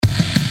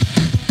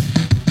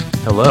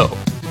Hello,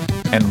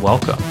 and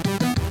welcome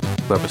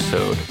to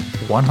episode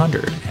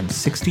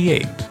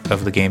 168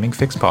 of the Gaming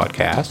Fix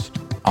podcast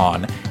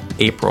on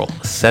April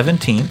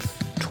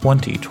 17th,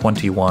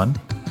 2021.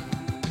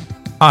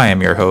 I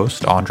am your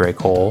host, Andre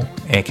Cole,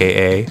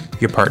 aka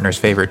your partner's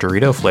favorite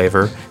Dorito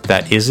flavor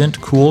that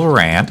isn't Cool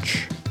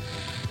Ranch.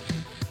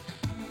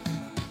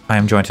 I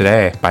am joined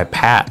today by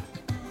Pat.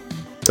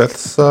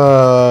 That's,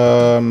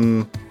 I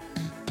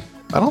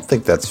don't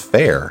think that's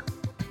fair.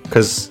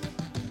 Because,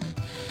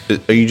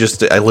 are you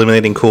just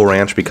eliminating Cool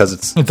Ranch because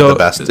it's the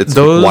best? It's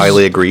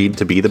widely agreed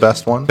to be the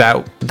best one?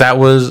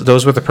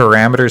 Those were the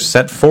parameters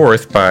set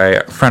forth by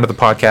a friend of the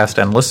podcast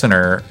and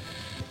listener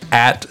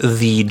at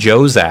the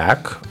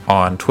Jozak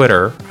on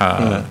Twitter.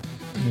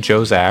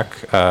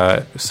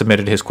 Jozak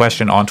submitted his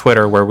question on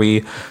Twitter where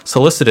we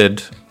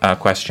solicited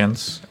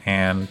questions,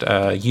 and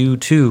you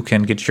too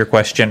can get your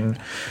question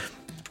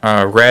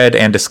read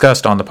and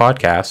discussed on the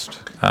podcast.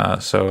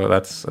 So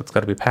that's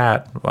got to be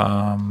Pat.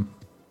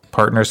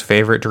 Partner's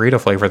favorite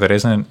Dorito flavor that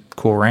isn't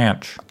Cool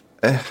Ranch.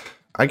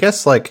 I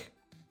guess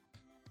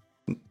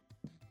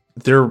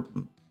there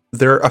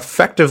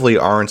effectively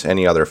aren't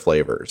any other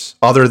flavors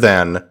other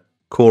than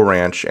Cool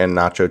Ranch and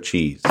nacho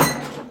cheese.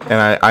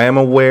 And I am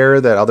aware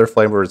that other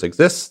flavors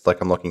exist. Like,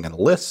 I'm looking at a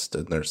list,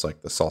 and there's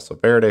like the salsa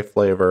verde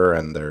flavor,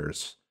 and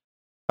there's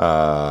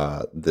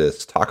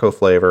this taco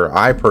flavor.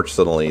 I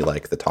personally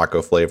like the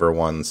taco flavor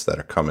ones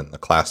that come in the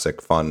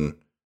classic, fun,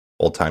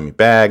 old-timey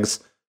bags.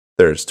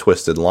 There's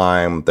twisted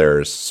lime.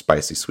 There's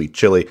spicy sweet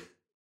chili.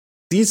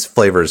 These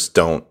flavors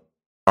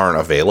aren't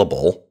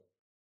available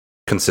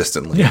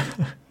consistently. Yeah.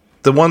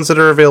 The ones that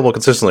are available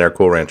consistently are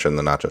Cool Ranch and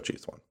the nacho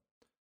cheese one.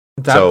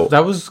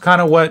 That was kind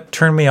of what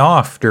turned me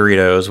off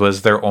Doritos,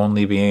 was there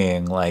only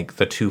being like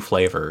the two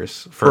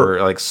flavors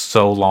for like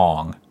so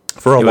long.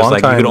 For a long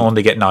time, you could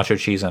only get nacho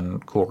cheese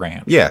and Cool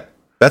Ranch. Yeah,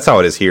 that's how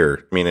it is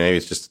here. I mean, maybe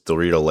it's just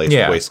Dorito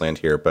wasteland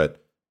here,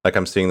 but like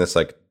I'm seeing this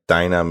like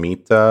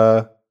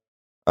Dynamita,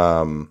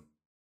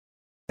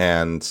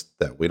 and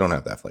that we don't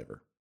have that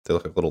flavor. They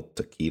look like little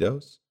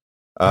taquitos.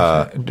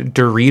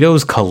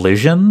 Doritos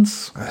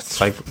Collisions.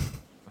 That's like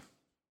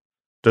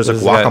there's a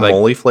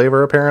guacamole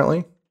flavor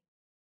apparently.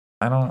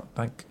 I don't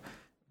like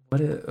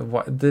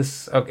what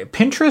this. Okay,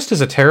 Pinterest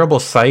is a terrible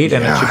site,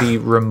 and it should be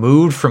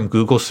removed from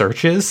Google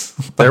searches.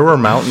 There were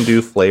Mountain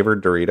Dew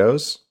flavored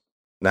Doritos.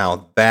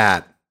 Now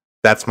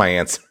that's my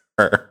answer.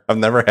 I've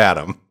never had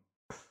them,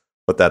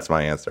 but that's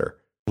my answer.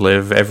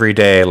 Live every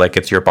day like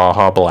it's your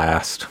Baja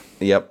Blast.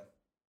 Yep.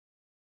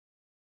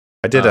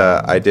 I did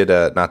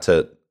not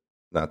to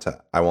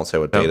I won't say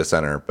what data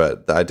center,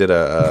 but I did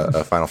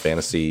a Final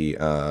Fantasy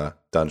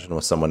dungeon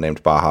with someone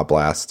named Baja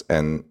Blast,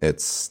 and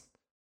it's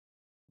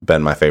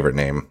been my favorite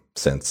name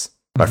since.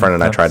 My friend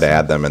and I tried to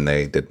add them, and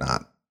they did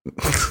not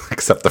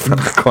accept the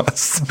friend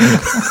request.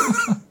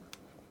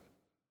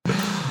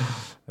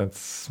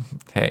 That's,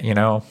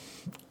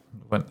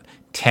 what,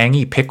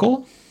 tangy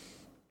pickle,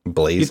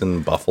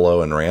 blazing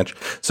buffalo and ranch.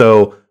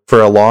 So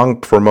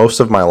for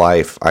most of my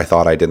life, I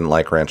thought I didn't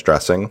like ranch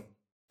dressing.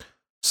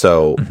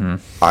 So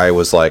I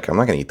was like, I'm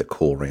not going to eat the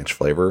Cool Ranch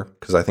flavor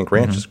because I think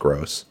ranch is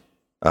gross.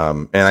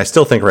 And I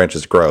still think ranch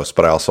is gross,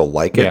 but I also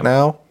like it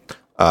now.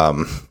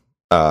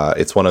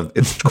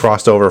 It's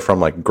crossed over from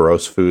like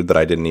gross food that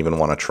I didn't even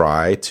want to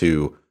try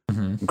to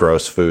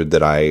gross food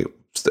that I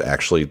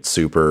actually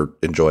super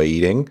enjoy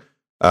eating.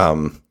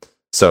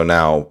 So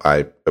now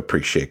I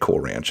appreciate Cool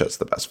Ranch as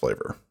the best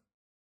flavor.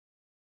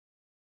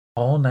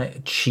 All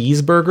night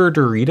cheeseburger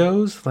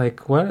Doritos?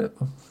 Like what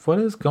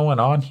is going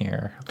on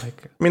here?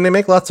 Like, I mean, they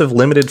make lots of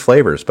limited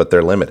flavors, but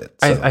they're limited.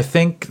 So. I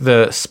think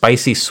the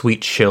spicy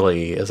sweet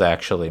chili is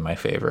actually my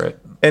favorite.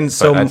 And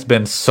so it's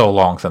been so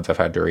long since I've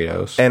had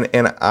Doritos. And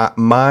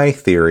my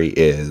theory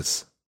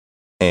is,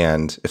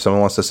 and if someone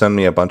wants to send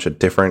me a bunch of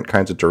different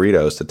kinds of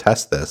Doritos to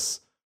test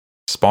this,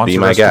 sponsor be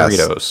my us guest.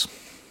 Doritos.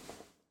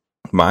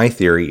 My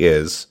theory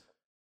is,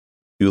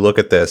 you look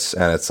at this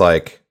and it's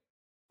like,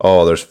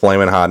 oh, there's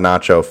Flamin' Hot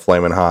Nacho,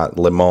 Flamin' Hot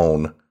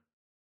Limon.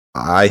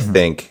 I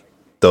think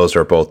those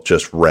are both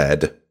just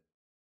red.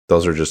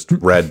 Those are just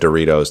red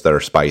Doritos that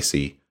are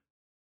spicy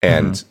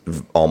and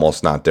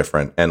almost not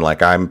different. And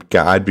like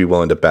I'd be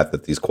willing to bet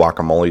that these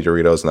guacamole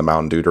Doritos and the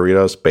Mountain Dew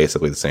Doritos,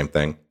 basically the same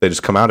thing. They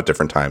just come out at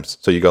different times.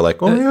 So you go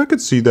like, oh yeah, I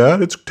could see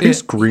that. It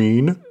tastes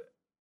green.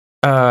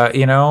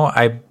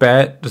 I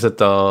bet that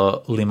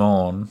the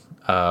limon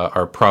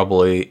are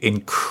probably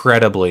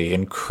incredibly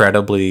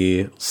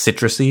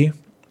citrusy,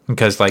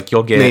 because like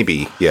you'll get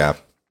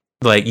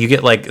like you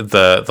get like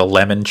the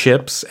lemon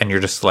chips, and you're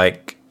just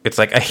like, it's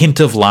like a hint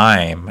of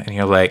lime, and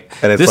you're like,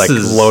 and it's this like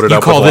is loaded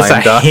up with lime. You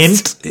call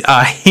this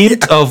a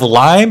hint of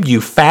lime,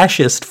 you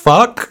fascist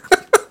fuck.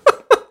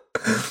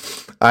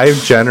 I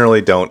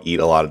generally don't eat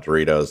a lot of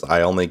Doritos.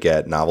 I only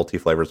get novelty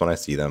flavors when I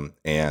see them,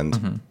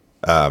 and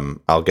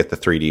I'll get the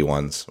 3D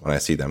ones when I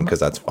see them because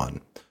that's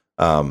fun.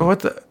 What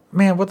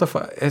the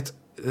fuck? It's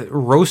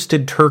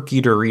roasted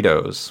turkey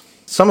Doritos.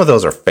 some of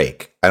those are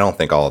fake. I don't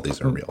think all of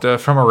these are real.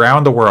 From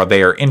around the world,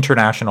 they are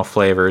international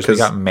flavors. We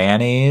got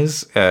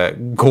mayonnaise,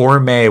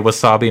 gourmet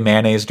wasabi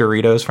mayonnaise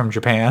Doritos from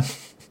Japan.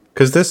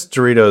 Because this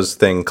Doritos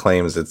thing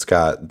claims it's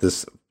got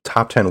this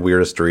top 10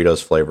 weirdest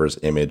Doritos flavors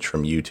image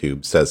from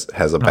YouTube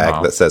has a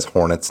bag that says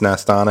Hornet's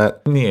Nest on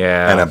it.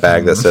 Yeah. And a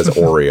bag that says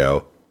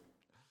Oreo.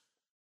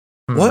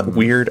 What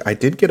weird? I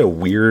did get a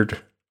weird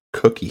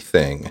cookie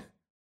thing.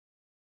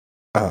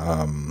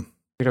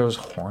 Doritos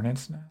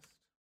Hornet's Nest?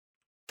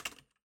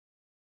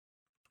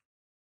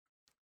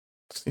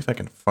 See if I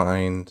can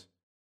find.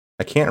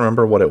 I can't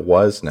remember what it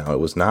was now. It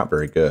was not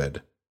very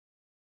good.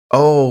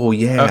 Oh,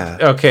 yeah.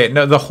 Okay,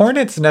 no, the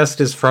Hornet's Nest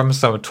is from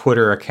some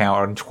Twitter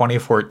account in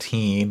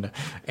 2014,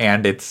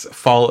 and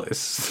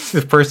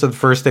the person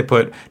first they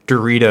put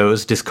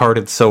Doritos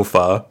discarded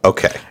sofa.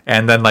 Okay.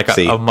 And then like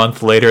a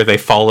month later, they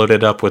followed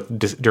it up with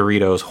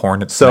Doritos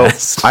Hornet's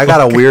Nest. So I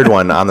got a weird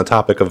one on the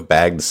topic of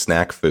bagged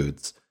snack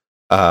foods.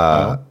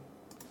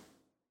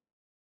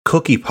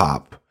 Cookie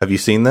Pop. Have you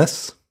seen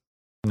this?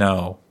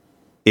 No.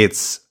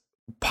 It's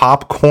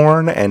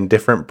popcorn and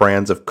different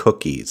brands of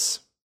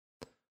cookies.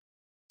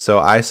 So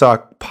I saw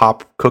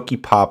Cookie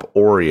Pop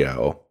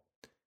Oreo.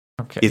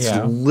 Okay, it's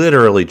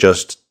literally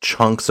just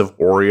chunks of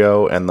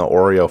Oreo and the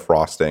Oreo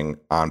frosting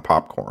on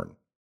popcorn.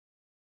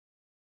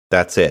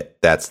 That's it.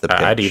 That's the pitch.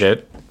 I'd eat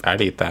it.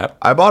 I'd eat that.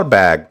 I bought a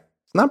bag.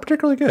 It's not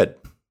particularly good.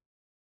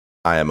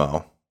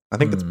 IMO. I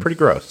think it's pretty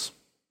gross.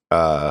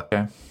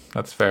 Okay,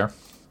 that's fair.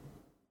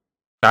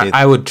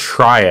 I would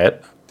try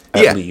it.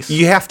 At least.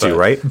 You have to,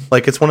 right?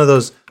 Like, it's one of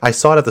those. I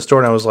saw it at the store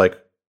and I was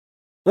like,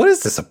 what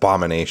is this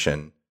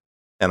abomination?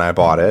 And I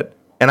bought it.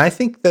 And I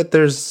think that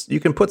you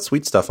can put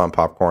sweet stuff on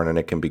popcorn and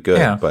it can be good.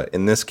 Yeah. But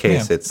in this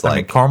case, it's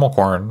like caramel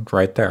corn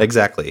right there.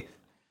 Exactly.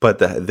 But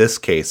this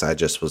case, I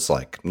just was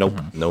like, nope,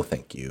 no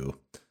thank you.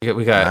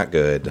 We got not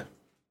good.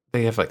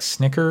 They have like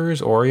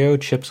Snickers,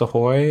 Oreo, Chips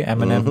Ahoy,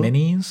 M&M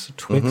Minis,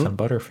 Twix, and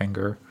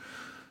Butterfinger.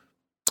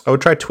 I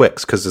would try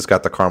Twix because it's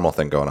got the caramel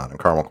thing going on, and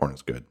caramel corn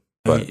is good.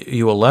 But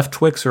you a left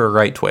Twix or a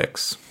right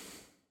Twix?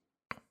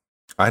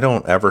 I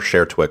don't ever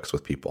share Twix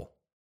with people.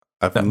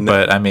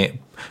 But I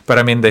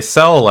mean, they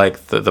sell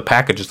like the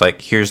package is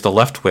like, here's the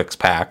left Twix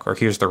pack or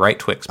here's the right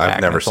Twix pack.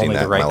 I've never seen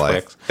that in my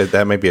life.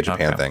 That may be a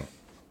Japan thing.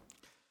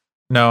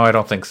 No, I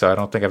don't think so. I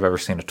don't think I've ever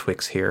seen a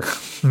Twix here.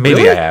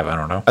 Maybe really? I have. I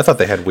don't know. I thought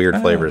they had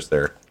weird flavors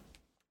there.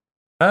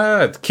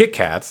 Kit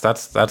Kats.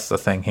 That's the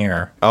thing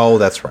here. Oh,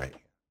 that's right.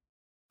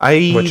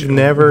 I've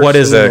never. What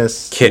seen is a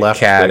Kit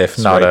Kat Twix,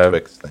 if not right a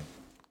Twix thing?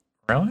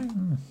 Really?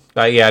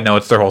 Yeah, no,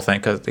 it's their whole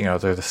thing because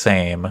they're the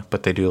same,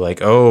 but they do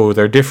like, oh,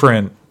 they're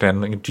different.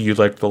 And do you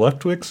like the left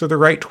Twix or the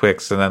right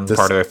Twix? And then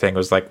part of their thing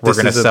was like, we're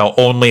going to sell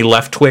only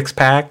left Twix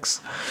packs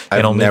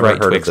and only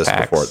right Twix packs. I've never heard of this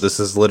before. This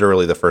is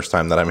literally the first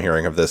time that I'm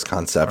hearing of this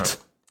concept.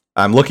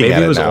 I'm looking at it now.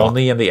 Maybe it was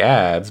only in the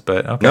ads,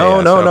 but okay.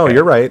 No,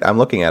 you're right. I'm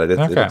looking at it.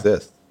 It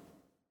exists.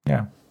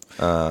 Yeah.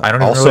 I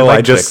don't even really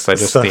like Twix. I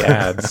just the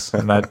ads.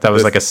 And that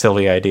was like a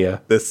silly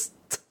idea. This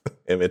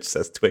image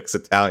says Twix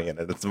Italian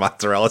and it's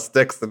mozzarella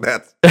sticks, and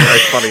that's very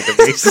funny to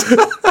me.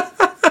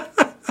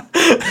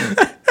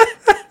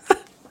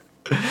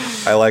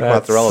 I like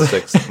mozzarella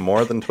sticks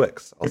more than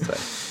Twix, I'll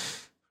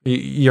say.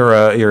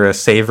 You're a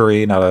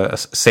savory, not a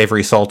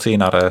savory salty,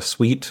 not a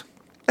sweet.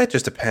 It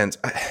just depends.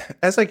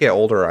 As I get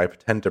older, I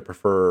tend to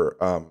prefer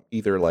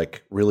either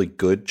like really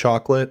good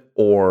chocolate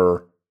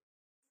or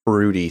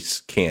fruity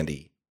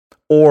candy.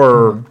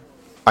 Or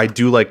I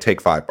do like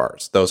Take 5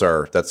 bars. That's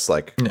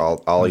like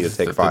I'll eat a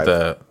Take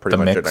 5 pretty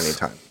much at any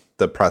time.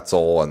 The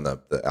pretzel and the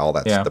all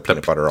that the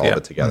peanut butter all of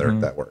it together,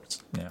 that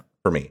works. Yeah.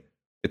 For me,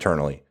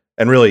 eternally.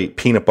 And really,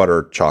 peanut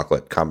butter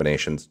chocolate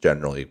combinations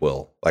generally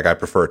will, like, I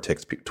prefer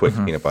Twix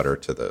peanut butter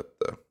to the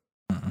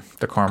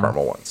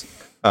caramel ones.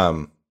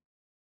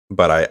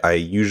 But I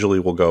usually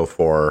will go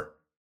for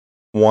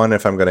one,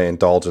 if I'm going to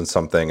indulge in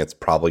something, it's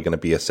probably going to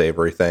be a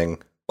savory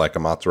thing, like a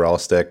mozzarella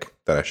stick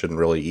that I shouldn't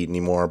really eat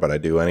anymore, but I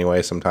do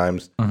anyway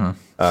sometimes.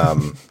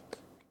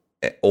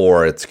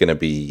 Or it's going to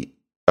be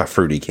a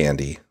fruity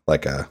candy,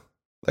 like a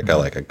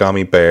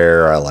gummy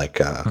bear. I like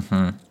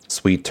a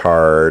sweet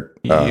tart.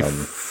 You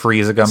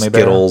freeze a gummy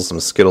Skittles. I'm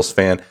a Skittles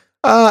fan.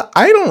 I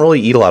don't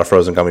really eat a lot of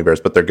frozen gummy bears,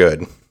 but they're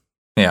good.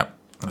 Yeah.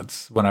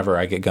 That's whenever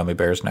I get gummy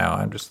bears now,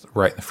 I'm just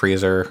right in the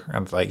freezer.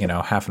 I'm like,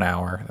 half an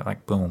hour. I'm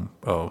like, boom.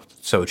 Oh,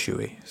 so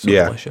chewy. So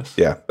delicious.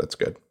 Yeah, that's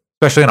good.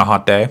 Especially on a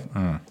hot day.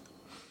 Well,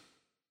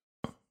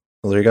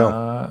 there you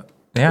go.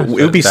 Yeah. It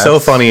would be so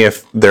funny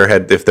if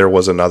there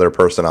was another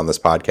person on this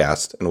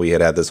podcast and we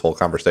had this whole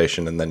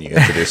conversation and then you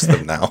introduced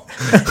them now.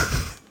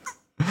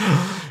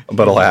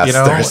 But alas,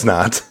 there's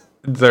not.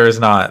 There's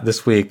not.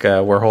 This week,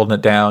 we're holding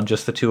it down,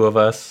 just the two of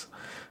us.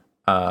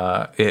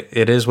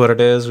 It is what it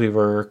is. We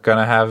were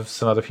gonna have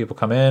some other people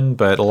come in,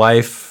 but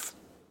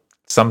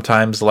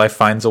sometimes life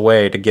finds a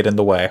way to get in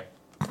the way.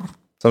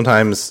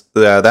 Sometimes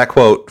that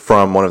quote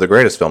from one of the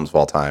greatest films of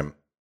all time,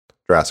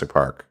 Jurassic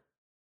Park.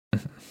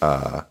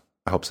 I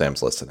hope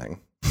Sam's listening.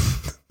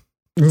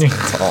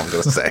 That's all I'm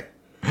gonna say.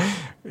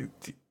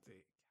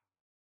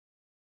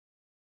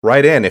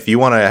 Write in if you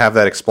want to have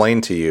that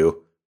explained to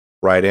you.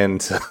 right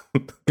into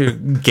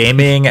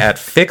gaming at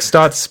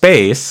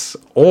fix.space,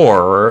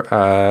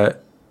 or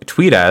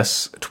tweet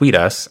us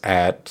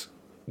at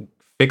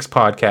Fix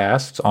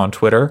Podcasts on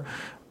Twitter,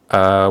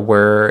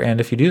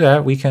 and if you do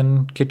that, we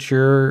can get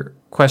your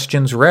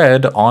questions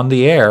read on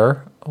the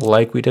air,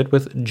 like we did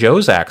with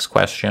Jozak's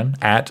question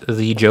at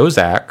the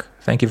Jozak.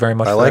 Thank you very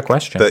much for that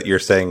question. That you're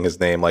saying his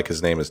name like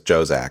his name is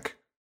Jozak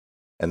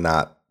and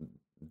not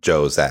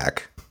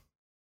Jozak.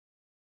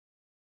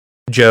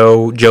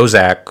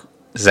 Jozak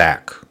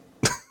Zach.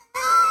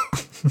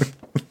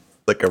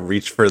 Like a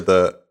reach for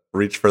the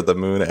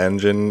moon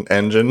engine.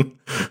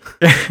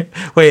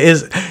 Wait,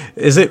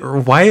 is it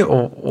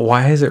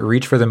why is it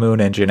reach for the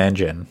moon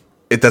engine?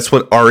 That's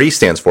what RE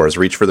stands for, is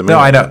reach for the moon. No,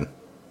 I engine. know.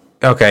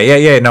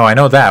 Okay, yeah, no, I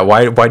know that.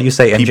 Why do you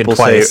say engine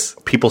twice?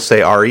 People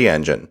say RE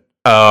engine.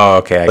 Oh,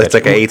 okay. It's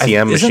like an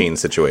ATM machine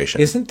situation.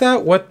 Isn't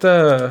that what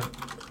the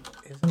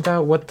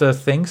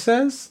thing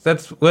says?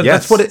 That's what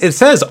it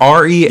says.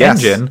 RE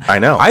engine. I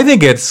know. I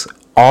think it's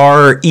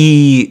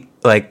RE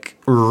like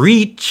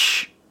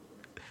reach.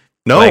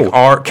 No,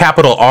 like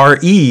capital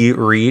RE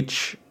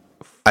reach.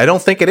 I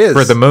don't think it is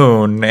for the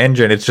moon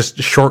engine. It's just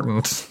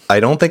shortened. I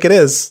don't think it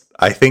is.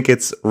 I think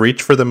it's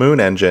reach for the moon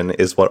engine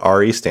is what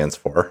RE stands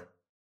for.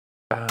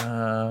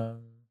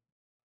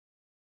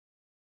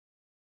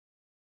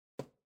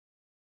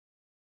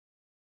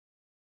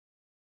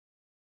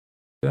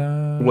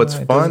 What's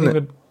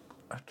fun?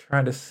 I'm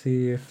trying to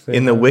see if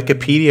in the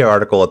Wikipedia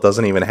article it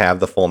doesn't even have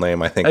the full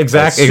name. I think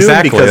exactly.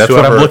 That's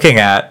what I'm looking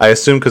at. I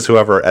assume because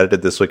whoever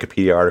edited this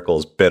Wikipedia article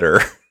is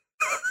bitter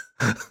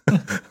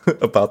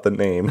about the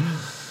name.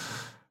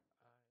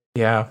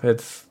 Yeah,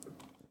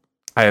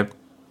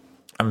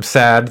 I'm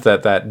sad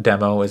that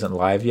demo isn't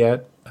live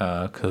yet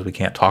because we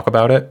can't talk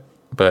about it,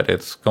 but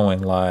it's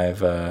going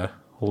live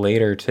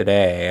later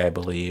today, I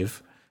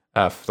believe.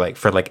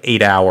 For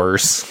 8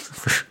 hours.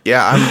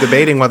 Yeah, I'm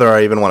debating whether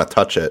I even want to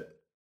touch it.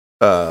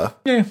 Yeah.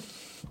 But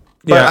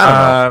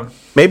I don't know.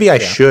 Maybe I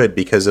should,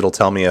 because it'll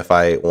tell me if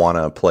I want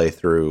to play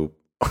through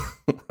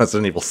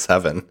Resident Evil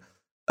 7.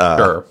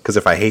 Sure. Because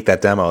if I hate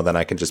that demo, then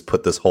I can just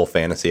put this whole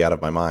fantasy out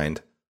of my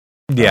mind.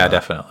 Yeah,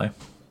 definitely.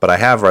 But I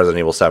have Resident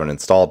Evil 7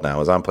 installed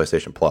now. It's on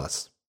PlayStation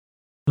Plus.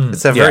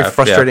 It's a very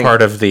frustrating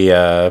part of the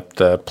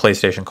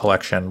PlayStation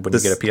collection when you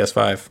get a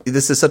PS5.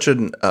 This is such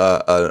an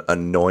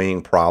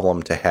annoying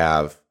problem to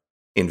have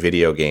in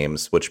video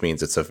games, which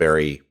means it's a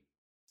very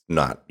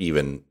not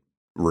even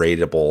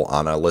rateable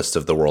on a list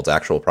of the world's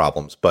actual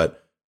problems.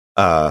 But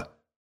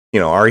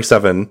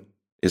RE7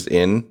 is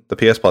in the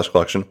PS Plus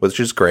collection, which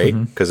is great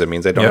because it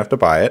means I don't have to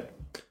buy it.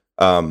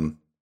 But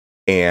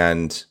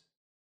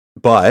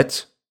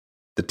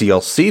the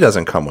DLC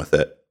doesn't come with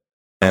it,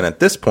 and at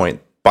this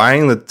point,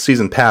 buying the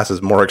season pass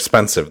is more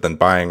expensive than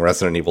buying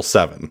Resident Evil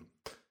 7.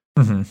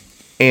 Mm-hmm.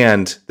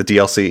 And the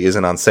DLC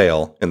isn't on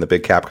sale in the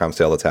big Capcom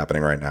sale that's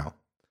happening right now.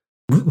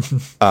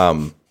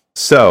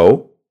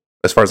 So,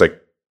 as far as I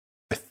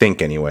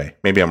think anyway,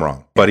 maybe I'm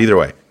wrong. But either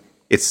way,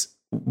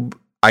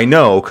 I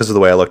know, because of the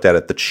way I looked at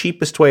it, the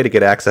cheapest way to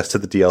get access to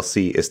the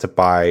DLC is to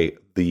buy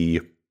the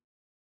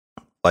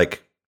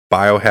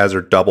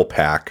Biohazard double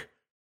pack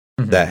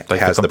that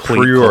has the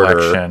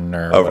pre-order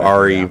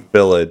of RE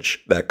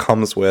Village that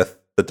comes with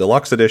the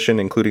deluxe edition,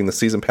 including the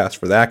season pass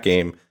for that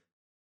game,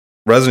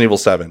 Resident Evil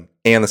 7,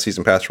 and the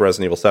season pass for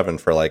Resident Evil 7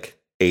 for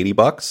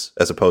 $80,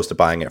 as opposed to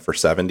buying it for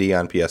 $70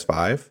 on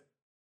PS5.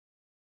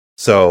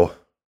 So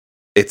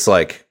it's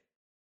I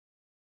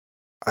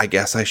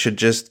guess I should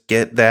just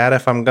get that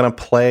if I'm going to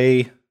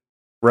play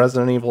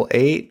Resident Evil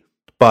 8,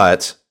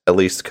 but at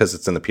least because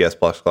it's in the PS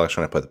Plus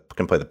collection, I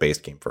can play the base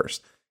game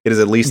first. It is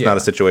at least not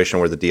a situation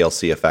where the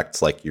DLC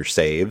affects your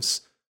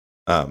saves,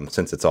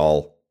 since it's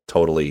all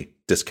totally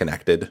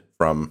disconnected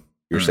from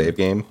your save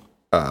game.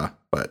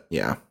 But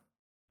yeah,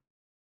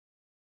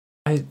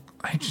 I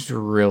just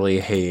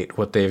really hate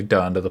what they've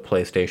done to the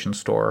PlayStation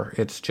Store.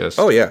 It's just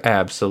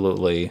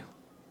absolutely,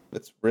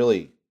 it's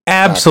really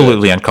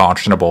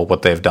unconscionable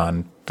what they've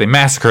done. They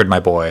massacred my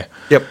boy.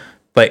 Yep.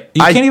 You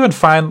can't even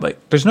find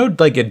there's no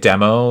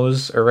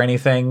demos or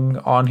anything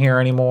on here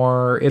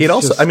anymore.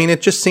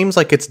 It just seems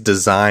like it's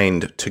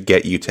designed to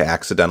get you to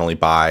accidentally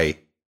buy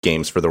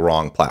games for the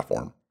wrong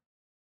platform.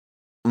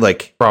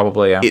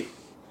 Probably, yeah.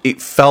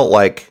 It feels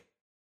like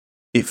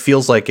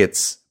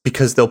it's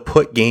because they'll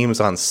put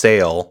games on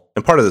sale,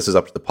 and part of this is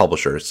up to the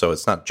publishers, so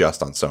it's not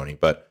just on Sony,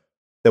 but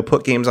they'll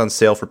put games on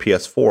sale for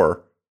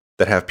PS4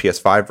 that have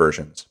PS5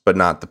 versions, but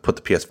not to put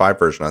the PS5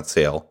 version on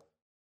sale.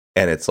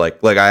 And it's I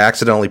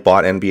accidentally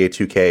bought NBA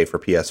 2K for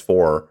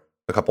PS4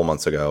 a couple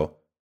months ago,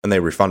 and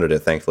they refunded it,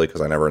 thankfully, because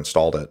I never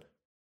installed it.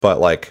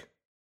 But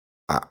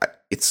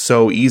it's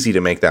so easy to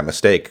make that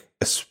mistake,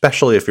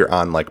 especially if you're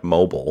on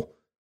mobile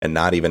and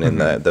not even in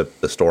the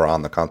store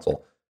on the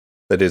console.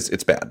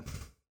 It's bad.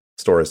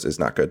 Store is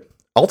not good.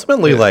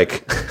 Ultimately,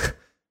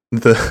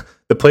 the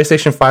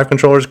PlayStation 5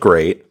 controller is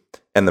great,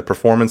 and the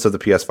performance of the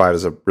PS5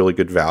 is a really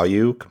good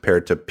value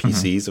compared to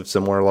PCs of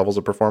similar levels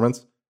of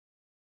performance.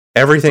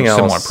 Everything else,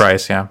 similar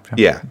price, yeah.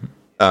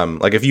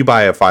 If you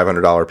buy a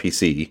 $500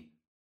 PC,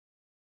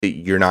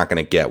 you're not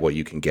going to get what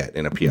you can get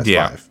in a PS5.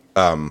 Yeah.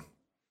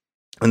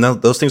 And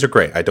those things are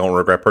great. I don't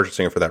regret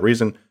purchasing it for that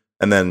reason.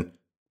 And then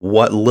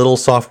what little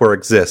software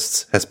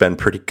exists has been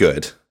pretty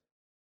good.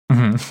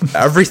 Mm-hmm.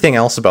 Everything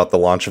else about the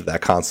launch of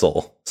that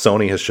console,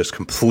 Sony has just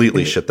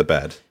completely shit the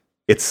bed.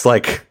 It's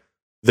like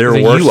their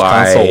worst UI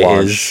console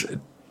launch. is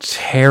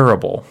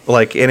terrible.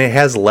 Like, and it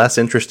has less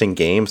interesting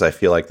games, I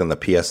feel like, than the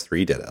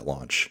PS3 did at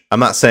launch. I'm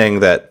not saying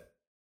that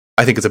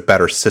I think it's a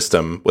better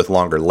system with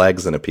longer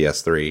legs than a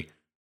PS3,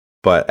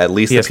 but at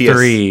least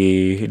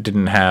PS3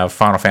 didn't have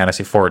Final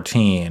Fantasy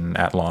XIV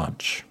at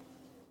launch.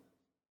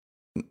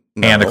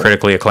 No. And the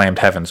critically acclaimed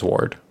Heaven's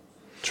Ward.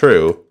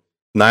 True.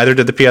 Neither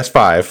did the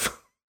PS5.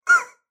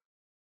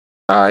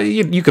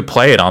 You could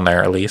play it on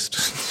there at least.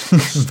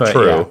 But,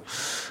 True. yeah.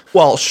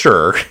 Well,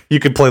 sure.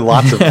 You could play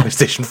lots of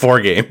PlayStation 4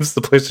 games.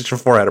 The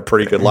PlayStation 4 had a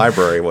pretty good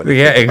library.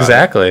 Yeah,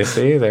 exactly.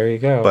 See, there you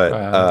go.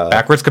 But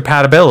backwards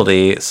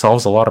compatibility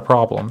solves a lot of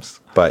problems.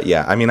 But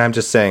yeah, I mean, I'm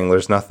just saying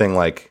there's nothing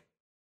like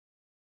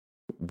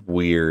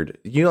weird.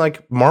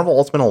 Like Marvel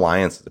Ultimate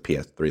Alliance is the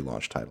PS3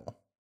 launch title.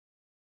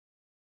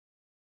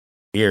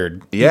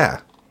 Weird.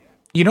 Yeah.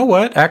 You know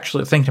what?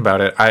 Actually, thinking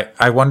about it,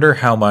 I wonder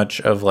how much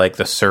of like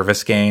the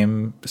service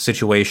game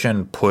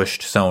situation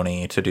pushed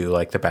Sony to do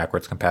like the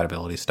backwards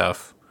compatibility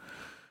stuff.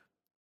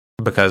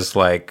 Because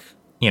like,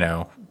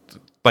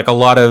 like a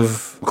lot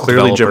of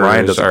clearly Jim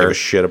Ryan doesn't give a are,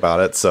 shit about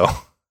it, so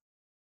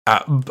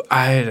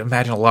I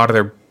imagine a lot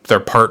of their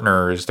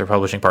partners, their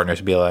publishing partners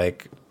would be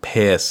like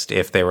pissed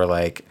if they were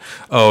like,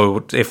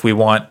 oh, if we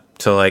want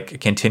to like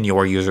continue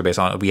our user base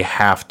on it, we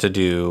have to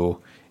do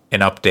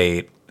an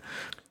update.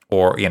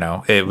 Or,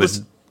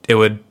 it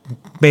would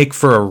make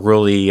for a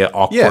really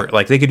awkward,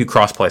 like they could do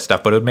crossplay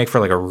stuff, but it would make for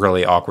like a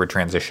really awkward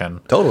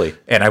transition. Totally.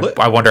 And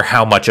I wonder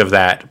how much of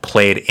that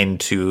played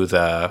into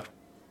the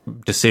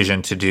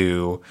decision to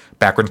do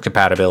backwards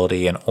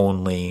compatibility and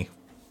only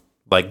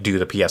like do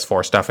the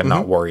PS4 stuff and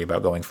not worry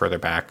about going further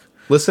back.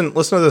 Listen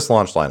to this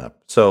launch lineup.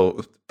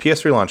 So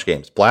PS3 launch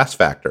games: Blast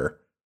Factor,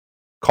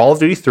 Call of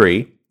Duty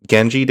 3,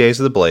 Genji: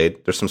 Days of the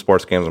Blade. There's some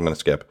sports games I'm going to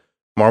skip.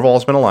 Marvel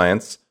Ultimate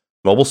Alliance,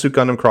 Mobile Suit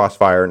Gundam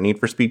Crossfire, Need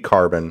for Speed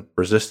Carbon,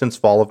 Resistance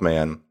Fall of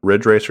Man,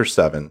 Ridge Racer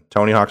 7,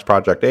 Tony Hawk's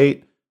Project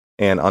 8,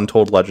 and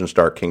Untold Legends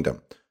Dark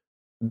Kingdom.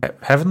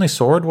 Heavenly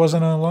Sword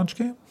wasn't a launch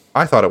game?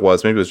 I thought it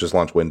was. Maybe it was just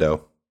launch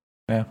window.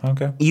 Yeah,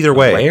 okay. Either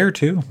way. Layer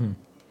 2?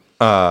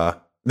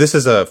 This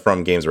is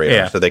from Games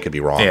Radar, so they could be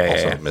wrong.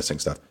 Yeah. Missing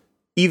stuff.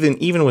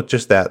 Even with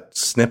just that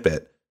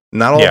snippet,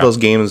 not all of those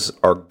games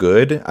are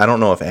good. I don't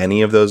know if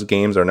any of those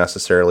games are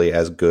necessarily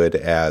as good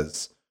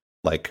as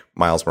like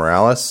Miles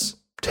Morales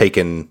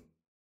taken.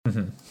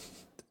 Mm-hmm.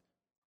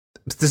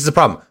 This is a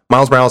problem.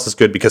 Miles Morales is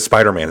good because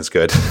Spider-Man is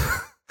good.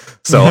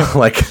 So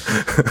like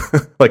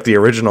the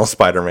original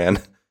Spider-Man,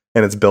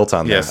 and it's built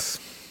on that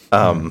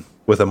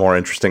with a more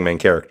interesting main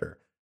character.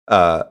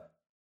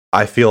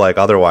 I feel like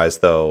otherwise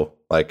though,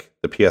 like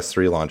the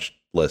PS3 launch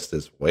list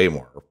is way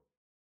more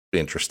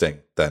interesting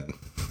than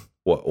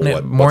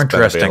what more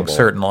interesting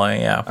certainly.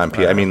 Yeah.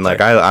 I mean,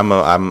 like I'm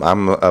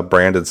a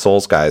branded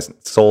Souls guy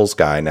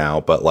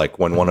now, but like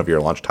when one of your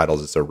launch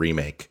titles is a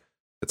remake,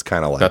 it's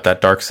kind of like got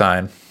that dark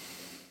sign.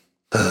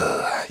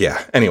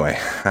 Yeah. Anyway,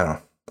 I don't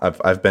know.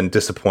 I've been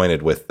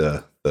disappointed with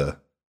the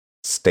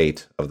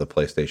state of the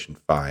PlayStation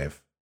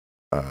 5.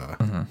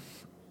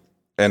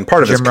 And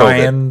part of it's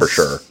COVID for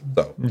sure.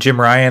 So Jim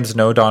Ryan's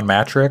no Don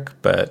Matrick,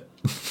 but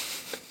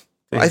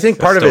I think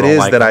part of it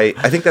is that I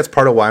think that's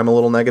part of why I'm a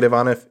little negative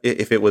on it.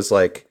 If it was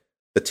like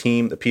the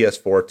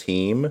PS4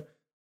 team,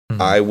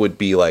 I would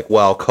be like,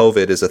 well,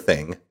 COVID is a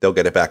thing. They'll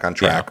get it back on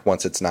track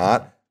once it's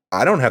not.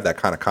 I don't have that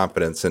kind of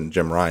confidence in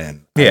Jim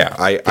Ryan. Yeah.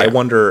 I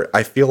wonder,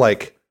 I feel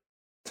like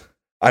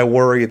I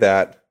worry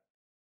that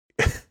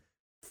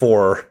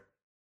for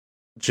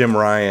Jim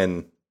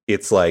Ryan,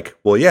 it's like,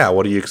 well, yeah,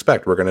 what do you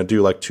expect? We're going to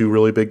do like 2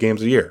 really big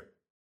games a year.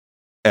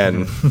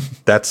 And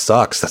that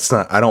sucks.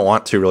 I don't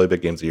want 2 really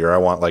big games a year. I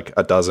want like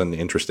a dozen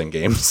interesting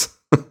games.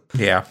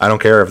 Yeah. I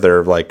don't care if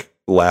they're like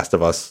Last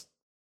of Us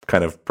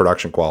kind of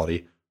production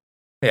quality.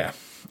 Yeah.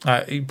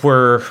 And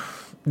we're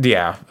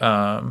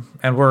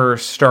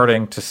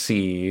starting to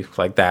see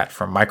like that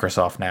from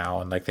Microsoft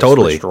now, and like they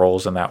switched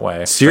roles in that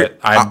way.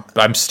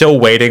 I'm still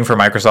waiting for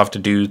Microsoft to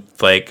do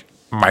like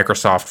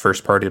Microsoft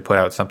first party to put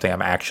out something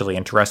I'm actually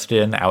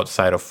interested in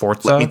outside of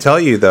Forza. Let me tell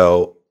you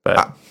though,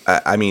 but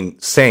I mean,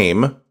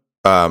 same.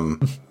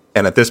 And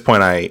at this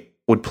point, I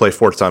would play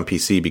Forza on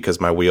PC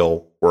because my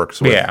wheel works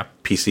with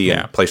PC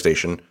and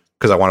PlayStation,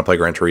 because I want to play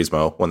Gran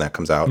Turismo when that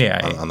comes out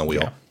on the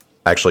wheel. Yeah.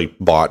 I actually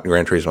bought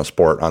Gran Turismo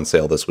Sport on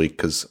sale this week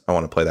because I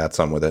want to play that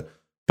some with it.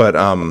 But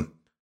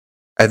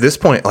at this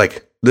point,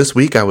 like this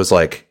week, I was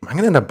like, am I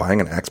going to end up buying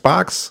an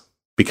Xbox?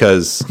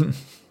 Because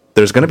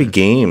there's going to be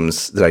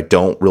games that I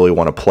don't really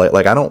want to play.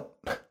 Like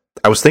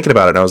I was thinking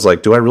about it and I was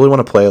like, do I really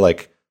want to play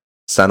like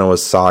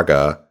Senua's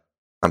Saga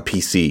on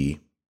PC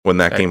when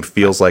that game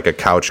feels like a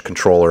couch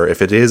controller?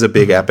 If it is a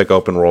big epic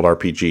open world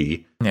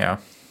RPG, I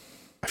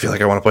feel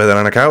like I want to play that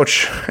on a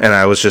couch. And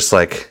I was just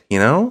like,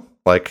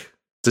 like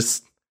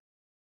just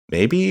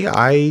maybe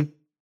I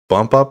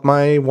bump up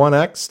my One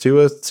X to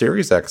a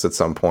Series X at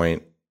some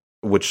point,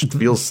 which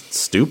feels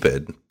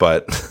stupid,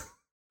 but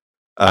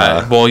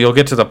well, you'll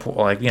get to the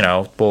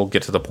we'll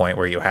get to the point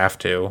where you have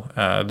to.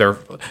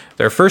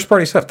 Their first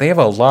party stuff. They have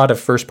a lot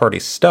of first party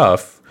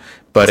stuff,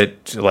 but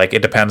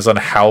it depends on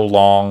how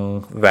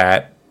long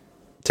that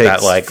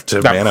takes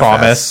that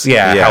promise.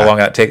 Yeah, how long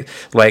that takes.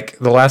 Like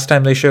the last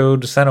time they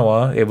showed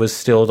Senua, it was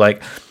still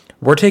like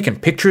we're taking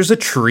pictures of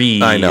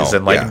trees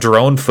and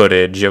drone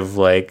footage of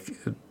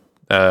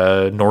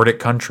Nordic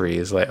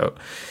countries. Like,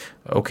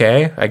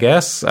 okay, I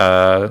guess.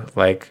 Why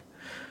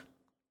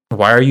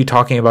are you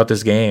talking about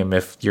this game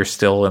if you're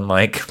still in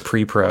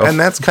pre-pro? And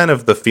that's kind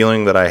of the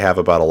feeling that I have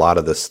about a lot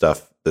of this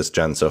stuff this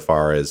gen so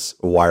far is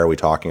why are we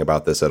talking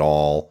about this at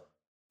all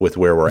with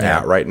where we're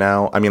at right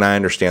now? I mean, I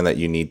understand that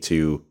you need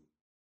to.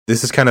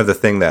 This is kind of the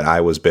thing that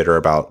I was bitter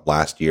about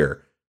last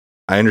year.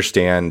 I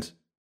understand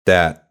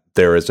that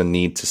there is a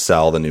need to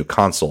sell the new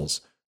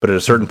consoles, but at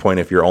a certain point,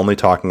 if you're only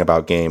talking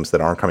about games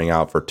that aren't coming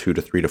out for 2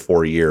 to 3 to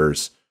 4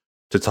 years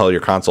to sell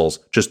your consoles,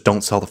 just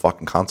don't sell the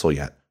fucking console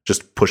yet.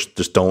 Just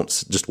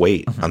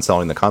wait on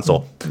selling the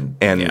console.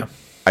 And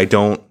I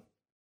don't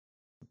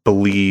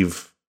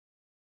believe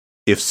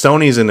if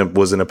Sony's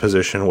was in a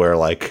position where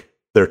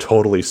they're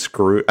totally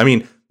screwed. I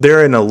mean,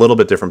 they're in a little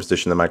bit different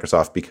position than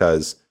Microsoft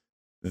because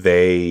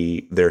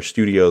their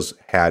studios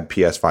had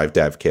PS5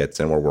 dev kits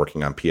and were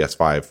working on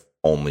PS5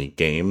 only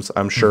games,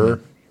 I'm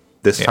sure,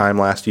 this time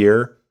last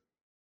year.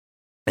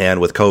 And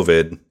with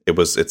COVID,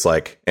 it's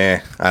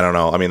I don't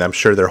know. I mean, I'm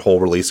sure their whole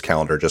release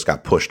calendar just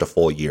got pushed a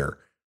full year.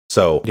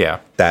 So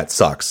that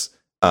sucks.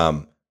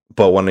 But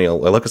when I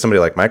look at somebody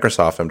like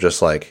Microsoft, I'm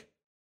just like,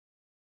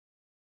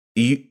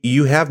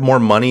 you have more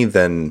money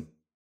than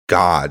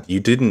God. You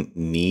didn't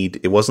need.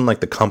 It wasn't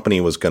like the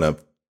company was going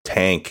to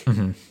tank,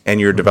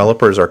 and your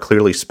developers are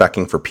clearly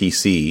speccing for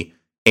PC,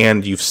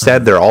 and you've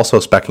said they're also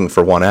speccing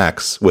for One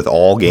X with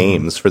all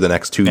games for the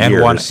next 2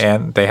 years,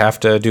 and they have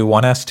to do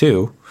One S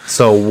too.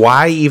 So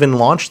why even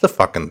launch the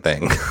fucking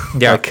thing?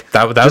 Yeah,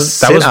 that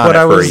was what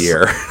I was. For a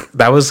year.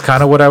 That was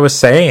kind of what I was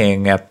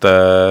saying at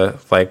the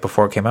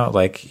before it came out.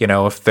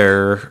 If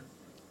they're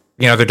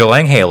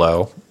delaying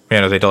Halo.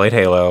 They delayed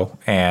Halo,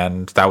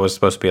 and that was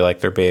supposed to be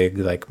their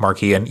big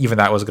marquee, and even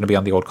that was going to be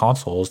on the old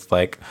consoles.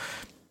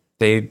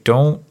 They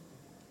don't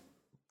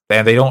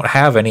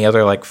have any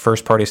other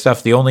first party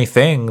stuff. The only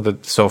thing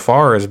that so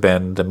far has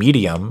been the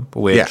Medium,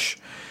 which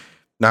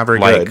not very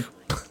good.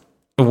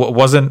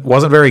 Wasn't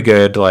very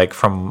good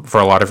for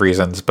a lot of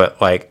reasons, but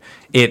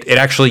it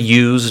actually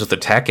used the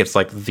tech. It's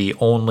the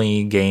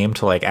only game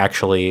to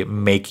actually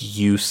make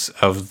use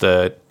of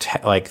the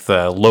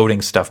the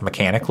loading stuff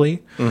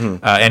mechanically,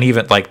 and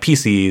even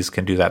PCs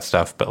can do that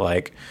stuff,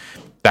 but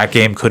that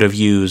game could have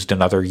used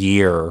another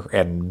year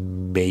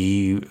and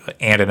an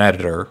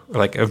editor,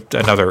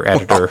 another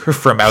editor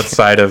from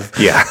outside of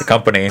the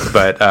company.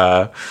 But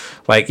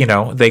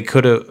they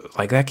could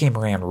have that game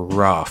ran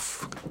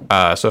rough.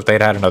 So if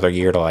they'd had another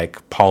year to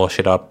polish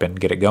it up and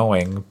get it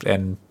going,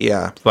 and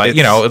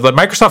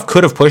Microsoft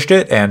could have pushed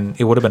it and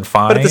it would have been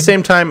fine. But at the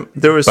same time,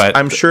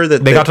 I'm sure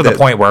that they got to the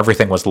point where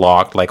everything was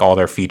locked, all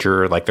their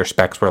feature, their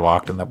specs were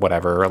locked, and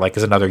whatever.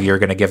 Is another year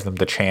going to give them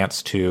the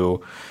chance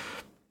to?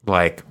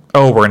 We're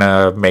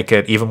gonna make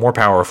it even more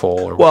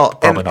powerful.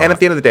 And at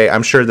the end of the day,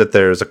 I'm sure that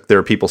there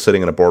are people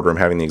sitting in a boardroom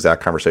having the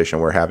exact conversation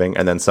we're having,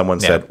 and then someone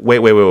said,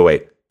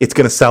 "Wait, it's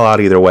gonna sell out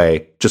either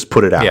way. Just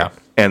put it out." Yeah.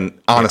 And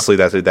honestly,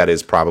 that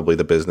is probably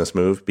the business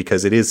move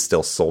because it is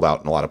still sold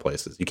out in a lot of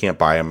places. You can't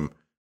buy them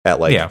at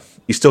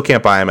you still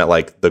can't buy them at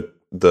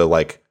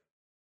the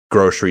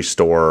grocery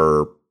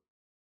store.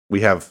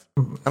 We have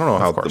I don't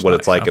know what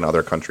it's like in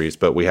other countries,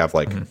 but we have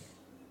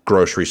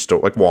grocery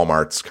store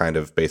Walmart's kind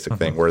of basic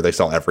thing where they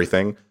sell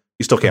everything.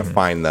 You still can't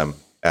find them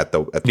at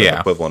the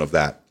equivalent of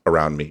that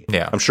around me.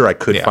 Yeah. I'm sure I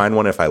could find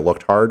one if I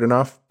looked hard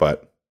enough,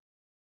 but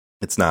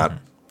it's not.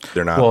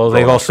 They're not. Well,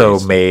 they've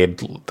also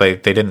made they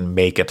didn't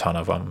make a ton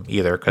of them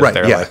either because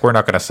they're we're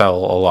not going to sell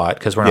a lot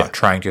because we're not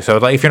trying to. So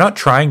if you're not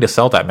trying to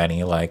sell that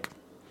many,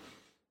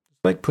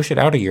 push it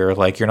out a year.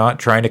 You're not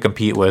trying to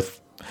compete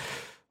with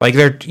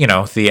they're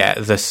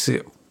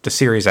the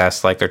Series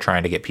S. They're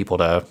trying to get people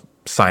to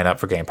sign up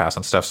for Game Pass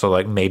and stuff.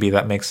 So maybe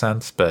that makes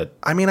sense. But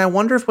I mean, I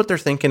wonder if what they're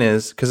thinking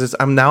is because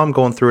I'm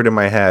going through it in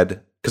my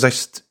head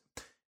because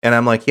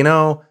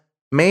I'm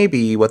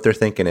maybe what they're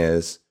thinking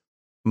is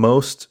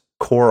most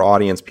core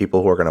audience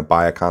people who are going to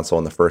buy a console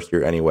in the first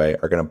year anyway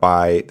are going to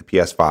buy the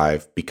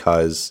PS5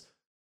 because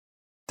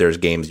there's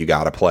games you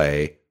got to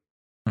play.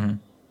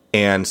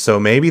 And so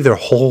maybe their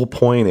whole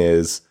point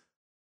is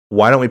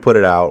why don't we put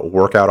it out,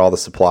 work out all the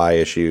supply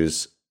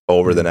issues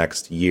over the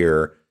next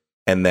year,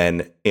 and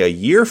then a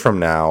year from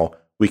now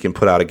we can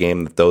put out a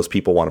game that those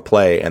people want to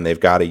play, and they've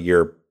got a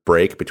year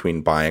break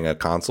between buying a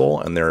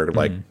console, and they're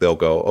they'll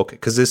go, okay,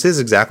 because this is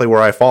exactly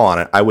where I fall on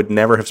it. I would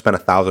never have spent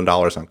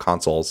 $1,000 on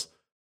consoles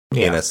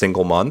in a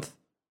single month,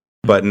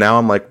 but now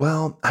I'm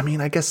well, I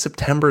mean, I guess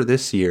September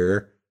this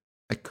year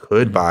I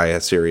could buy a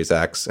Series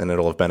X, and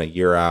it'll have been a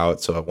year out,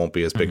 so it won't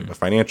be as big of a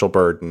financial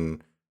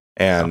burden.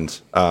 And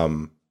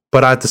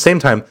But at the same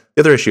time,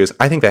 the other issue is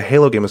I think that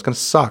Halo game is going to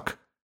suck.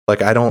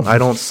 Like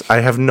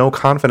I have no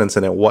confidence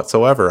in it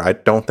whatsoever. I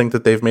don't think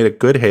that they've made a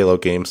good Halo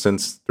game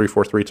since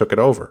 343 took it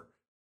over.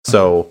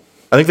 So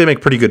I think they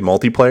make pretty good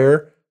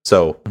multiplayer.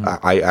 So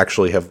I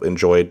actually have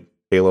enjoyed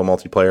Halo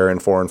multiplayer in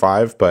 4 and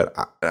 5, but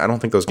I don't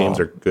think those games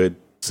are good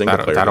single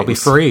player. That'll be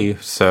free,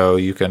 so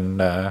you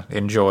can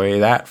enjoy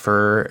that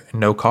for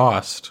no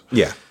cost.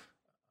 Yeah.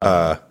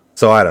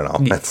 So I don't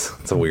know.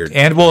 It's a weird.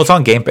 And well, it's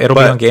on Game. It'll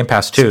be on Game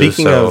Pass too.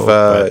 Speaking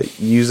of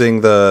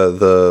using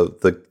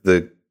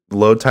the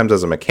load times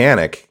as a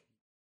mechanic,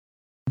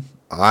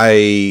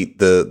 I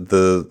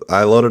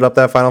loaded up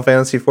that Final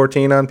Fantasy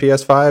 14 on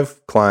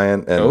PS5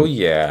 client, and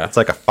it's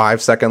like a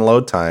 5-second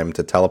load time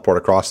to teleport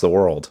across the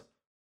world.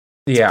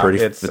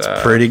 It's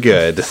pretty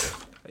good.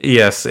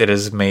 Yes, it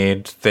has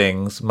made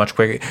things much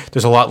quicker.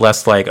 There's a lot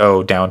less like,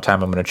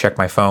 downtime, I'm going to check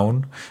my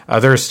phone.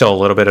 There's still a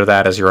little bit of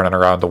that as you're running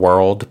around the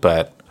world,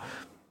 but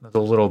there's a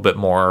little bit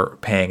more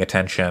paying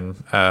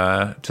attention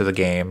to the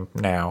game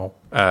now.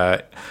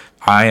 I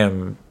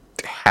am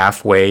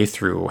halfway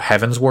through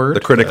Heavensward.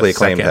 The critically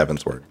acclaimed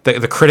Heavensward.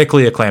 The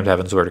critically acclaimed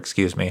Heavensward,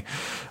 excuse me,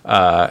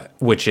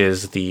 which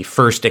is the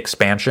first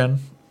expansion.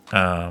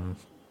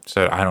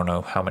 So I don't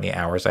know how many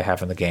hours I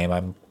have in the game.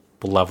 I'm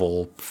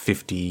level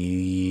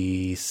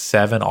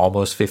 57,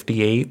 almost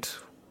 58,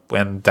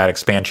 when that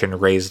expansion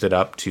raised it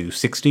up to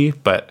 60.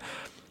 But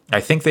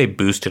I think they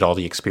boosted all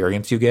the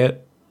experience you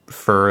get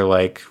for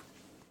like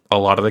a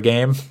lot of the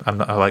game.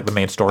 Like the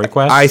main story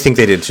quest. I think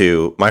they did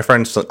too. My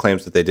friend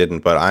claims that they didn't,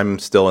 but I'm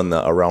still in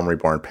the A Realm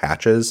Reborn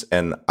patches,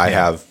 and I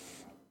have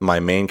my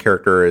main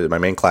character. My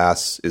main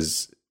class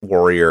is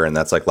warrior, and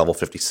that's like level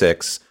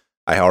 56.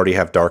 I already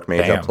have Dark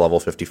Mage up to level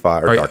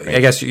 55. Dark Mage. I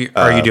guess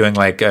are you doing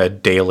like a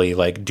daily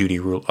like duty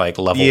like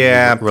level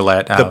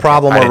roulette? The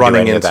problem we're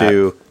running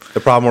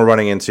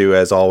into,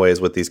 as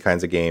always with these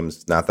kinds of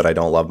games, not that I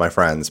don't love my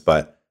friends,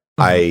 but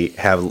I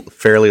have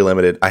fairly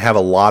limited. I have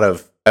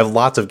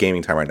lots of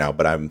gaming time right now,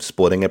 but I'm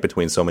splitting it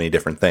between so many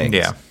different things.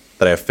 Yeah.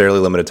 That I have fairly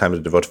limited time to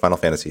devote to Final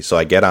Fantasy. So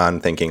I get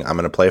on thinking I'm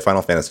going to play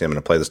Final Fantasy. I'm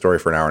going to play the story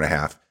for an hour and a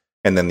half,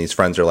 and then these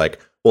friends are like,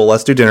 well,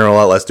 let's do dinner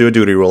roulette, let's do a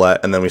duty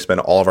roulette, and then we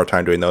spend all of our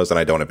time doing those, and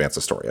I don't advance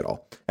the story at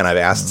all. And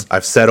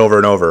I've said over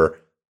and over,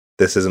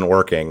 this isn't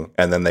working,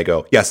 and then they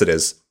go, yes, it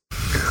is.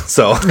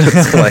 So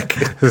it's like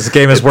this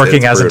game is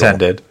working as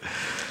intended.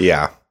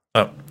 Yeah.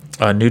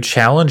 A new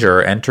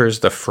challenger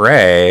enters the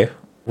fray.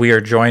 We are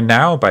joined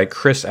now by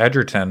Chris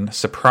Edgerton,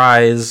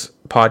 surprise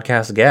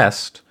podcast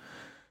guest.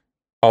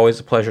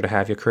 Always a pleasure to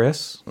have you,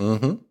 Chris.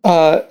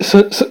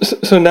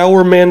 Mm-hmm. So now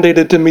we're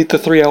mandated to meet the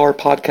 3-hour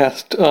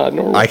podcast.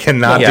 I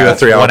cannot do a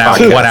 3-hour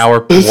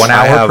podcast. 1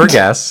 hour per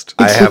guest.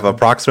 I have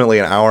approximately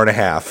an hour and a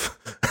half.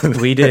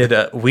 we did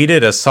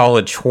a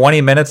solid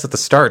 20 minutes at the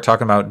start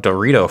talking about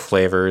Dorito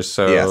flavors.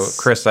 So,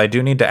 Chris, I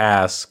do need to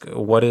ask,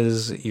 what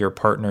is your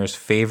partner's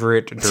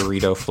favorite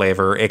Dorito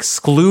flavor,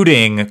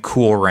 excluding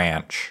Cool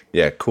Ranch?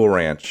 Yeah, Cool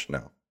Ranch.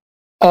 No.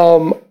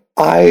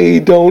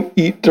 I don't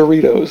eat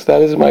Doritos.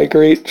 That is my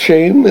great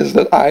shame, is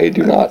that I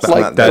do not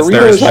like Doritos.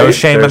 There's no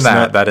shame in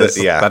that. That is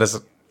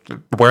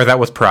wear that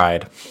with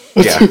pride.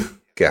 Yeah.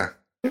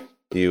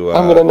 I'm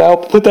going to now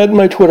put that in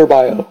my Twitter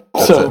bio.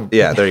 So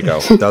yeah, there you go.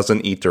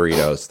 Doesn't eat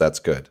Doritos. That's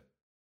good.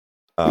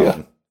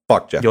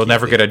 Fuck Jeff. You'll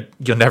never get a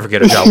job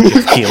with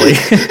Jeff Keighley.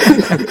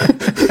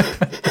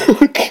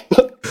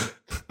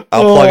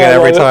 I'll plug it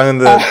every time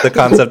the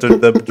concept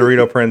of the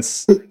Dorito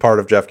Prince part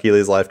of Jeff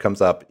Keighley's life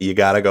comes up. You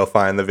got to go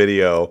find the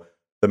video,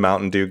 the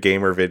Mountain Dew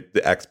Gamer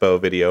Expo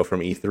video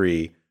from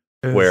E3,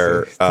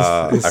 where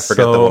I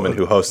forget the woman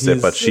who hosts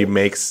it, but she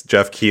makes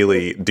Jeff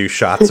Keighley do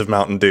shots of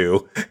Mountain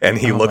Dew, and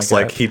he looks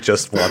like he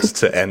just wants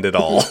to end it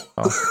all.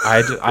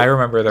 I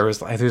remember there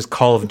was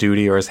Call of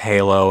Duty or his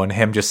Halo, and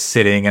him just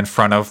sitting in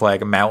front of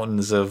like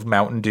mountains of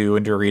Mountain Dew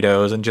and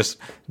Doritos, and just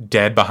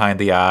dead behind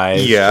the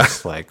eyes. Yeah,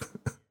 just like.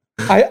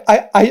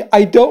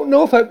 I don't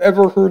know if I've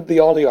ever heard the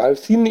audio. I've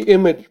seen the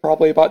image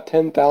probably about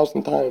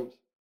 10,000 times.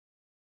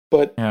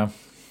 But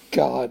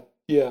God,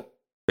 yeah.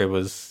 It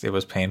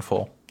was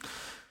painful.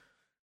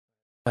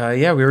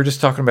 We were just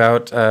talking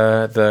about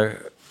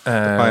the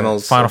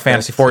Final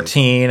Fantasy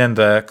 14 and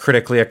the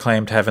critically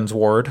acclaimed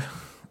Heavensward.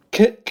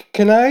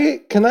 Can I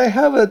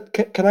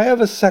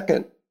have a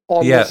second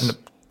on this?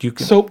 You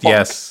can.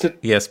 Soapbox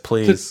yes,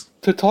 please.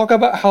 To talk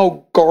about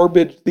how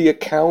garbage the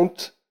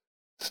account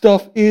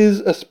stuff is,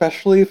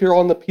 especially if you're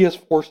on the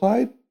PS4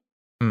 side.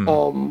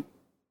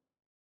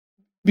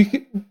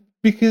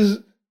 Because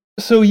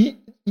so you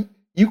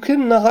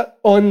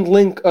cannot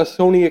unlink a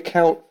Sony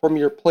account from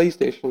your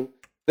PlayStation.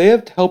 They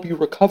have to help you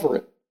recover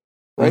it,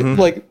 right?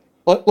 Mm-hmm.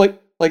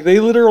 Like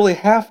they literally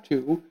have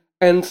to.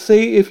 And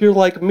say if you're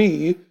like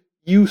me,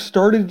 you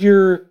started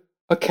your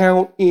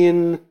account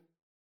in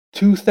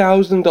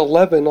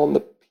 2011 on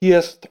the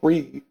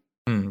PS3.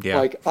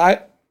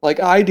 Like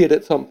I did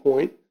at some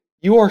point.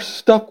 You are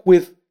stuck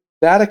with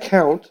that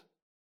account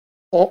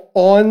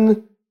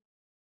on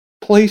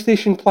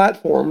PlayStation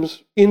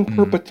platforms in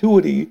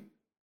perpetuity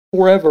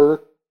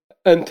forever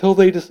until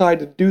they decide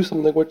to do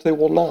something, which they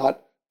will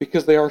not,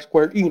 because they are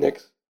Square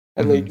Enix.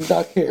 and they do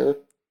not care.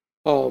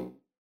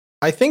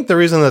 I think the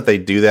reason that they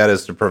do that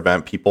is to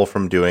prevent people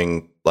from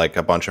doing like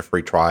a bunch of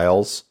free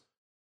trials,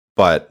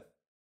 but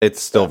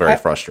it's still very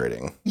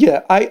frustrating.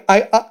 Yeah,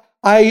 I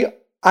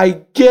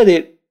get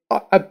it.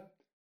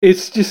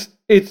 It's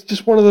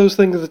just one of those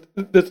things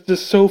that's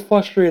just so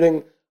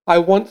frustrating. I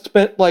once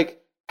spent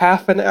like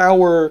half an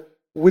hour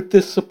with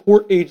this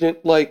support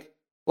agent, like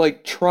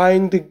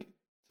trying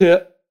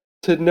to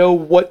know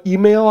what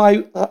email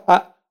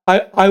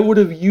I would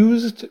have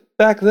used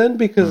back then,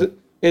 because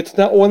it's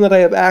not one that I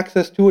have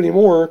access to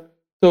anymore.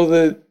 So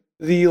the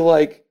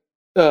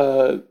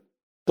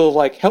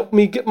help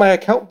me get my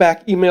account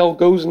back email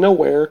goes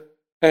nowhere,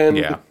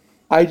 and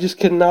I just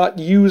cannot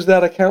use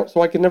that account,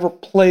 so I can never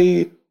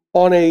play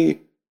on a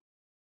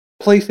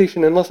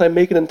PlayStation unless I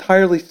make an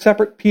entirely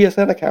separate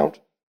PSN account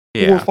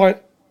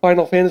for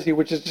Final Fantasy,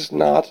 which is just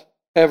not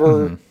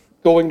ever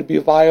going to be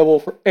viable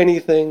for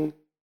anything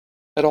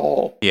at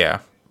all. Yeah.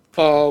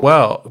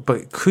 Well,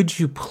 but could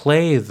you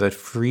play the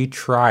free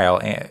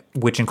trial,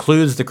 which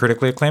includes the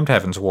critically acclaimed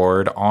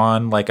Heavensward,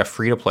 on like a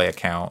free-to-play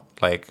account?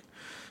 Like,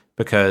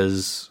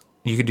 because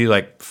you could do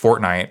like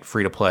Fortnite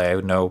free-to-play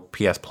with no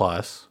PS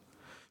Plus.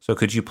 So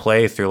could you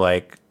play through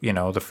like, you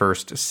know, the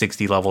first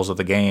 60 levels of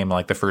the game,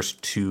 like the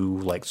first 2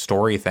 like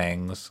story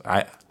things?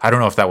 I don't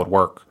know if that would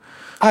work.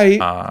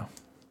 I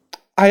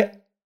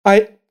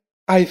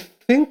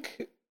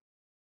think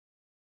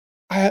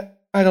I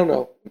don't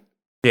know.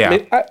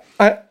 Yeah.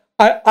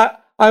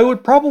 I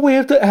would probably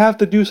have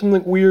to do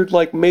something weird,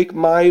 like make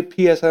my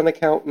PSN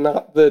account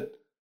not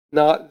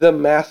the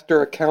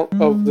master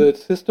account of the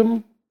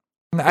system.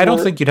 I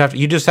don't think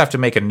you just have to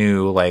make a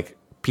new like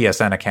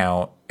PSN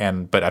account,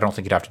 but I don't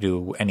think you'd have to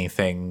do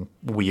anything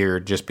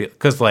weird, just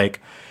because like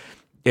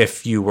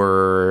if you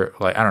were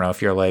like, I don't know,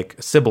 if you're like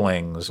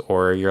siblings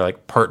or you're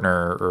like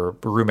partner or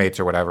roommates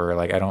or whatever,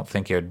 like I don't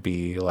think it would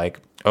be like,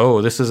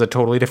 oh, this is a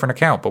totally different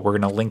account, but we're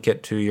going to link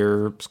it to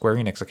your Square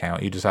Enix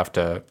account. You just have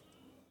to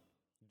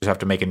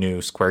make a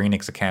new Square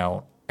Enix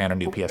account and a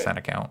new PSN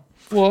account.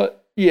 Well,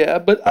 yeah,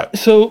 but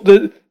so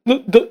the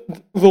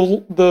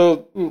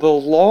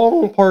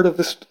long part of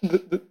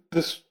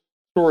this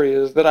story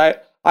is that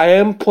I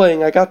am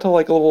playing. I got to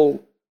like a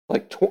level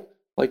like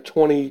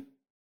 24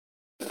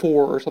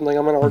 or something.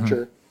 I'm an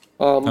archer.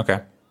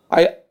 Okay.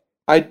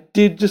 I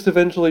did just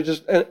eventually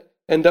just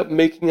end up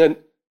making a,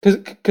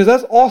 because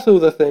that's also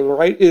the thing,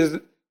 right? Is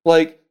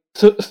like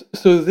so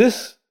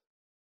this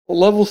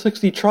level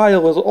 60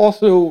 trial is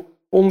also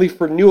only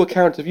for new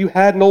accounts. If you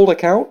had an old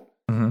account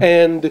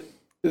and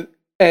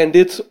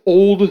it's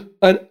old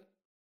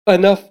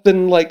enough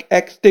than like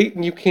X date,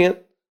 and you can't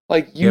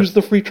like use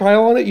the free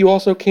trial on it, you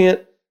also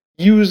can't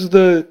use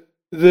that's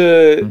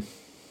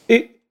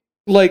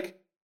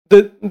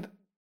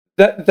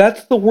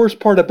the worst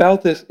part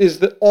about this, is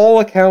that all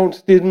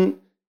accounts didn't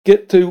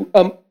get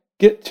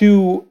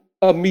to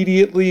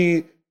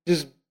immediately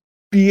just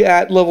be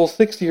at level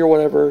 60 or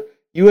whatever.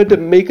 You had to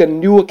make a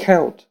new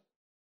account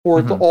for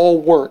it to all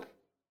work,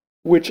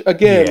 which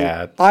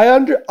again, I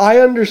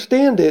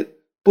understand it,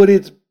 but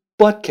it's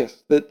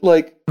buttkiss that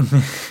like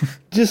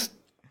just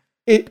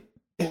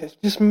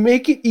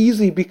make it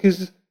easy,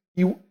 because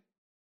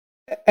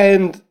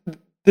and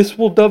this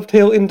will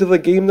dovetail into the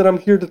game that I'm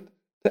here to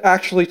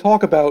actually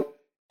talk about.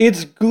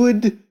 It's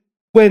good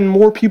when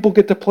more people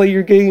get to play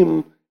your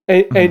game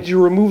and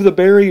you remove the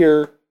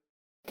barrier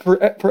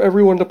for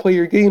everyone to play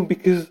your game,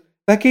 because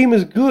that game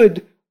is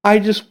good. I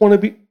just want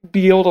to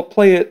be able to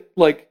play it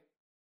like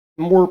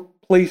more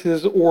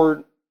places,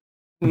 or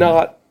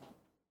not,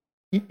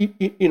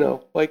 you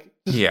know, like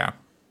just,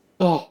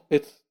 oh,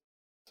 it's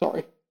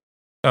sorry.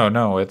 Oh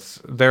no,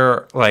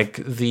 they're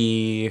like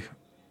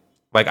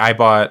I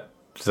bought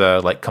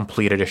the like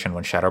complete edition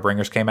when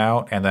Shadowbringers came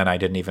out, and then I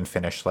didn't even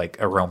finish like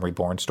a Realm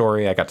Reborn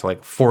story. I got to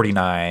like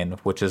 49,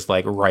 which is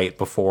like right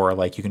before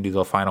like you can do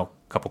the final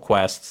couple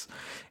quests,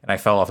 and I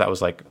fell off. That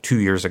was like 2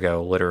 years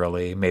ago,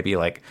 literally, maybe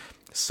like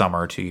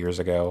summer 2 years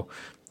ago.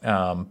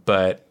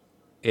 But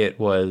it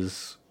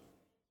was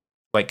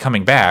like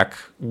coming back.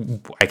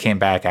 I came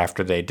back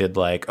after they did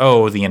like,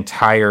 oh, the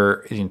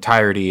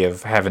entirety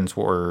of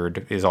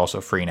Heavensward is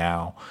also free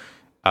now.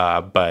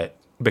 But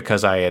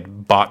because I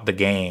had bought the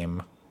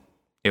game,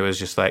 it was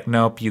just like,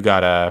 nope, you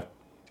have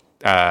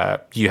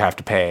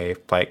to pay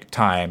like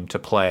time to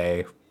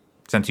play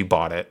since you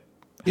bought it.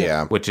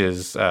 Yeah. Which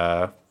is,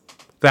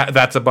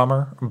 that's a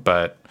bummer,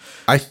 but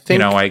I think, you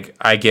know,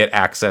 I get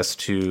access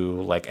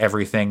to like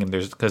everything, and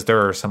because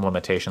there are some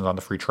limitations on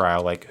the free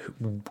trial, like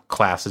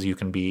classes you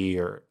can be,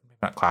 or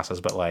not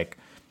classes, but like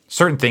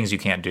certain things you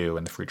can't do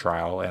in the free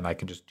trial, and I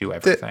can just do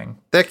everything.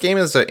 That game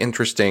is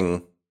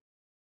interesting.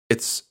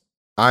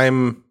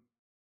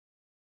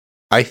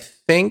 I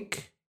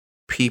think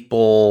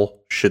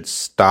people should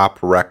stop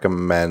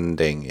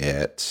recommending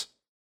it,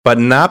 but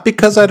not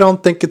because I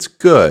don't think it's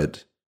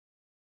good.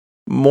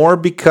 More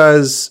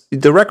because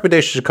the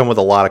recommendation should come with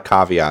a lot of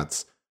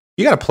caveats.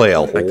 You got to play a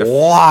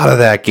lot of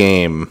that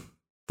game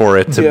for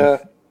it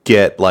to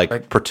get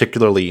like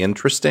particularly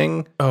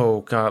interesting.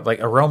 Oh god, like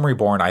A Realm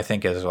Reborn, I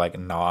think is like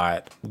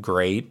not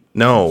great.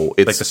 No,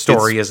 it's like the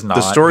story is not.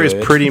 The story good.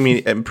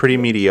 is pretty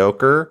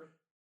mediocre.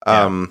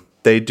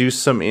 They do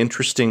some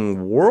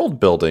interesting world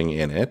building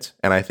in it,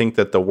 and I think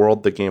that the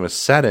world the game is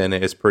set in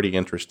is pretty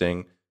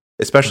interesting,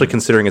 especially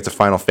considering it's a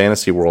Final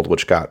Fantasy world,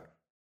 which got,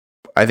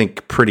 I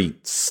think, pretty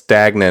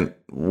stagnant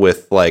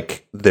with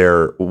like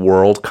their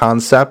world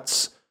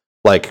concepts.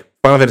 Like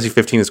Final Fantasy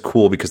 15 is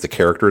cool because the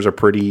characters are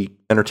pretty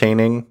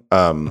entertaining,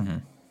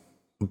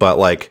 but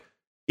like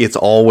it's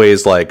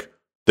always like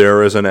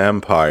there is an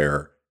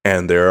empire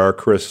and there are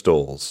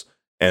crystals.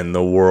 And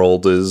the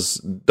world is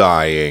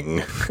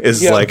dying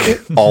is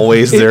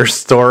always their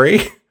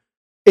story.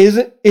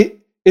 Isn't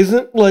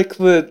like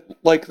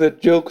the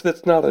joke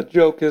that's not a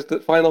joke is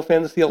that Final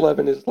Fantasy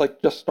 11 is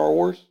like just Star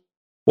Wars?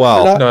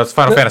 Well, no, it's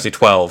Final Fantasy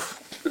 12.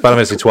 Final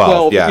Fantasy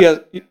 12, yeah.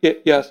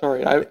 Yeah,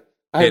 sorry.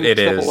 It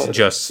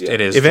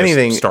is. If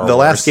anything, Star the Wars.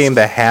 last game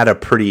that had a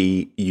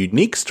pretty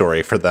unique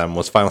story for them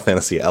was Final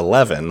Fantasy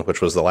 11,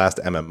 which was the last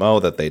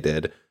MMO that they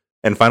did.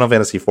 And Final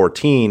Fantasy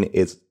 14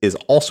 is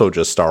also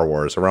just Star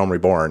Wars. A Realm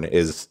Reborn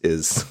is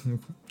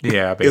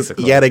yeah,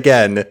 basically is yet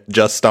again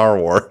just Star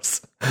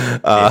Wars.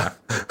 Down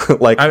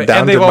and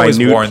to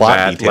minute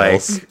plot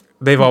details. Like,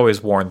 they've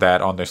always worn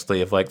that on their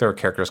sleeve. Like there are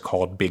characters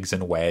called Biggs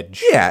and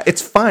Wedge. Yeah,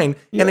 it's fine.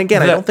 And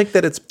again, I don't think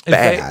that it's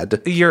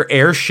bad. Your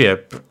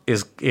airship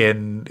is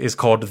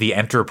called the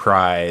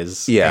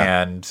Enterprise.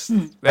 Yeah, and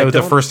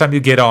the first time you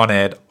get on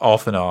it,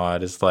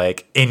 Alphanod is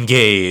like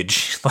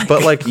engage.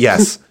 But like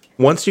yes.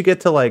 Once you get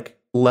to like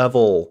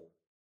level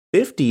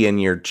 50 and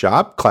your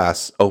job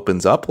class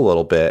opens up a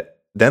little bit,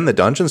 then the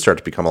dungeons start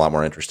to become a lot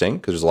more interesting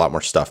because there's a lot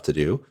more stuff to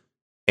do.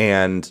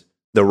 And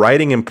the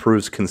writing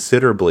improves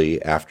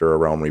considerably after A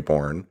Realm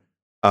Reborn.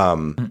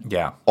 Although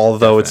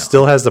definitely. It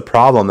still has the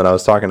problem that I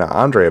was talking to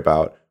Andre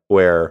about,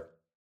 where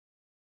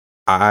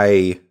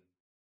I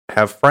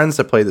have friends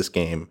that play this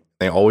game.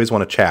 They always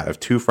want to chat. I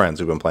have two friends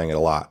who've been playing it a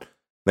lot.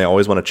 They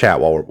always want to chat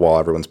while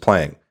everyone's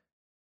playing.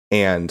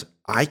 And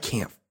I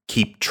can't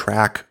keep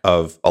track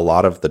of a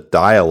lot of the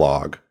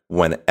dialogue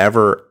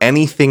whenever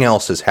anything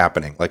else is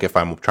happening. Like if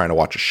I'm trying to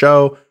watch a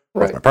show,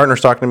 or if my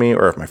partner's talking to me,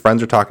 or if my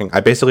friends are talking,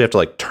 I basically have to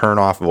like turn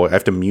off voice. I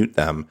have to mute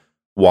them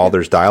while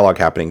there's dialogue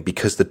happening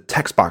because the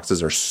text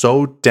boxes are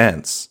so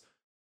dense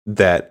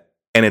and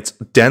it's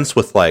dense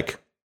with like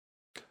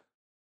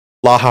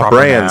Laha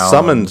Brayan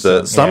summoned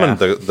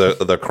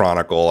the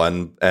Chronicle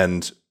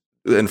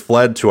and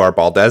fled to our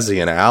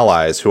Baldesion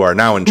allies who are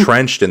now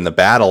entrenched in the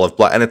Battle of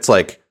Blood. And it's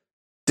like,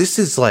 this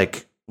is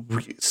like,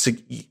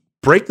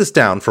 break this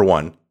down for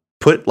one.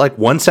 Put like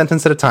one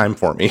sentence at a time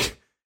for me.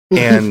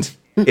 And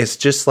it's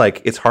just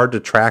like, it's hard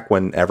to track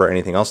whenever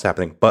anything else is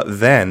happening. But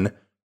then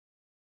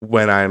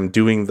when I'm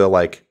doing the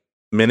like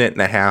minute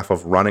and a half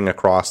of running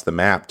across the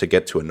map to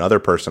get to another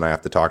person I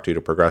have to talk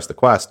to progress the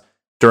quest,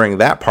 during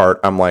that part,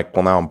 I'm like,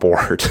 well, now I'm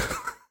bored.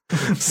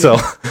 So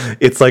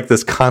it's like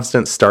this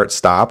constant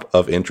start-stop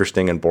of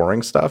interesting and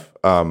boring stuff.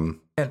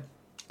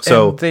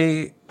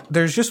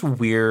 There's just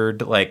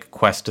weird like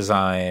quest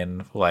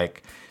design,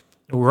 like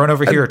run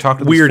over here, talk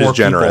to weird these is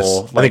generous.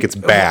 people. I think it's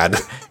bad.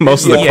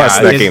 Most of the quests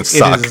in that game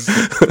suck.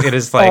 It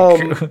is like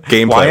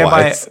gameplay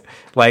wise.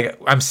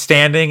 I'm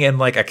standing in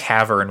like a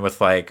cavern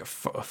with like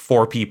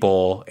four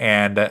people,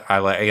 and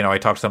I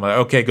talk to them like,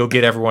 okay, go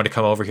get everyone to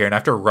come over here, and I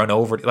have to run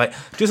over. Like,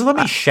 just let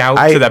me shout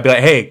to that, be like,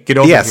 hey, get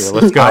over here,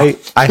 let's go.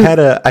 I had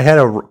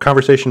a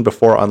conversation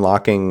before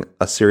unlocking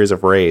a series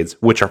of raids,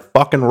 which are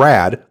fucking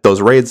rad.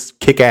 Those raids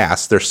kick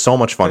ass. They're so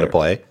much fun to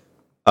play.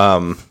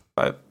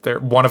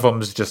 One of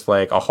them is just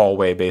like a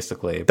hallway,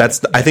 basically.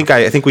 I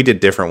think we did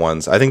different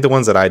ones. I think the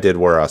ones that I did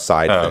were a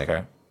side thing.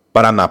 Okay.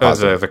 But I'm not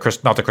positive.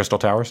 Not the Crystal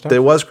Tower stuff?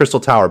 There was Crystal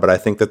Tower, but I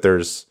think that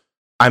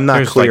I'm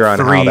not clear on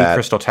how that...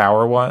 Crystal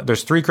Tower one.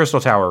 There's 3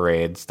 Crystal Tower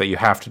raids that you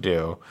have to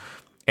do.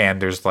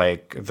 And there's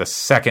like the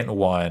second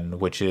one,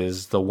 which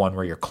is the one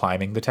where you're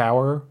climbing the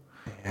tower.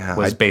 Yeah,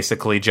 was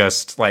basically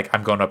just like,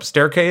 I'm going up a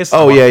staircase.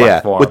 Oh,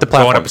 yeah. With the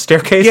platform. Going up a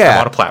staircase,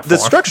 I'm on a platform. The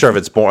structure of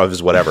it's more of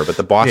is whatever, but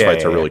the boss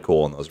fights are really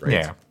cool in those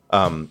raids.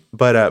 Yeah.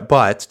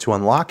 But to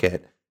unlock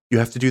it, you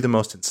have to do the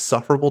most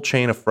insufferable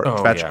chain of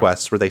fetch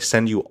quests where they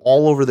send you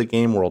all over the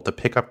game world to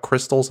pick up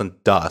crystals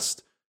and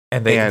dust.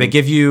 And they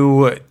give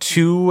you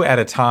 2 at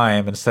a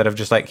time instead of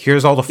just like,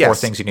 here's all the 4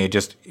 things you need.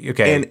 Just,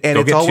 okay, and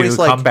go get 2,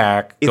 like, come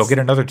back. Go get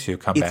another 2,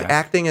 come back. It's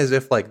acting as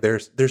if like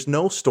there's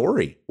no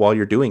story while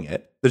you're doing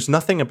it. There's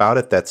nothing about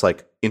it that's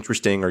like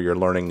interesting or you're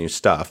learning new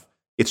stuff.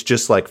 It's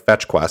just like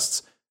fetch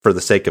quests for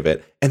the sake of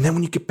it. And then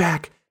when you get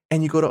back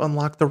and you go to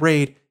unlock the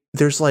raid,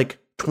 there's like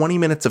 20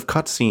 minutes of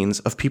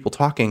cutscenes of people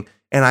talking.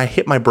 And I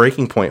hit my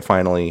breaking point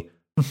finally,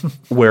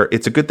 where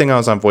it's a good thing I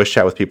was on voice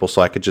chat with people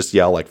so I could just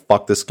yell like,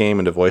 fuck this game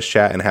into voice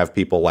chat and have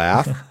people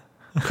laugh.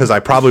 Because I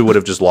probably would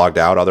have just logged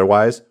out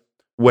otherwise.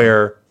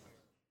 Where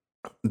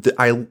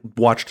I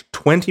watched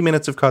 20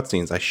 minutes of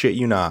cutscenes, I shit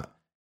you not.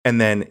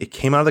 And then it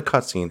came out of the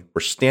cutscene.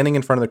 We're standing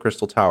in front of the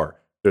Crystal Tower.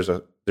 There's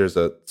a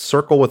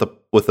circle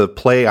with a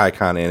play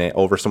icon in it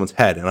over someone's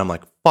head. And I'm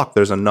like, fuck,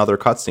 there's another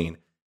cutscene.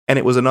 and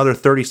it was another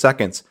 30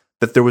 seconds,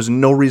 that there was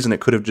no reason it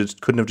couldn't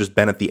have just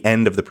been at the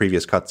end of the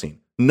previous cutscene.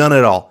 None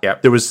at all.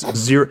 Yep. There was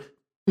zero.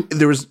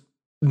 There was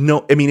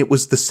no. I mean, it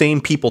was the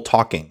same people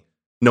talking.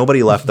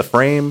 Nobody left the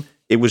frame.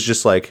 It was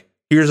just like,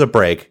 here's a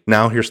break.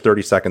 Now here's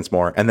 30 seconds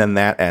more, and then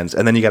that ends,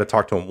 and then you got to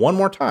talk to him one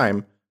more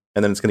time,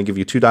 and then it's going to give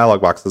you 2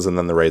 dialogue boxes, and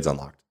then the raid's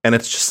unlocked. And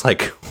it's just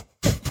like,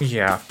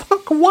 yeah,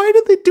 fuck, why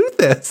did they do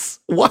this?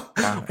 Why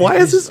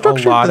is it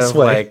structured a lot this of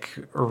way? like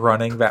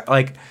running back,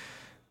 like,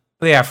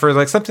 yeah, for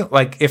like something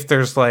like if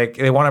there's like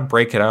they want to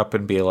break it up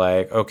and be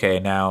like, okay,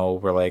 now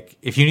we're like,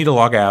 if you need to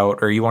log out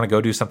or you want to go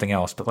do something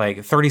else, but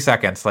like 30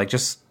 seconds, like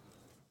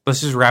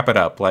let's just wrap it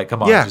up. Like,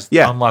 come on, just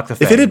unlock the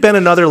thing. If it had been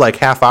another like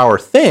half-hour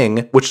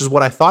thing, which is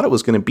what I thought it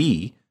was going to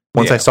be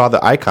once I saw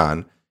the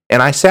icon,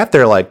 and I sat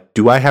there like,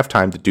 do I have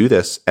time to do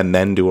this and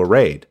then do a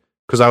raid?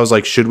 Because I was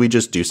like, should we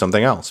just do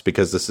something else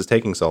because this is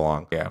taking so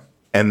long? Yeah.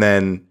 And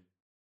then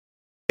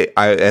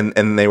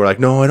and they were like,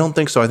 no, I don't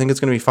think so. I think it's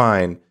going to be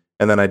fine.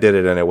 And then I did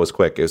it, and it was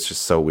quick. It was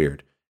just so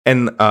weird.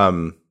 And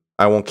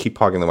I won't keep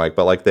hogging the mic,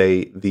 but like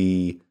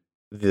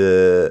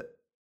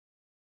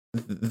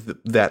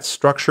that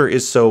structure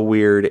is so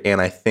weird. And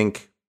I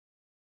think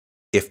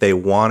if they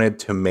wanted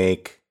to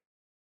make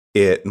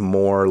it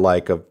more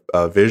like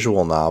a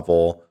visual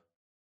novel,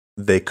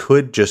 they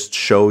could just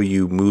show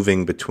you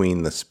moving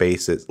between the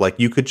spaces. Like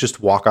you could just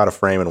walk out of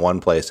frame in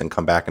one place and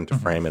come back into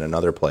frame in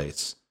another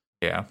place.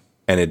 Yeah.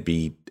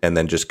 And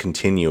then just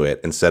continue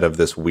it instead of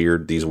these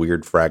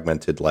weird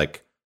fragmented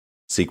like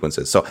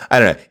sequences. So I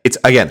don't know. It's,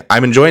 again,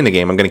 I'm enjoying the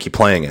game. I'm going to keep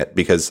playing it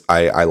because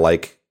I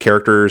like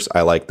characters.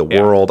 I like the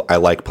world. I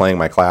like playing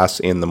my class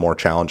in the more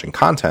challenging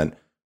content.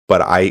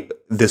 But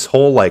this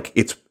whole like,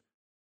 it's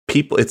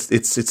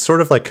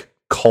sort of like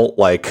cult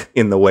like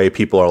in the way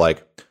people are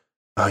like,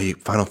 oh,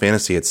 Final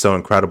Fantasy, it's so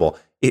incredible.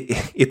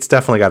 It's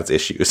definitely got its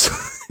issues.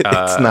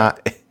 It's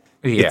not.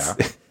 Yeah.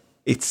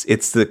 It's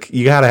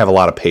you got to have a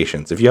lot of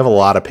patience. If you have a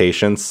lot of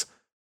patience,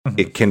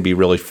 it can be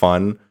really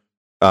fun.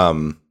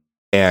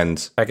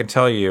 And I can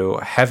tell you,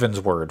 Heaven's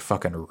Word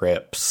fucking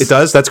rips. It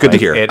does. That's good to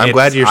hear. I'm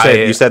glad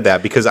you said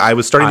that because I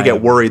was starting to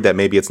get worried that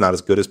maybe it's not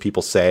as good as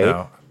people say.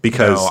 No,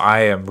 because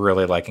I am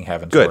really liking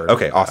Heaven's Word. Good.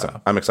 Okay.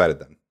 Awesome. I'm excited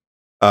then.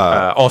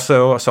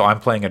 Also, so I'm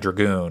playing a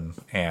Dragoon,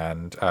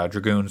 and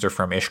Dragoons are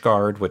from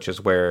Ishgard, which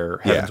is where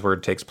Heaven's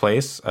Word takes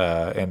place.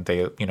 And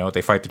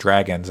they fight the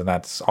dragons, and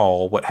that's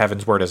all what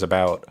Heaven's Word is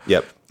about.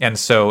 Yep. And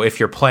so, if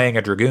you're playing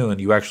a Dragoon,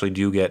 you actually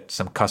do get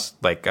some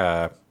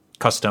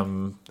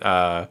custom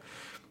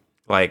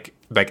like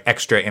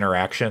extra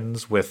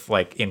interactions with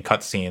like in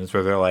cutscenes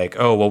where they're like,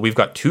 oh well, we've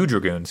got 2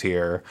 Dragoons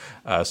here,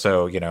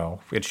 so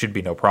it should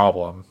be no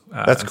problem.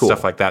 That's cool.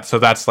 Stuff like that. So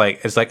that's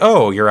like, it's like,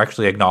 oh, you're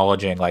actually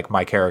acknowledging like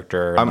my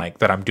character and like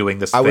that I'm doing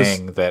this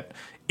thing that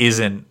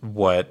isn't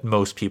what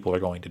most people are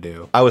going to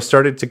do. I was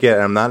started to get,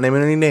 I'm not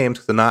naming any names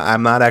because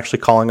I'm not actually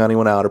calling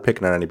anyone out or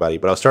picking on anybody,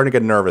 but I was starting to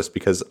get nervous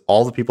because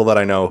all the people that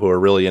I know who are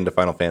really into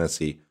Final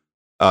Fantasy,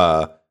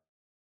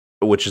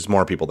 which is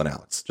more people than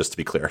Alex, just to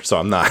be clear. So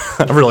I'm not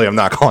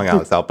calling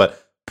Alex out,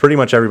 but pretty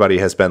much everybody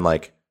has been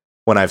like,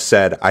 when I've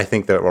said, I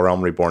think that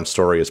Realm Reborn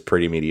story is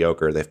pretty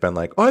mediocre, they've been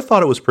like, oh, I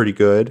thought it was pretty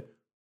good.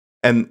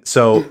 And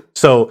so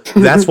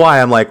that's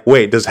why I'm like,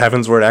 wait, does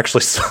Heaven's Word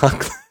actually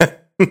suck?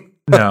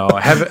 No,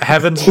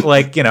 Heaven's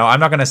like, I'm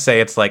not going to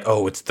say it's like,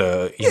 oh, it's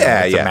the, it's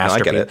a masterpiece. No, I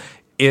get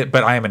it.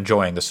 But I am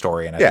enjoying the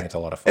story, and I think it's a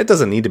lot of fun. It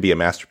doesn't need to be a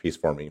masterpiece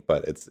for me,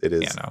 but it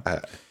is,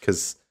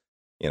 because,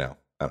 I don't know.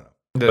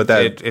 But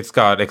it's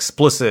got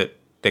explicit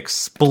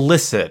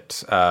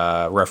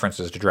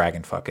references to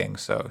dragon fucking,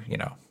 so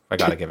I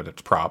gotta give it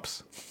its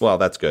props. Well,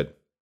 that's good.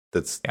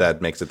 That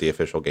makes it the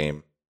official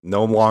game.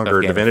 No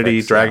longer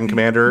Divinity Dragon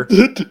Commander.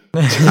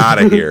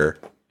 Out of here.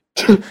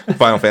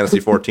 Final Fantasy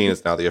 14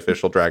 is now the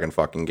official dragon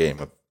fucking game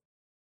of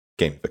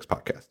Game Fix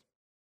podcast.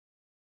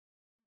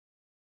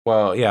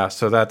 Well, yeah,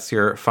 so that's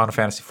your Final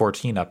Fantasy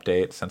 14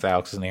 update since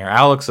Alex isn't here.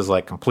 Alex is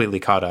like completely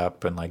caught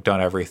up and like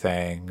done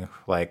everything,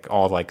 like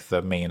all like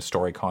the main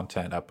story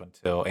content up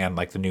until, and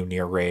like the new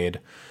Nier raid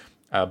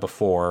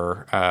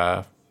before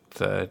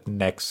the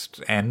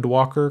next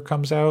Endwalker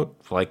comes out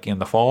like in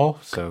the fall.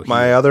 So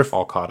my other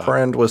all caught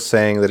friend was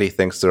saying that he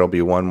thinks there'll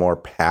be one more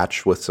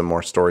patch with some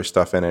more story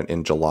stuff in it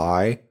in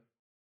July.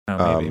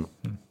 Oh, maybe.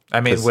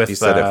 I mean, he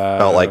said it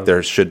felt like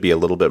there should be a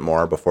little bit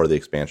more before the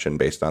expansion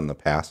based on the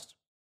past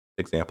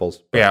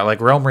examples. Yeah,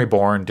 like Realm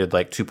Reborn did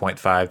like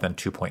 2.5, then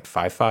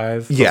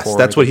 2.55. Yes,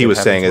 that's what he was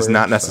saying, is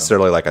not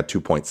necessarily like a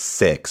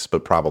 2.6,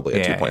 but probably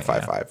a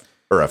 2.55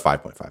 or a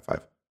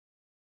 5.55.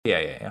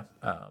 Yeah.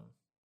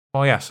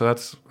 Well, yeah, so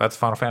that's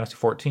Final Fantasy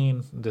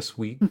 14 this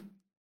week.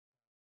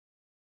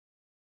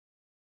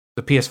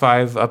 The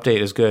PS5 update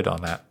is good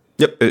on that.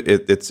 Yep,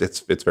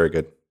 it's very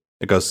good.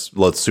 It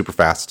loads super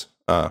fast,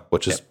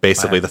 which is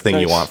basically the thing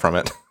you want from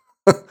it.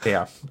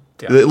 Yeah.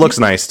 It looks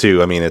nice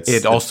too. I mean,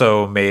 it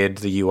also made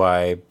the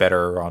UI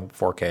better on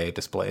 4K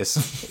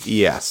displays.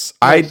 Yes,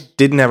 I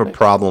didn't have a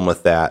problem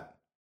with that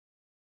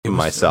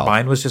myself.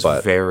 Mine was just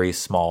but very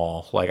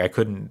small. Like I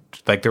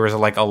couldn't like there was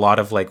like a lot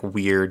of like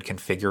weird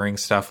configuring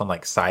stuff and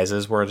like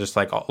sizes were just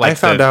like I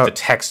found out the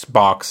text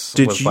box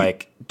was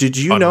did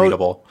you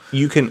unreadable. know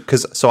you can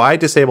so I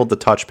disabled the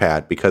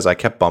touchpad because I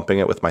kept bumping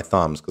it with my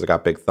thumbs because I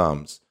got big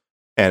thumbs,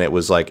 and it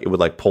was like it would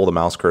like pull the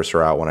mouse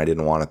cursor out when I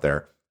didn't want it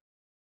there.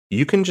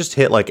 You can just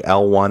hit like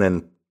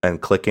L1 and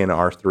click in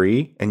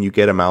R3 and you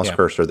get a mouse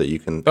cursor that you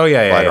can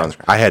slide on the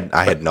screen.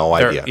 I had no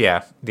idea.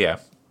 Yeah.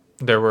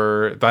 There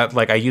were that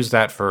like I used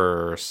that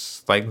for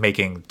like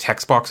making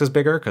text boxes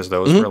bigger because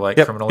those were like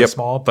criminally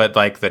small, but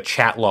like the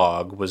chat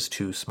log was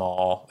too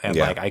small and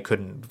like I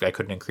couldn't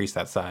increase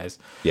that size.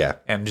 Yeah,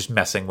 and just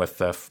messing with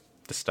the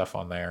stuff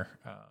on there.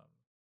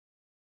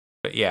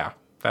 But yeah,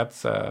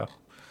 that's Final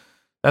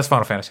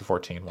Fantasy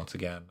 14 once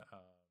again.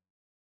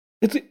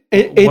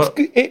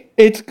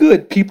 It's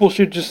good. People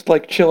should just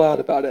like chill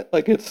out about it.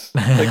 Like it's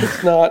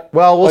not.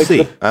 Well, we'll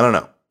see. I don't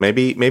know.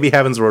 Maybe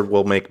Heavensward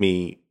will make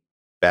me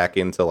back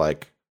into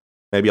like,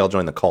 maybe I'll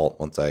join the cult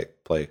once I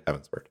play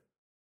Heavensward.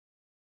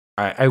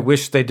 I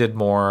wish they did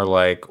more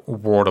like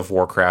World of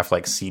Warcraft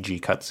like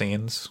CG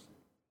cutscenes.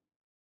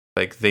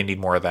 Like they need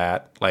more of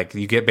that. Like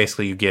you get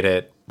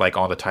it like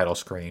on the title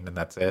screen and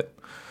that's it.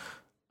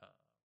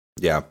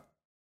 Yeah.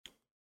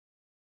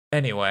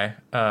 Anyway,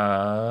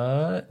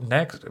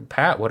 next,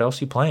 Pat, what else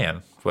you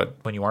playing?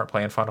 When you aren't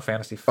playing Final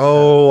Fantasy?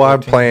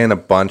 I'm playing a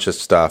bunch of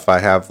stuff. I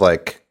have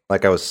like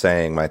I was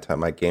saying, my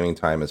gaming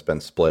time has been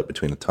split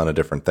between a ton of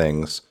different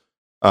things.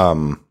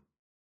 I'm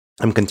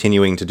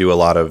continuing to do a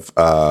lot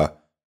of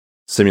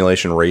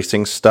simulation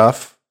racing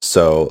stuff,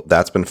 so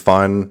that's been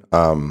fun.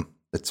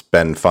 It's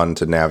been fun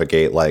to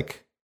navigate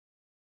like,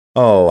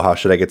 how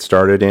should I get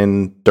started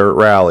in Dirt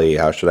Rally?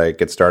 How should I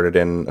get started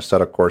in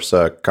Assetto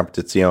Corsa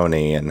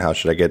Competizione? And how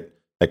should I get,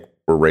 like,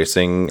 we're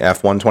racing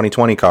F1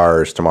 2020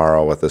 cars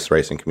tomorrow with this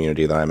racing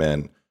community that I'm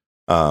in.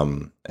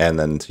 And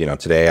then,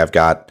 today I've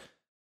got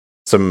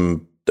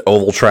some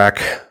oval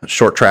track,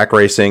 short track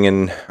racing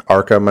in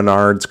Arca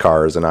Menards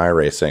cars and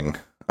iRacing.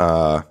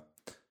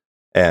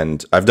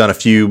 And I've done a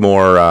few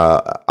more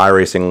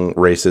iRacing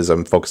races.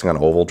 I'm focusing on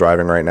oval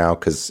driving right now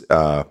because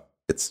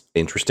it's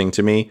interesting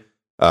to me.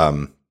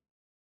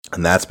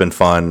 And that's been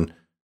fun.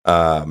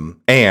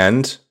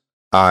 And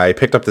I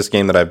picked up this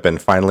game that I've been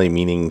finally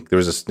meaning. There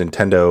was this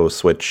Nintendo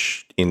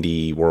Switch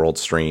Indie World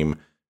stream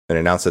that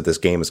announced that this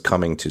game is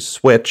coming to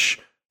Switch,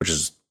 which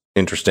is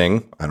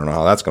interesting. I don't know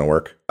how that's going to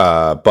work.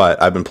 But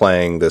I've been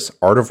playing this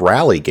Art of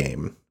Rally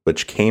game,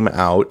 which came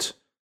out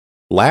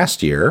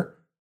last year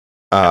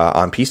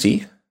on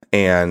PC.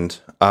 And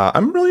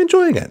I'm really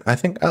enjoying it. I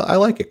think I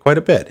like it quite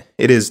a bit.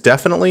 It is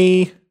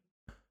definitely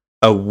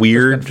a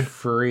weird... It's been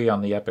free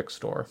on the Epic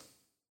Store.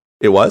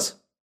 It was?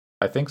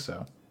 I think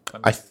so.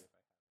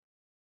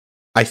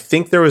 I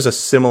think there was a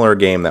similar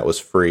game that was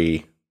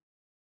free.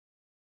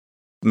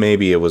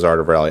 Maybe it was Art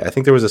of Rally. I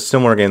think there was a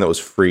similar game that was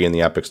free in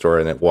the Epic Store,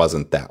 and it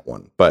wasn't that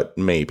one. But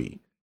maybe.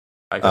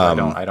 I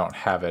don't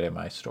have it in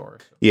my store.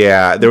 So.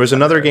 Yeah, there was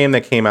another game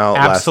that came out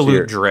last year.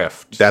 Absolute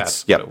Drift.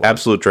 That's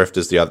Absolute Drift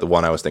is the other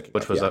one I was thinking.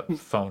 Which was a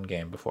phone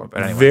game before.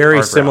 But anyway,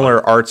 very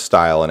similar art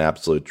style in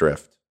Absolute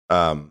Drift.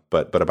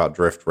 But about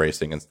drift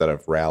racing instead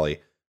of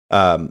rally.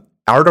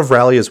 Art of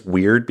Rally is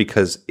weird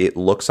because it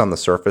looks on the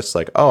surface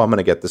like, I'm going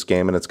to get this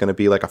game and it's going to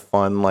be like a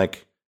fun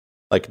like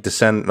not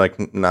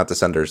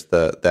Descenders,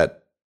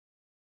 that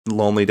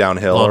Lonely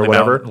Downhill or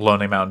whatever.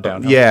 Lonely Mountain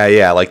Downhill.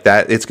 Yeah, like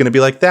that. It's going to be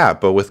like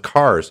that, but with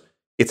cars.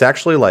 It's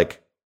actually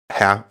like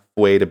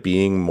halfway to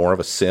being more of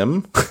a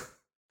sim.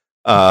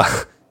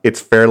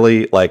 It's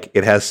fairly like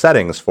it has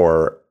settings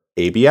for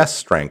ABS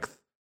strength,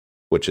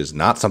 which is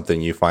not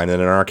something you find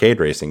in an arcade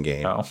racing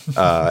game. No.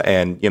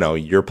 And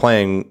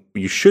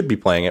you should be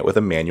playing it with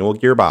a manual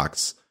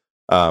gearbox.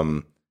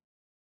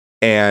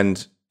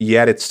 And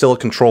yet it's still a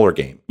controller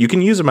game. You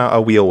can use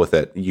a wheel with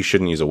it. You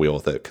shouldn't use a wheel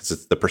with it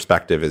because the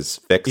perspective is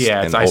fixed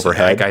and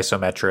overhead. Like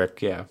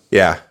isometric, yeah.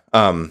 Yeah.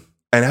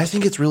 And I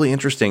think it's really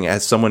interesting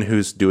as someone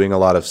who's doing a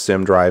lot of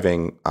sim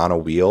driving on a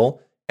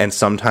wheel and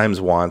sometimes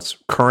wants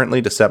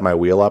currently to set my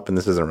wheel up, and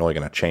this isn't really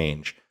going to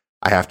change.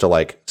 I have to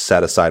like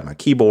set aside my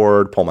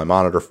keyboard, pull my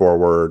monitor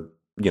forward,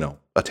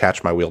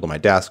 attach my wheel to my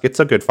desk. It's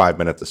a good 5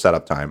 minutes of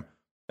setup time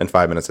and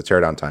 5 minutes of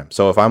teardown time.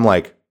 So if I'm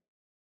like,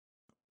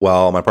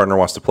 well, my partner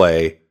wants to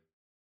play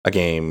a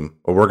game,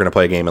 or we're going to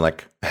play a game in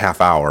like a half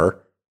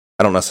hour,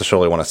 I don't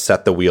necessarily want to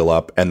set the wheel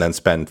up and then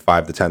spend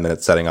 5 to 10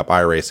 minutes setting up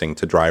iRacing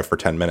to drive for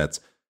 10 minutes.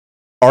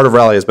 Art of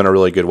Rally has been a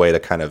really good way to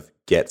kind of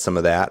get some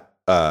of that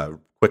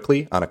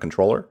quickly on a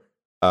controller.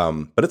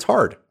 But it's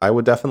hard. I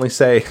would definitely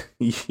say,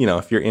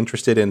 if you're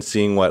interested in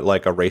seeing what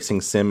like a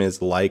racing sim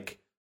is like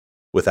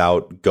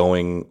without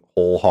going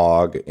whole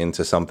hog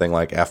into something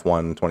like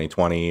F1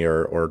 2020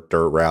 or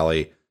Dirt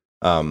Rally,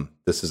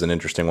 this is an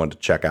interesting one to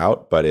check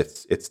out. But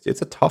it's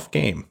a tough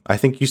game. I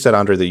think you said,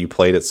 Andre, that you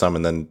played it some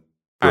and then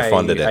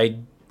refunded it.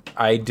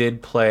 I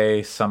did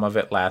play some of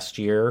it last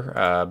year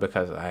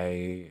because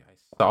I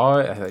saw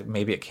it.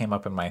 Maybe it came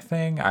up in my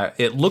thing.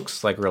 It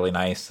looks like really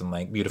nice and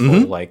like beautiful.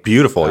 Mm-hmm. Like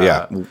beautiful,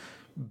 yeah.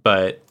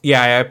 But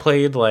yeah, I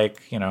played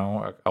like,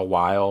 a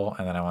while,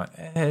 and then I went,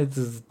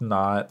 it's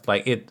not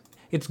like it.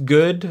 It's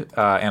good,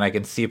 and I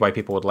can see why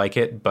people would like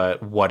it,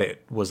 but what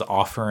it was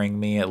offering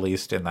me, at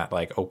least in that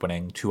like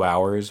opening 2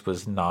 hours,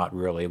 was not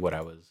really what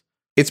I was.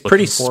 It's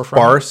pretty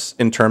sparse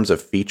in terms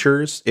of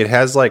features. It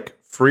has like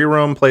free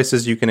roam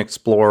places you can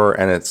explore,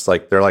 and it's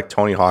like they're like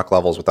Tony Hawk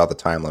levels without the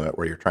time limit,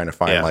 where you're trying to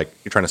find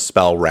you're trying to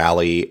spell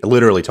rally,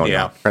 literally Tony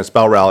Hawk, trying to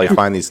spell rally,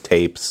 find these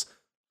tapes,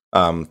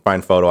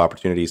 find photo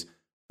opportunities,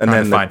 and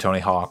then find Tony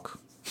Hawk.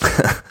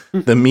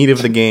 The meat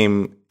of the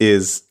game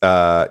is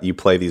you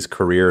play these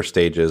career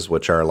stages,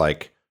 which are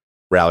like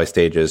rally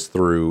stages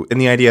through,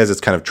 and the idea is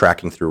it's kind of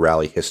tracking through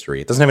rally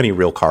history. It doesn't have any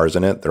real cars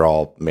in it. They're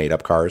all made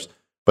up cars,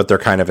 but they're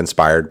kind of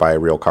inspired by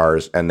real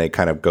cars, and they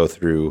kind of go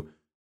through,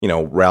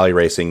 rally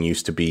racing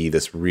used to be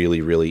this really,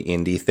 really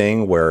indie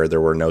thing where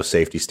there were no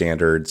safety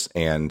standards,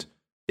 and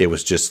it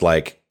was just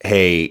like,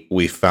 hey,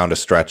 we found a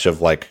stretch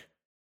of like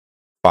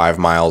 5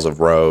 miles of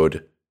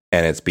road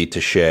and it's beat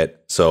to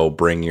shit, so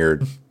bring your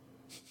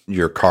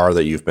car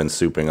that you've been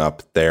souping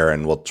up there,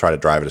 and we'll try to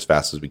drive it as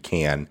fast as we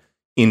can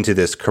into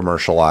this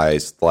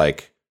commercialized,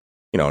 like,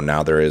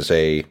 now there is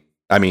a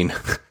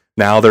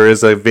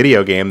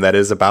video game that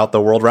is about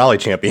the World Rally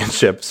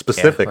Championship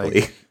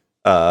specifically.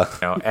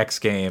 X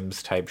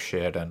Games type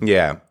shit.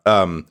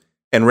 And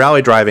and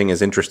rally driving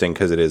is interesting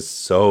because it is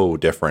so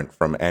different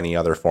from any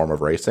other form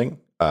of racing,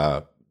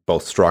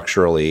 both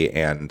structurally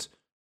and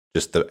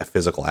just the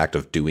physical act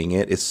of doing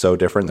it is so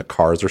different. The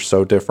cars are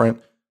so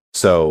different.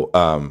 So,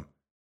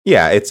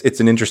 it's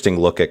an interesting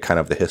look at kind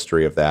of the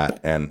history of that,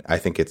 and I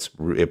think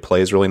it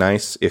plays really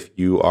nice if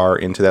you are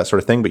into that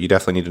sort of thing. But you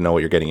definitely need to know what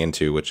you're getting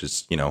into, which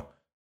is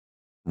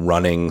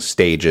running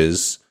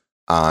stages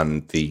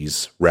on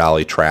these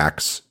rally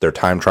tracks. They're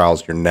time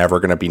trials. You're never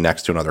going to be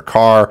next to another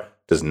car.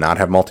 Does not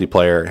have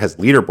multiplayer. It has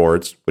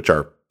leaderboards, which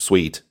are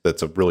sweet.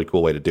 That's a really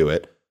cool way to do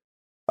it.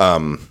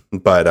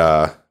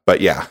 But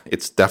yeah,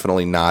 it's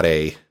definitely not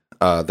the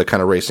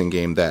kind of racing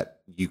game that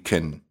you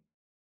can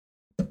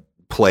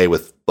play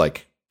with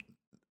like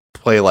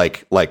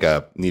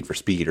a Need for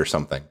Speed or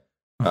something.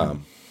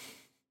 Mm-hmm.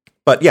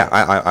 But yeah,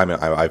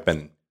 I've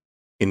been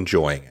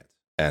enjoying it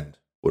and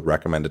would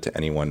recommend it to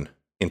anyone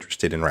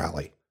interested in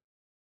rally.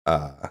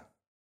 And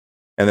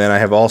then I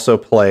have also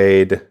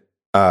been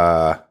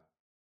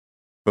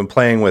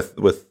playing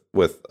with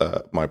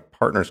my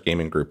partner's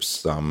gaming groups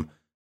some,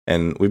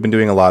 and we've been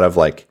doing a lot of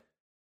we've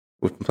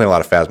been playing a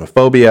lot of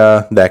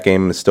Phasmophobia. That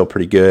game is still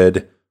pretty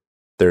good.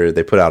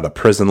 They put out a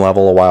prison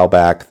level a while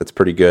back that's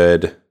pretty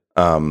good.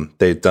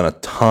 They've done a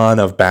ton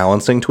of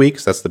balancing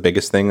tweaks. That's the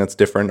biggest thing that's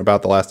different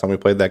about the last time we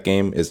played that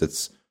game is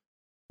it's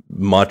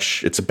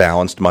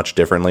balanced much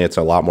differently. It's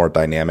a lot more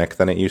dynamic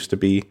than it used to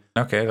be.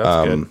 Okay,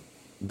 that's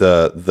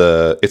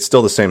good. It's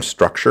still the same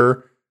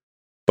structure,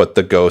 but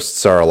the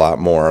ghosts are a lot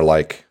more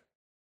like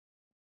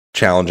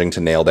challenging to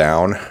nail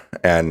down,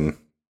 and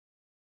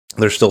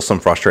there's still some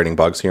frustrating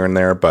bugs here and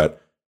there,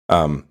 but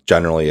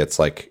generally it's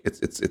like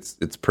it's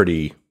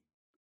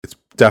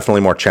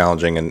definitely more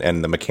challenging,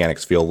 and the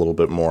mechanics feel a little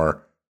bit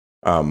more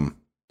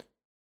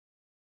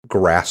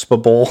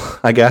graspable,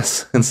 I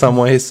guess, in some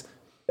ways,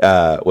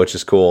 which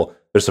is cool.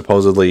 There's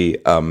supposedly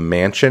a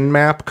mansion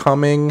map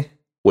coming,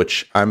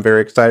 which I'm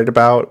very excited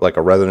about, like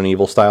a Resident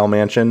Evil style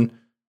mansion.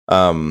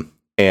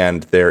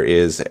 And there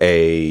is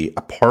a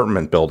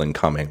apartment building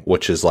coming,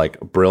 which is like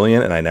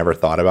brilliant, and I never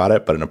thought about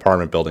it, but an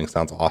apartment building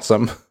sounds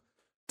awesome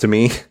to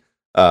me.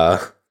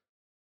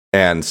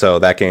 And so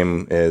that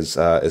game is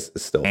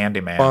still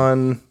Handyman.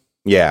 Fun.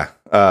 Yeah.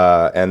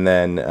 And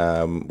then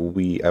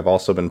I've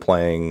also been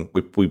playing.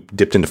 We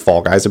dipped into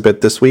Fall Guys a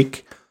bit this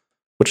week,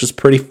 which is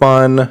pretty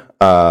fun.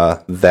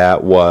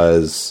 That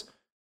was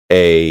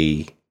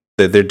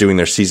they're doing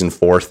their season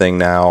 4 thing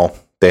now.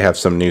 They have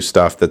some new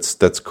stuff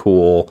that's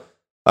cool.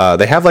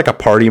 They have like a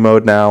party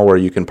mode now where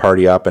you can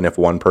party up, and if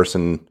one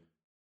person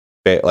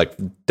like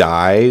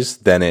dies,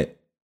 then it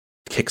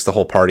kicks the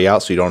whole party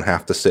out, so you don't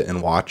have to sit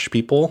and watch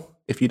people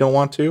if you don't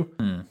want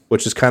to,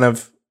 which is kind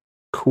of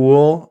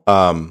cool.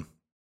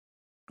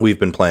 We've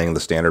been playing the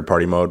standard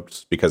party mode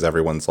because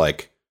everyone's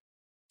like,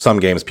 some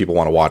games people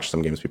want to watch,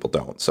 some games people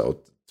don't. So,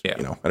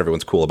 and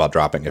everyone's cool about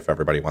dropping if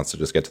everybody wants to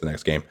just get to the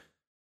next game.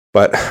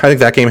 But I think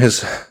that game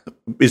is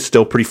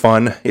still pretty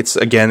fun. It's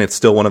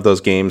still one of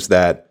those games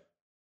that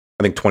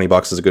I think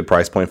 $20 is a good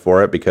price point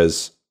for it,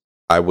 because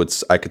I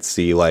could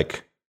see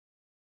like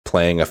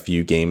playing a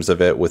few games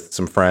of it with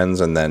some friends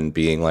and then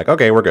being like,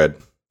 okay, we're good.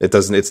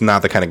 It's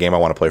not the kind of game I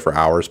want to play for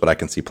hours, but I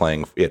can see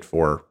playing it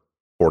for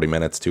 40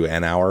 minutes to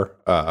an hour,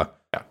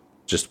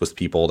 just with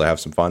people to have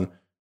some fun.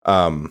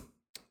 But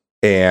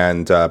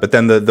then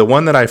the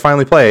one that I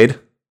finally played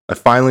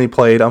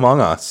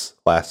Among Us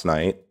last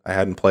night. I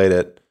hadn't played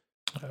it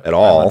at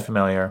all. I'm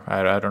unfamiliar.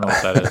 I don't know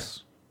what that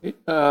is.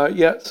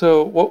 Yeah.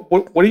 So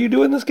what do you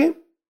do in this game?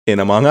 In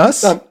Among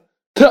Us?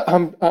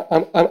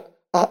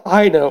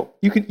 I know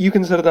you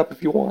can set it up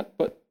if you want,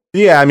 but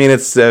yeah, I mean,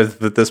 it's at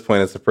this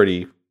point it's a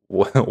pretty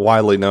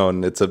widely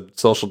known. It's a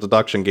social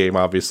deduction game,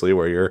 obviously,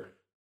 where you're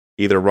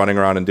either running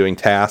around and doing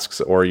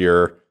tasks or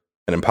you're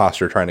an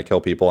imposter trying to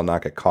kill people and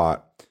not get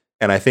caught.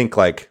 And I think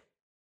like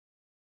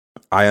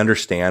I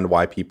understand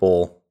why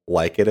people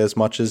like it as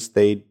much as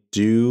they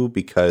do,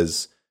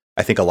 because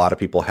I think a lot of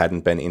people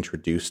hadn't been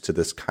introduced to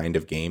this kind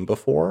of game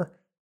before,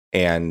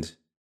 and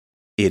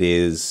it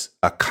is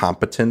a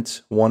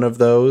competent one of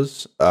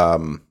those.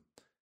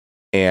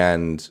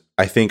 And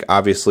I think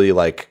obviously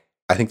like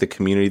I think the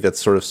community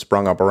that's sort of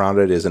sprung up around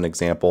it is an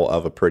example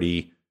of a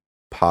pretty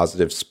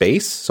positive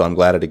space. So I'm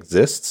glad it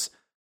exists.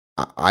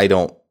 I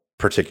don't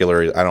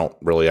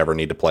really ever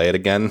need to play it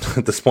again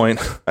at this point.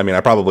 I mean,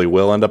 I probably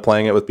will end up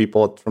playing it with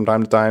people from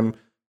time to time,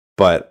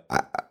 but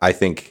I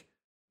think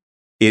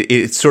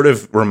it sort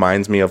of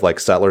reminds me of like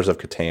Settlers of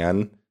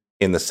Catan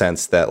in the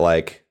sense that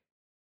like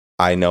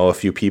I know a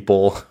few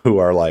people who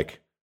are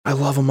like, I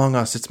love Among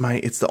Us. It's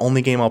the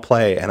only game I'll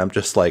play. And I'm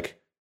just like,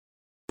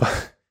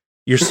 but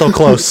you're so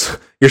close.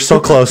 You're so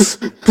close.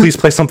 Please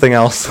play something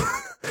else.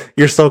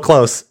 You're so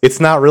close. It's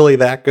not really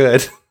that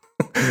good.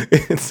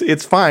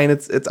 It's fine.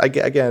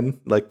 Again,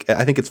 like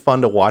I think it's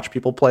fun to watch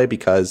people play,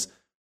 because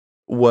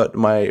what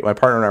my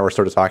partner and I were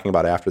sort of talking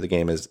about after the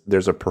game is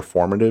there's a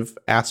performative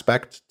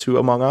aspect to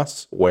Among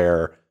Us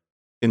where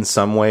in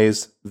some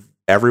ways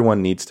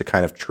everyone needs to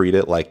kind of treat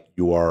it like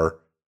you are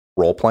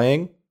role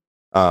playing.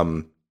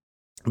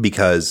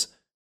 Because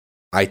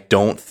I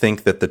don't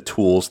think that the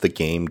tools the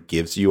game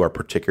gives you are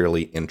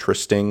particularly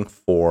interesting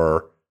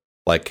for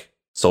like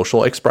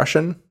social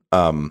expression.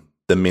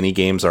 The mini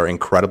games are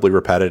incredibly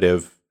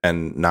repetitive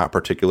and not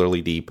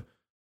particularly deep,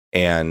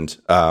 and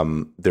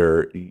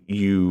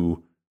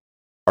you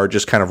are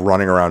just kind of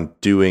running around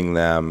doing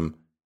them.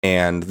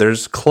 And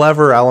there's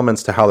clever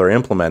elements to how they're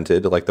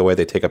implemented, like the way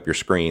they take up your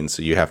screen,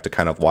 so you have to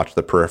kind of watch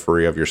the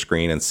periphery of your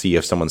screen and see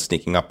if someone's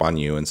sneaking up on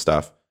you and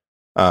stuff.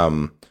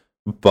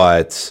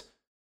 But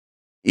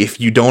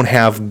if you don't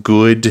have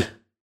good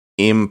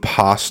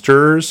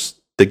imposters,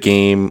 the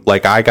game,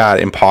 like I got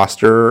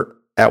imposter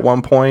at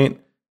one point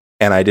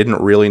and I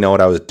didn't really know what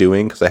I was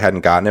doing because I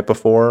hadn't gotten it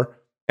before,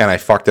 and I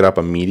fucked it up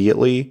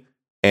immediately.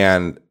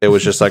 And it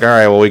was just like, all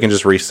right, well, we can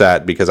just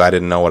reset because I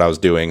didn't know what I was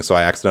doing. So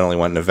I accidentally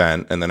went an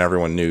event, and then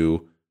everyone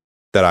knew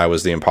that I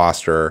was the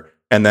imposter.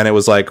 And then it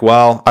was like,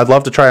 well, I'd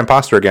love to try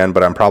imposter again,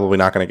 but I'm probably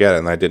not going to get it.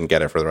 And I didn't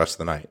get it for the rest of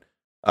the night.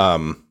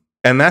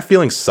 And that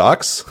feeling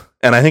sucks.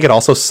 And I think it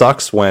also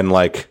sucks when,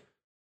 like,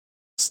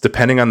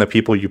 depending on the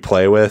people you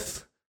play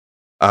with,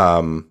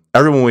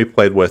 everyone we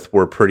played with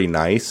were pretty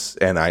nice.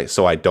 And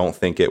so I don't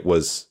think it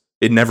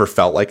never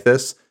felt like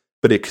this,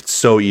 but it could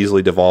so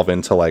easily devolve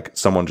into like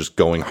someone just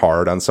going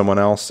hard on someone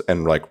else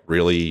and like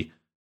really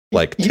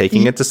like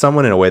taking it to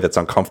someone in a way that's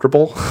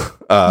uncomfortable.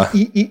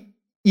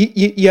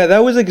 Yeah,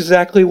 that was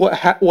exactly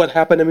what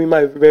happened to me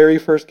my very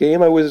first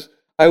game. I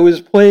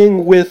was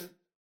playing with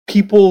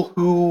people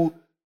who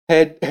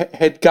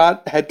had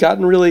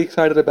gotten really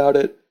excited about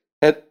it.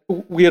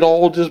 We had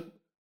all just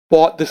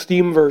bought the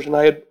Steam version.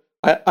 I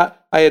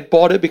had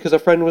bought it because a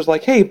friend was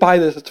like, "Hey, buy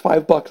this. It's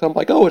 $5." I'm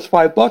like, "Oh, it's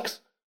 $5?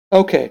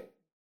 Okay,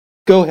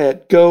 go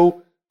ahead,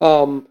 go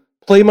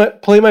play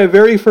my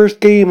very first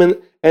game." And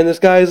this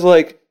guy's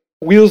like,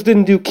 "Wheels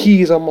didn't do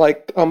keys." I'm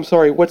like, "I'm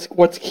sorry.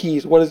 What's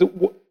keys? What is it?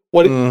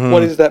 What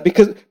is that?"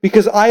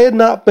 Because I had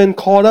not been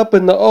caught up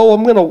in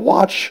I'm gonna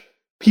watch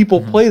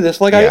people play this.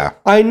 Like yeah.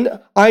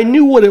 I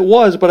knew what it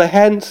was, but I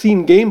hadn't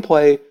seen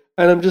gameplay,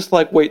 and I'm just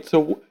like, wait,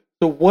 so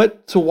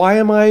what? So why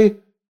am I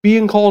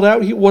being called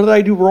out? What did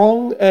I do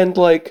wrong? And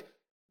like,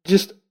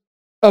 just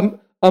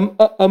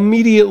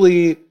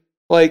immediately,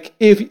 like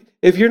if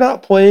you're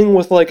not playing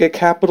with like a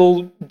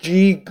capital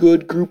G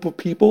good group of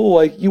people,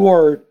 like you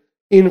are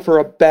in for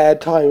a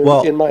bad time,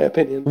 in my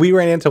opinion. We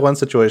ran into one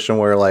situation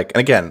where like, and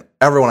again,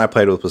 everyone I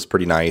played with was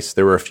pretty nice.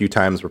 There were a few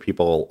times where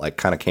people like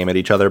kind of came at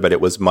each other, but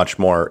it was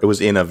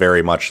in a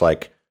very much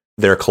like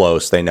they're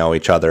close, they know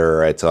each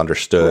other, it's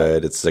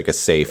understood, right. It's like a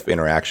safe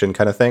interaction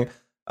kind of thing.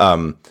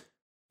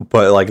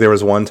 But like there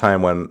was one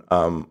time when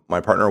my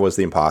partner was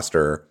the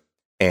imposter,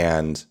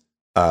 and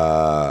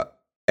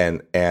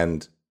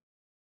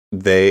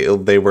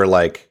they were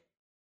like,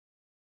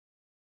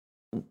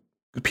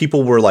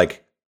 people were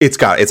like, it's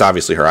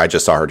obviously her. I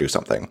just saw her do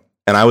something,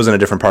 and I was in a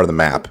different part of the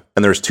map,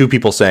 and there's two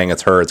people saying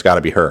it's her. It's got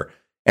to be her,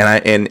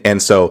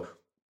 and so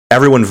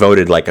everyone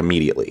voted like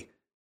immediately,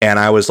 and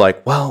I was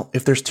like, well,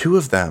 if there's two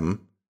of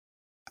them,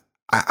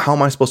 how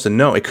am I supposed to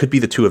know? It could be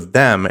the two of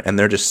them, and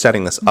they're just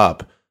setting this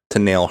up to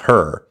nail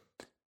her.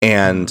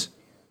 And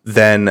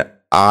then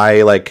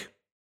I like,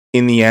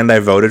 in the end, I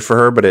voted for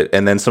her,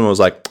 and then someone was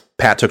like,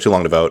 Pat took too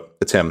long to vote.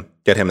 It's him.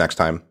 Get him next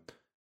time.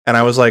 And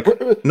I was like,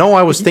 no,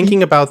 I was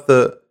thinking about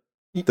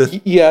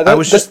I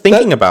was just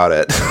thinking about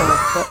it.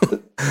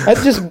 That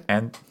just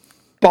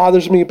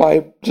bothers me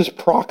by just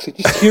proxy,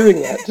 just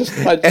hearing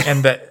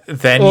that.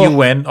 Then you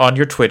went on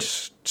your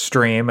Twitch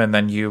stream and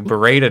then you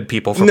berated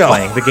people for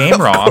playing the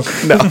game wrong.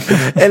 No,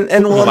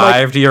 and well,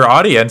 live to your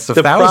audience of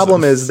the thousands.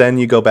 Problem is then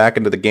you go back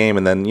into the game,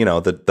 and then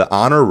the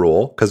honor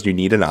rule, because you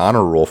need an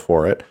honor rule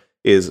for it,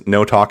 is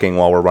no talking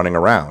while we're running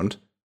around,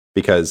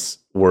 because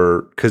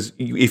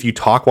if you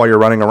talk while you're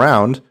running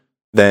around,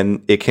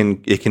 then it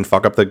can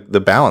fuck up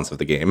the balance of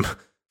the game.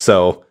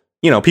 So,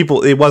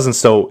 people, it wasn't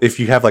so, if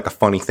you have like a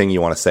funny thing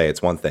you want to say,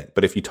 it's one thing.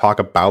 But if you talk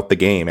about the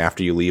game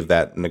after you leave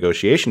that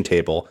negotiation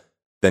table,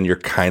 then you're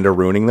kind of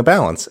ruining the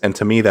balance. And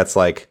to me, that's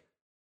like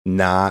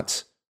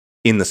not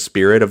in the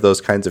spirit of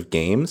those kinds of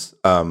games.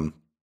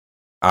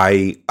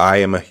 I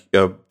am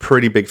a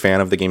pretty big fan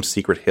of the game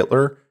Secret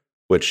Hitler,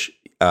 which,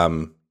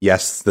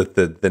 yes,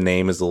 the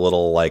name is a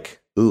little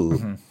like,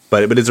 ooh,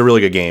 but it's a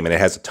really good game, and it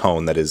has a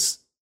tone that is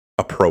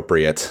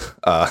appropriate.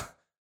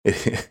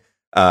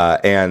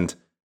 And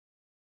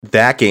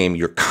that game,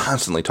 you're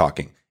constantly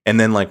talking. And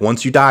then like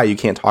once you die, you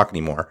can't talk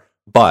anymore,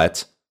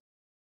 but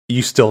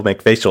you still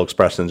make facial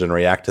expressions and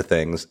react to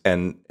things,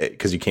 and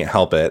because you can't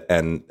help it.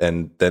 And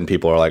then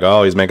people are like,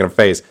 oh, he's making a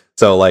face.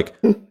 So like,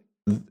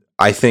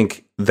 I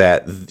think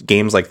that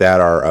games like that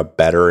are a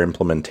better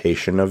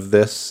implementation of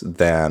this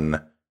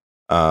than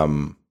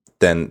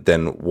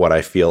what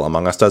I feel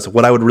Among Us does.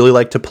 What I would really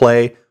like to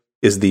play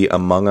is the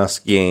Among Us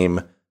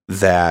game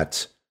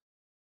that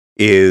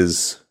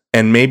is,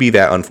 and maybe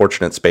that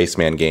Unfortunate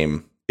Spaceman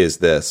game is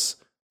this.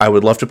 I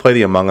would love to play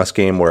the Among Us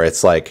game where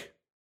it's like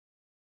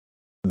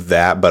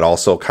that, but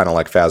also kind of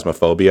like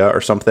Phasmophobia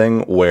or something,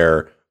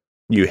 where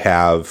you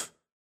have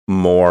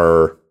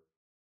more,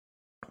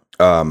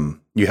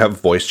 you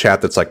have voice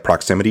chat that's like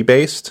proximity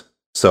based.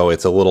 So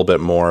it's a little bit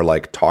more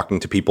like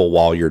talking to people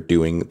while you're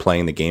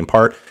playing the game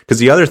part. Because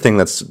the other thing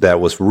that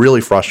was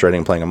really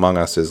frustrating playing Among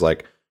Us is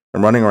like,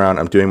 I'm running around,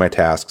 I'm doing my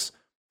tasks,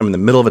 I'm in the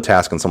middle of a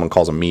task and someone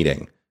calls a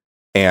meeting.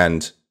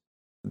 And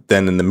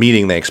then in the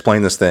meeting, they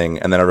explain this thing,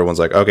 and then everyone's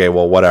like, okay,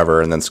 well,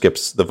 whatever, and then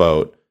skips the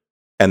vote.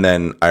 And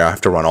then I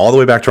have to run all the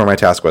way back to where my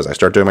task was. I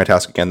start doing my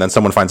task again, then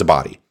someone finds a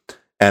body.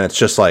 And it's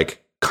just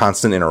like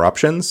constant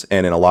interruptions.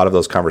 And in a lot of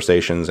those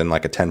conversations in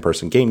like a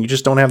 10-person game, you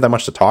just don't have that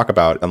much to talk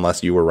about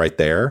unless you were right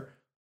there.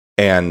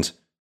 And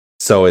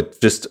so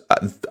it just,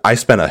 I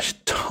spent a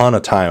ton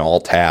of time all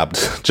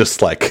tabbed,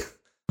 just like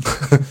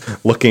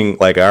looking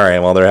like, all right,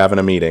 well, they're having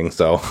a meeting,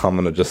 so I'm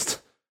going to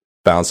just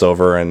bounce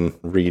over and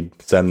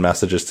send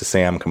messages to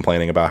Sam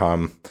complaining about how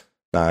I'm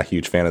not a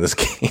huge fan of this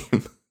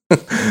game.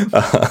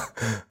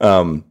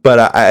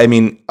 But I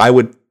mean, I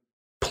would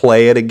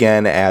play it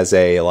again as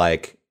a,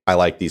 like, I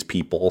like these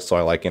people, so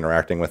I like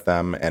interacting with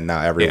them, and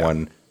not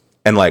everyone. Yeah.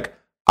 And like,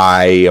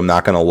 I am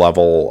not going to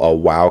level a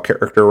WoW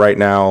character right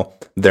now.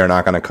 They're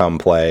not going to come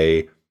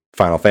play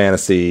Final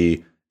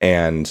Fantasy,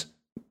 and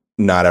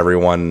not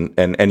everyone,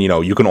 and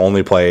you can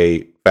only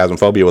play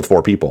Phasmophobia with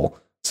 4 people.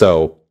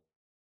 So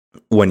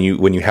when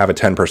you have a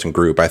 10-person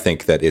group, I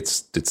think that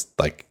it's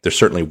like there's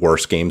certainly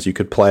worse games you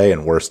could play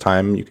and worse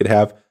time you could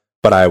have.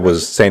 But I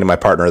was saying to my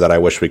partner that I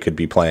wish we could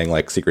be playing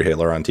like Secret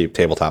Hitler on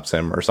Tabletop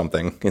Sim or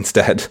something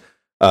instead.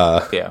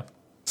 Yeah.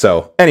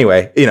 So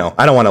anyway,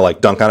 I don't want to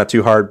like dunk on it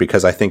too hard,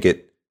 because I think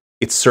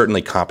it's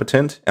certainly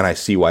competent, and I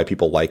see why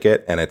people like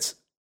it. And it's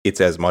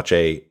as much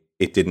it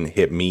didn't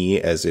hit me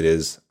as it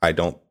is.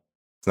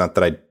 It's not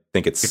that I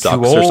think it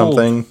sucks or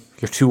something.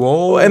 You're too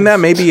old. And that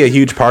may be a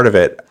huge part of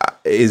it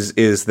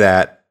is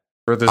that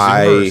for the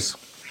Zoomers.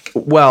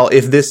 Well,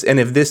 if this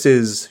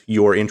is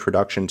your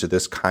introduction to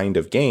this kind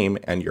of game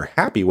and you're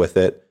happy with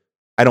it,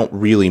 I don't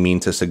really mean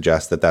to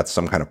suggest that that's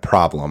some kind of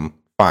problem.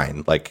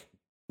 Fine. Like,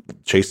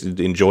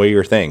 enjoy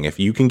your thing. If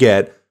you can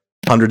get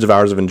hundreds of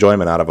hours of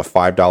enjoyment out of a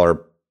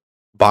 $5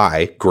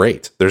 buy,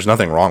 great. There's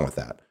nothing wrong with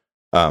that.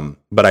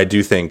 But I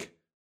do think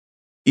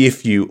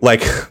if you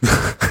like,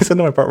 I said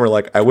to my partner,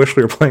 like, I wish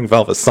we were playing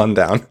Velvet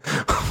Sundown,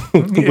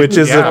 which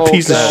is a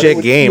piece of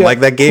shit game. Yeah. Like,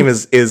 that game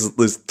is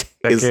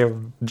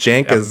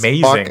jank as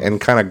fuck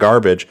and kind of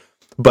garbage.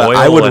 But Boyle,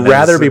 I would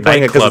rather be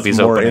playing it because it's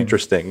more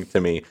interesting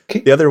to me.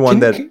 The other one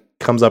that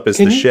comes up is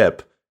The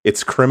Ship.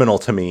 It's criminal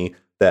to me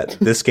that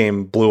this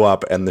game blew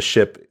up and the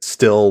ship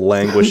still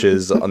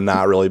languishes on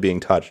not really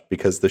being touched,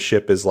 because the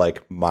ship is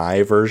like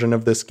my version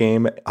of this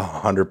game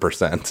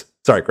 100%.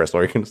 Sorry, Chris, what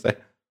were you going to say?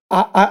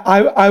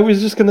 I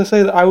was just going to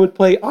say that I would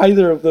play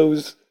either of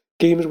those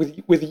games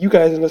with you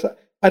guys. And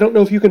I don't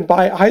know if you can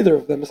buy either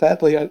of them,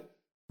 sadly.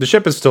 The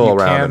Ship is still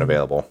around and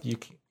available. You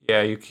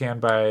can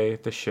buy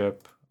The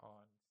Ship.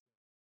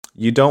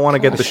 You don't want to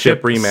get The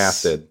Ship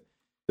remastered.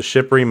 The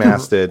Ship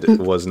remastered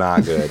was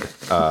not good.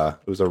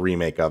 It was a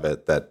remake of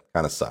it that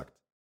kind of sucked.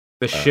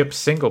 The Ship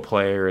single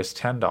player is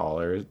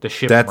 $10. The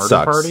Ship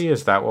Murder Party,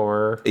 is that what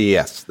we're...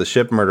 Yes, The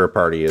Ship Murder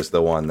Party is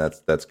the one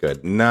that's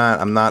good.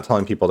 I'm not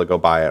telling people to go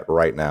buy it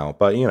right now,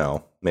 but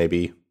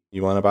maybe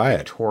you want to buy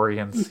it.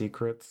 Victorian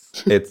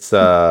Secrets. It's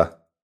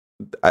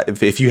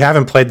if you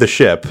haven't played The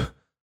Ship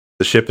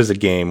is a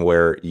game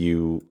where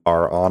you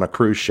are on a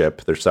cruise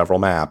ship. There's several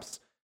maps,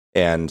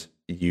 and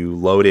you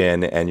load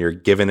in and you're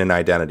given an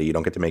identity. You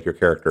don't get to make your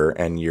character,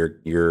 and you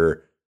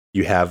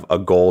have a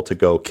goal to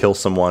go kill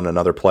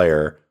another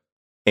player,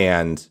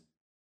 and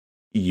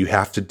you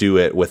have to do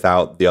it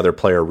without the other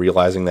player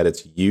realizing that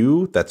it's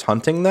you that's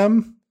hunting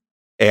them.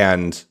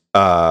 And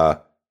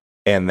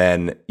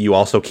then you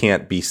also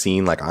can't be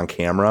seen like on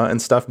camera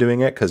and stuff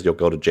doing it, because you'll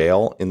go to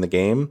jail in the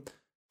game.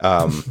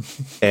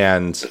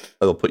 And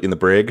they'll put you in the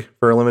brig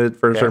for a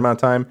certain amount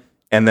of time.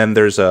 And then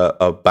there's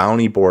a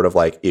bounty board of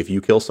like, if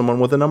you kill someone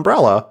with an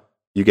umbrella,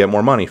 you get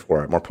more money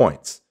for it, more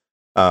points.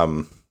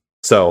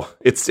 So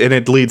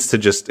it leads to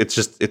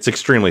it's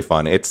extremely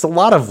fun. It's a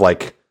lot of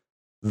like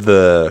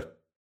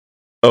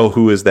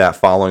who is that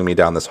following me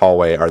down this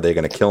hallway? Are they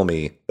going to kill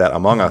me? That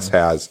Among Us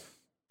has,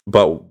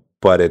 but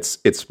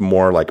it's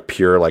more like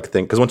pure like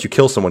thing, because once you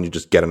kill someone, you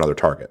just get another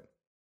target,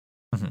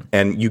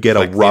 and you get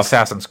like a rough the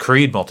Assassin's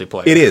Creed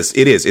multiplayer. It is.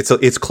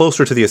 It's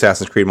closer to the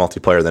Assassin's Creed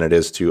multiplayer than it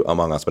is to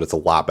Among Us, but it's a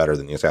lot better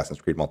than the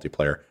Assassin's Creed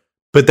multiplayer.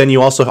 But then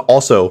you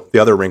also the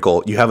other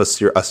wrinkle, you have a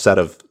set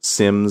of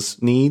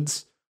Sims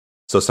needs.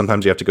 So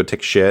sometimes you have to go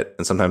take shit,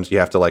 and sometimes you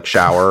have to like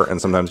shower,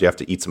 and sometimes you have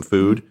to eat some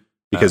food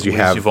because you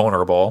have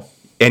vulnerable.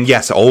 And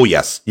yes,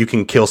 you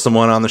can kill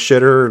someone on the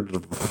shitter.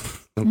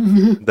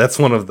 That's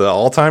one of the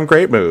all-time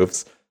great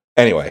moves.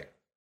 Anyway,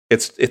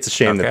 it's a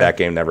shame that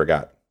game never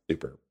got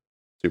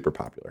super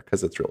popular,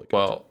 because it's really good.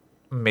 Well,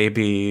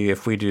 maybe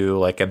if we do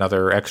like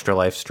another Extra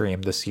Life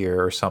stream this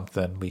year or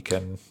something, we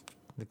can.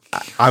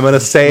 I'm going to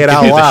say it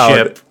out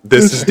loud.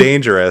 This is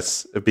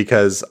dangerous,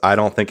 because I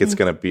don't think I'm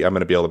going to be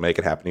able to make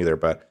it happen either.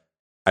 But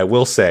I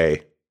will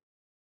say,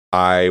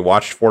 I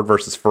watched Ford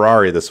versus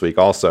Ferrari this week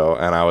also,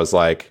 and I was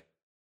like,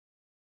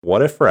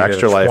 what if for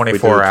Extra Life we do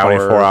 24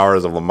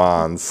 hours of Le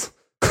Mans?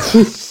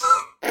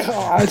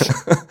 God.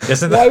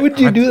 Why would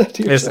you do that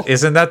to yourself?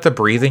 Isn't that the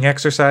breathing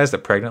exercise that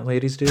pregnant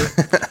ladies do?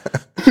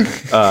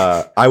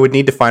 I would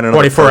need to find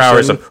another 24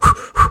 hours of...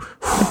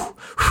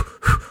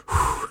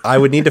 I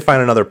would need to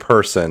find another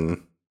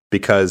person,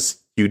 because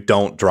you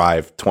don't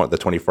drive the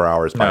 24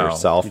 hours by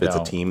yourself. It's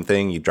a team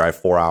thing. You drive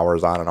 4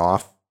 hours on and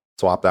off,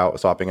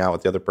 swapping out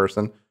with the other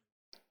person.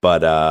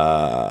 But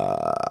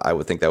I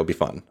would think that would be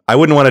fun. I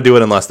wouldn't want to do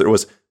it unless there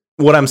was...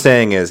 What I'm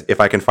saying is,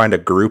 if I can find a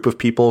group of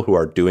people who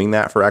are doing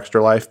that for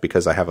Extra Life,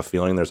 because I have a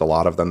feeling there's a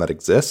lot of them that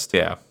exist.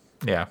 Yeah.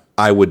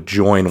 I would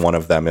join one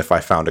of them if I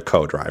found a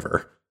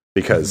co-driver,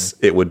 because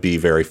it would be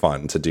very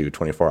fun to do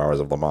 24 hours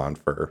of Le Mans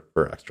for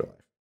Extra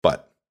Life.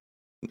 But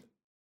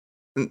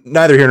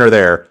neither here nor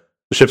there.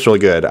 The ship's really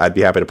good. I'd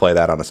be happy to play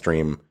that on a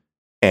stream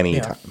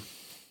anytime.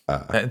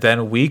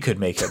 Then we could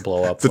make it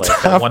blow up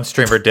that one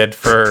streamer did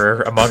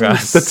for Among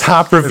Us. The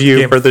top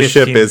review for the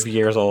ship is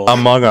years old.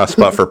 Among Us,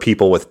 but for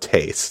people with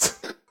taste.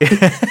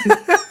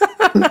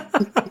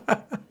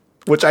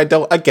 Which I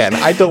don't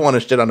want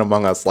to shit on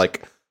Among Us.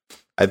 Like,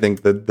 I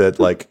think that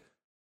like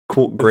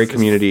cool, great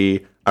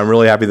community. I'm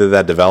really happy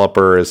that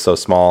developer is so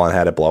small and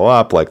had it blow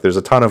up. Like, there's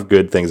a ton of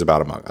good things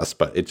about Among Us,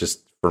 but it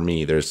just, for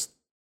me, there's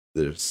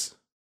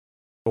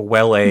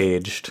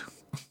well-aged.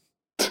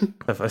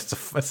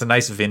 It's a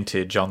nice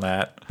vintage on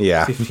that.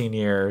 Yeah. 15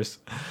 years.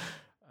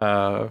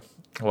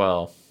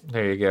 Well,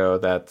 there you go.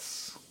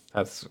 That's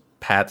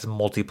Pat's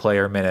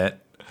multiplayer minute.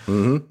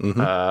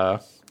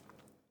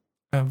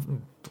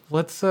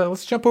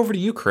 Let's jump over to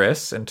you,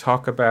 Chris, and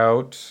talk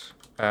about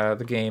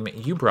the game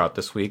you brought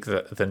this week,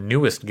 the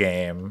newest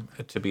game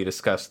to be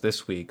discussed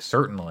this week,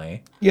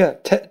 certainly. Yeah,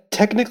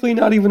 technically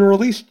not even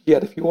released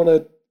yet, if you want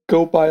to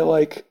go by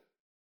like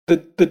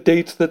the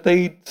dates that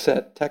they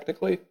set,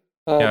 technically.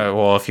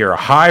 Well, if you're a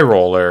high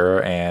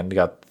roller and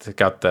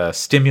got the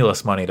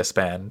stimulus money to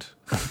spend.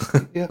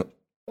 Yeah.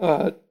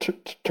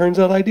 Turns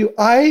out I do.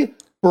 I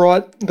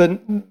brought the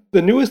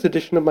newest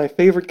edition of my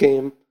favorite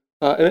game,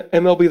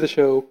 MLB The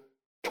Show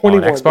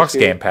 21. On Xbox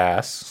Game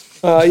Pass.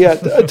 Yeah,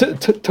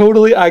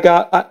 totally. I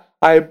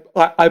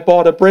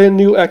bought a brand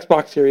new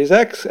Xbox Series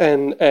X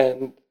and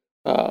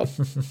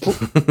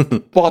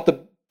bought the $1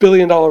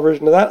 billion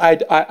version of that.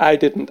 I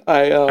didn't.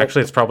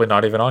 Actually, it's probably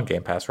not even on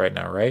Game Pass right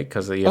now, right?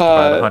 Because you have to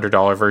buy the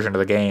 $100 version of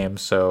the game,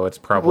 so it's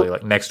probably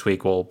like next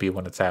week will be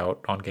when it's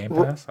out on Game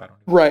Pass. I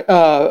don't know. Right.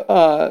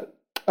 The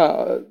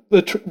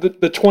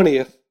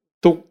 20th,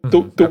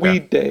 the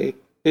Weed Day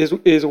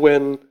is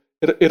when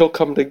it'll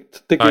come to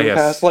Game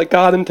Pass, like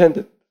God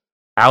intended.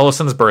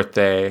 Allison's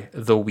birthday,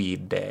 the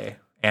Weed Day,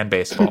 and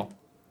baseball.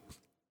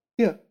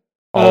 Yeah.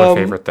 All our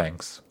favorite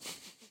things.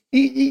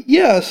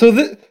 Yeah. So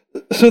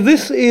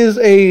this is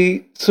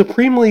a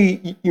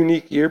supremely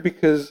unique year,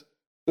 because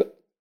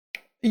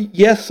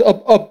yes,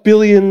 a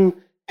billion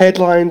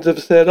headlines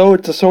have said, "Oh,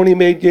 it's a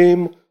Sony-made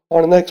game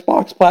on an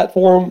Xbox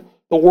platform.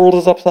 The world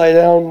is upside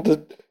down.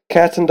 The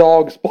cats and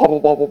dogs, blah blah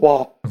blah blah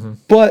blah."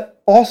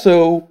 But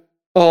also,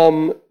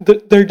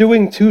 they're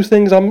doing two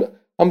things I'm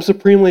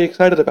supremely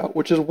excited about,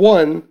 which is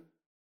one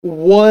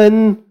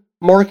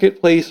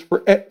marketplace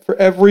for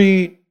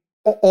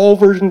all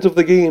versions of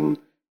the game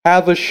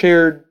have a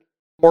shared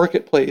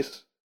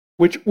marketplace,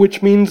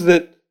 which means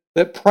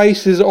that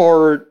prices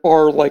are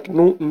like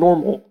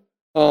normal.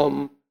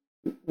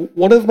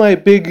 One of my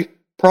big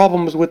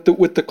problems with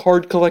the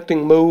card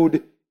collecting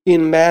mode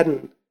in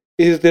Madden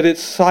is that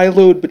it's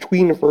siloed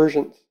between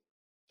versions.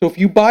 So if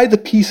you buy the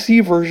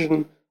PC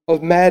version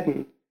of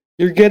Madden,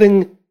 you're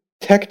getting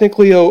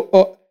technically a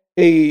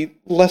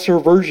lesser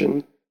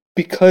version,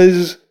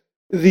 because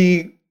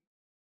the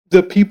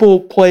people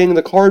playing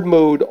the card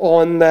mode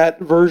on that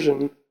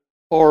version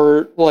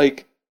are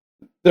like,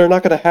 they're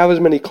not going to have as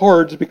many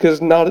cards because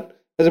not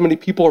as many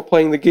people are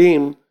playing the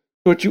game.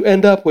 So what you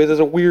end up with is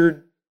a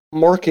weird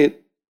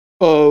market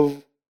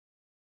of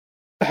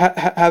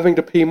having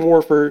to pay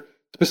more for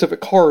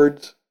specific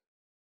cards.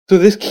 So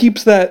this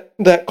keeps that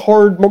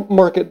card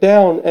market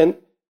down,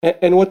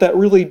 and what that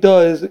really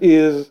does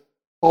is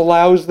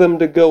allows them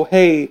to go,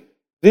 hey,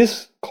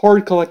 this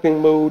card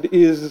collecting mode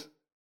is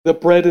the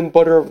bread and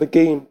butter of the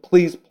game.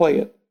 Please play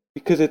it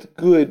because it's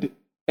good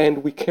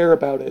and we care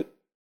about it.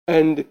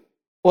 And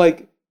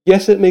like,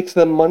 yes, it makes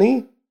them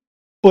money,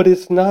 but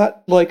it's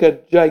not like a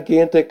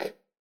gigantic,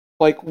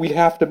 like, we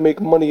have to make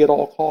money at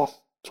all costs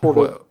sort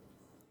of.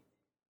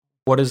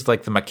 What is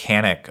like the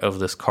mechanic of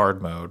this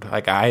card mode?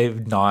 Like,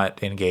 I've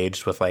not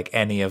engaged with like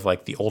any of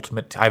like the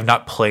ultimate. I've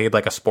not played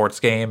like a sports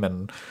game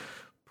in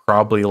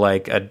probably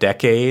like a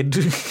decade.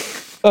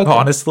 Okay.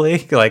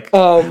 Honestly, like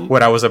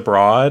when I was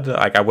abroad,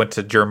 like I went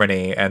to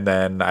Germany and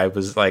then I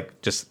was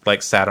like just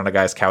like sat on a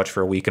guy's couch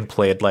for a week and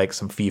played like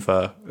some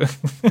FIFA.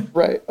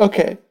 Right.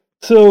 Okay.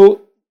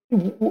 So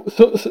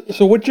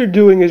what you're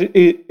doing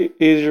is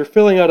you're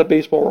filling out a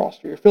baseball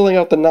roster. You're filling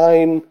out the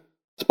 9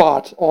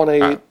 spots on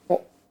a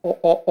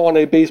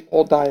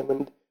baseball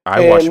diamond.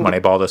 I watched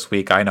Moneyball this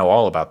week. I know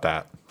all about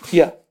that.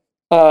 Yeah.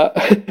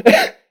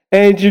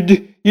 And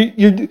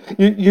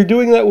you're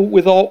doing that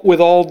with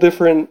all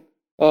different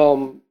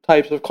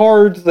types of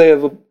cards. They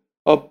have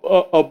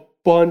a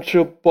bunch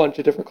of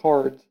different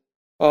cards.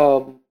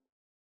 And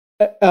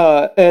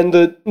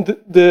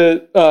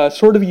the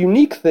sort of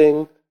unique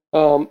thing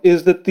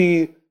is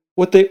that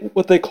what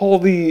they call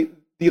the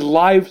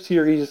live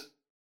series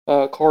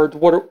cards,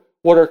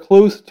 what are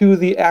close to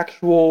the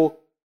actual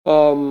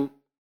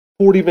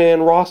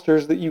 40-man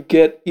rosters that you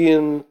get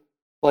in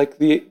like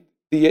the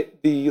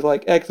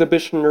like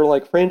exhibition or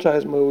like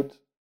franchise modes.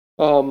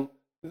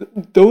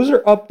 Those are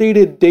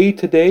updated day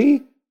to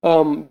day,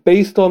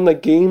 based on the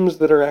games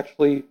that are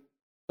actually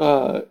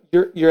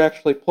you're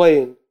actually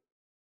playing.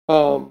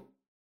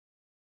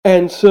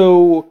 And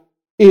so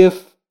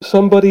if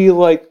somebody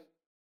like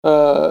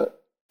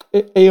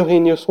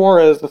Eugenio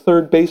Suarez, the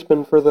third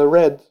baseman for the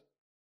Reds,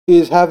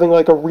 is having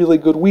like a really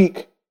good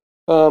week,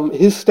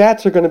 his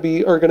stats are going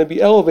to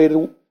be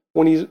elevated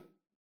when he's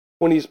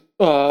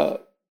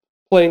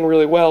playing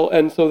really well,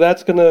 and so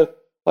that's going to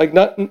like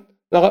not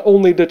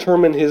only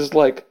determine his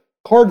like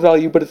card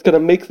value, but it's going to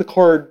make the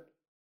card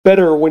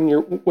better when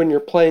you're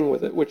playing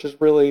with it, which is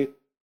really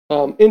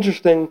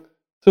interesting.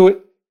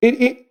 So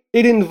it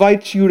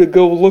invites you to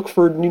go look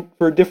for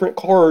different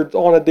cards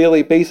on a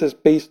daily basis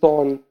based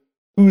on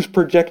who's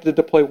projected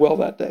to play well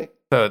that day.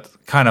 So it's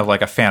kind of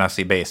like a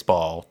fantasy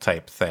baseball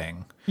type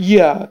thing.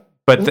 Yeah.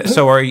 But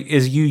so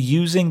is you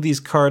using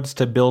these cards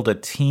to build a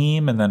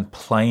team and then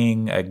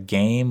playing a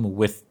game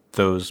with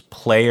those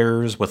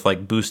players with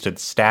like boosted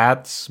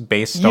stats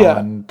based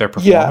on their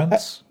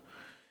performance?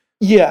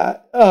 Yeah.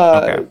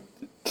 Okay.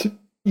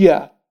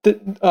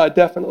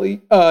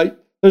 Definitely.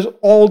 There's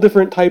all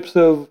different types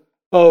of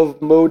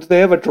modes. They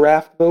have a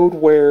draft mode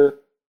where,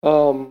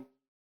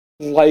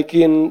 like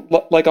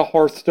a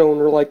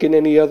Hearthstone or like in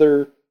any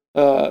other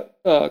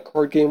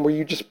card game, where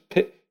you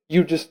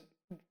just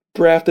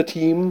draft a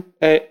team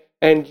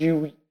and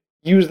you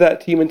use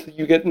that team until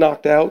you get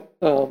knocked out.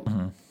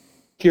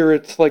 Here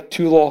it's like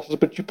 2 losses,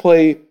 but you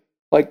play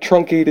like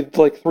truncated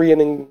like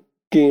 3-inning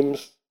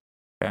games.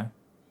 Yeah.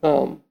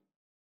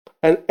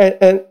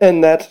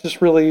 And that's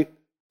just really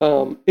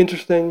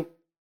interesting.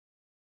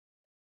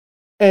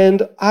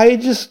 And I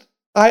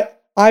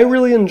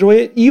really enjoy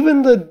it.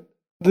 Even the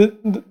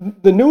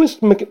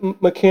newest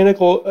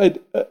mechanical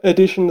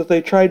addition that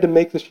they tried to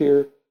make this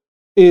year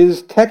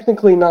is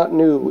technically not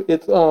new.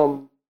 It's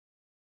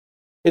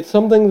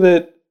something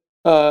that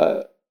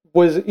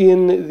was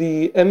in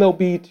the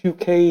MLB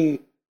 2K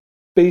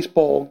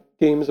baseball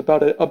games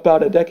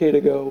about a decade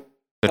ago.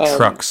 The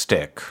truck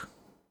stick.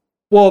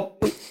 Well,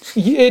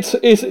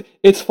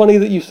 it's funny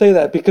that you say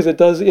that because it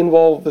does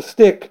involve the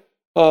stick.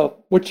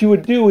 What you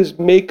would do is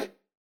make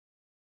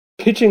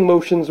pitching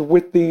motions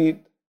with the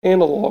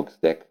analog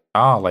stick.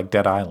 Ah, like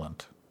Dead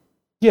Island.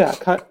 Yeah,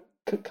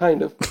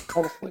 kind of,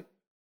 honestly.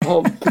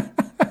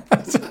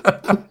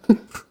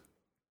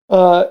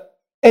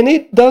 And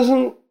it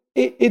doesn't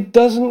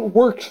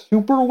work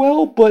super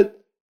well, but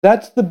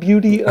that's the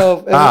beauty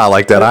of...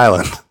 like Dead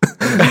Island.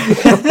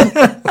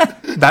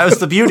 That was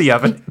the beauty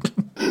of it.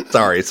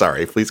 Sorry.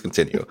 Please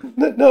continue.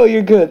 No,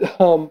 you're good.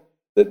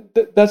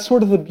 That's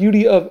sort of the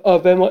beauty of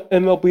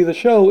MLB The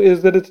Show,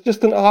 is that it's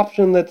just an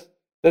option that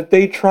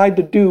they tried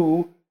to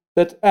do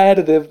that's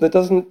additive, that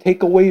doesn't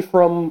take away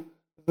from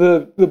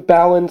the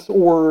balance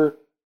or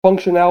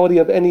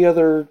functionality of any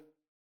other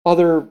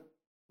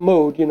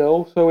mode, you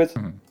know? So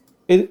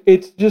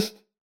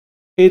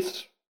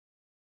it's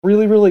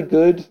really, really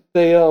good.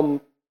 They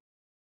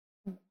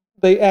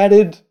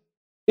added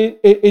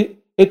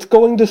it's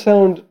going to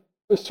sound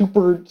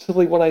super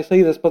silly when I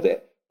say this, but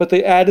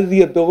they added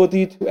the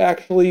ability to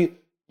actually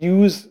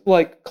use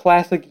like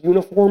classic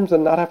uniforms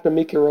and not have to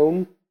make your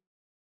own.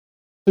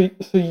 So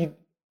you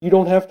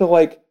don't have to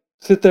like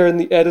sit there in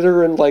the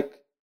editor and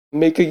like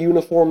make a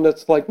uniform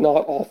that's like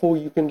not awful.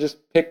 You can just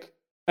pick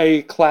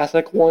a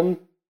classic one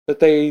that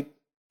they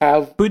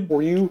have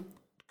for you.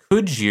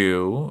 Could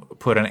you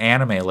put an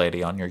anime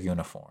lady on your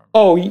uniform?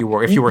 Oh,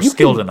 if you were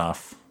skilled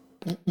enough.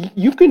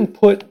 You can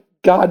put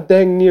god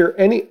dang near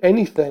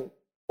anything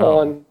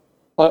on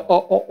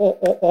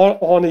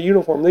a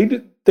uniform.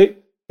 They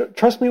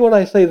trust me when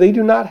I say they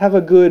do not have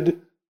a good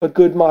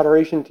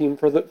moderation team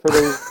for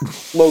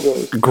those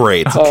logos.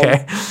 Great.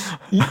 Okay.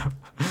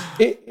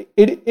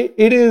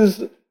 It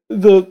is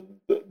the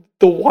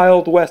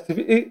Wild West.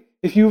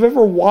 If you've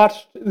ever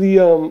watched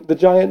the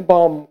Giant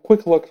Bomb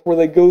quick looks where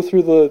they go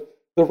through the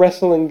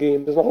wrestling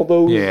games and all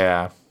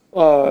those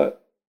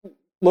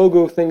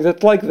logo things,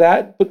 it's like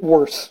that but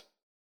worse.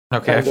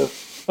 Okay. Kind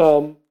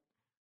of.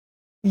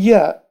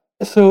 Yeah.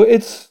 So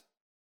it's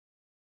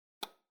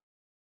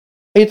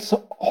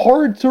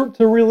hard to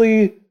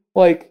really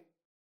like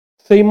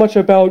say much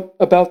about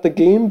the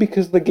game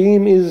because the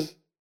game is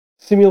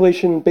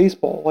simulation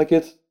baseball. Like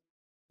it's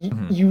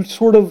you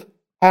sort of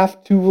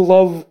have to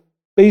love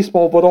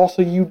baseball, but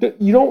also you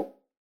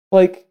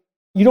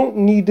don't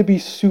need to be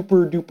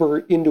super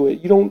duper into it.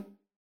 You don't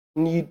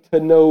need to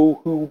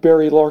know who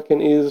Barry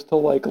Larkin is to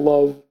like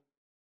love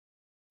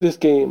this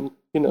game.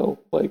 You know,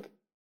 like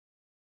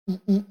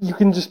you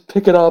can just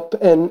pick it up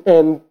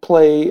and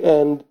play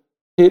and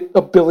hit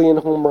a billion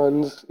home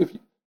runs if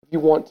you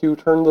want to.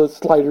 Turn the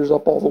sliders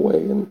up all the way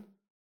and.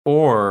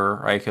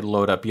 Or I could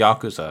load up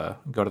Yakuza,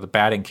 go to the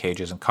batting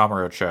cages in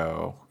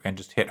Kamurocho, and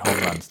just hit home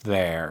runs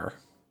there.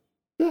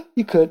 Yeah,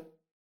 you could.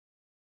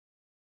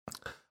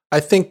 I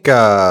think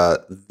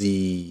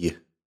the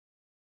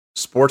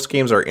sports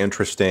games are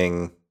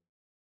interesting.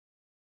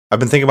 I've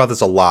been thinking about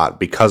this a lot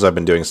because I've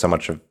been doing so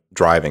much of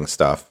driving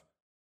stuff.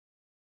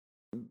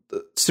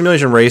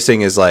 Simulation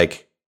racing is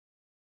like,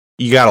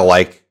 you gotta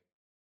like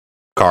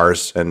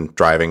cars and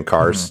driving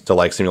cars to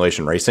like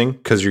simulation racing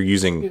because you're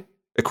using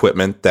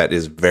equipment that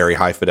is very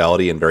high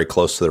fidelity and very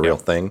close to the real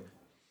thing.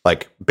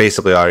 Like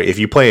basically, if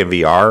you play in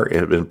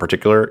VR in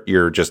particular,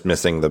 you're just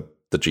missing the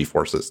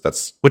G-forces.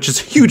 Which is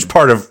a huge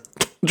part of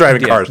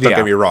driving cars. Don't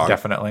get me wrong.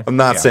 Definitely. I'm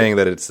not saying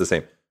that it's the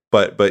same,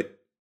 but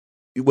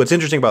what's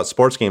interesting about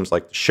sports games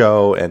like the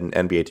Show and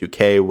NBA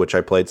 2K, which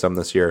I played some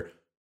this year,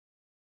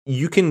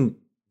 you can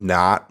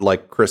not,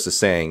 like Chris is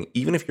saying,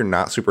 even if you're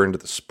not super into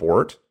the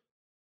sport,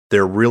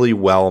 they're really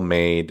well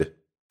made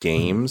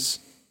games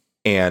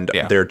and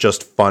they're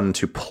just fun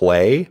to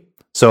play.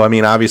 So, I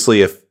mean,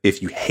 obviously,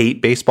 if you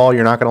hate baseball,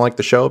 you're not going to like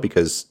the Show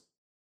because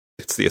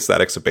it's the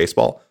aesthetics of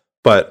baseball.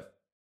 But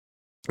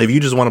if you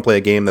just want to play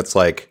a game that's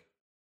like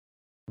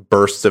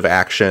bursts of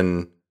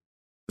action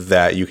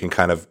that you can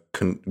kind of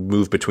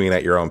move between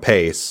at your own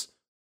pace,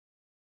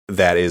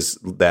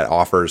 that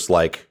offers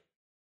like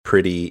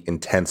pretty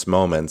intense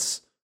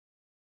moments,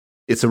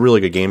 it's a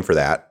really good game for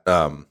that.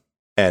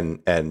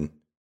 And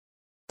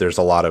there's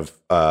a lot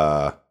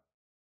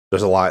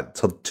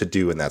to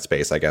do in that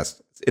space, I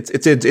guess.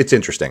 It's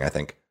interesting, I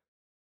think.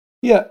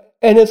 Yeah,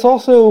 and it's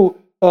also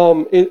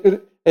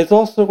it's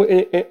also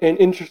an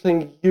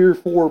interesting year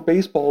for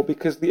baseball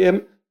because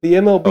the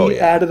MLB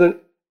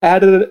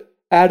added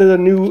a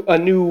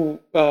new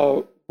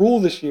rule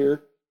this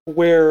year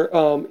where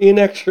in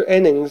extra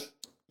innings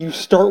you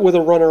start with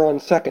a runner on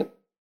second,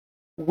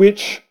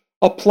 which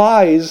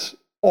applies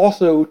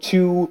also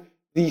to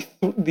the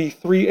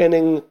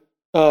 3-inning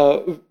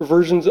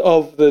versions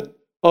of the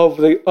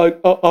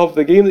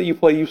game that you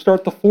play. You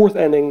start the 4th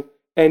inning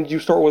and you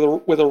start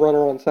with a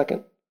runner on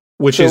second,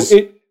 which is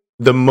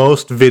the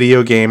most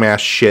video game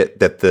ass shit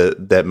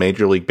that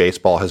Major League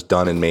Baseball has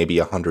done in maybe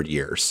 100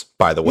 years.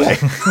 By the way,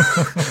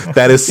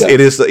 it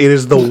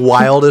is the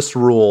wildest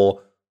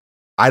rule.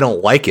 I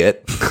don't like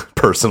it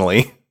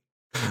personally,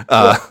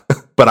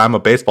 but I'm a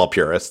baseball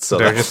purist, so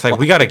they're just like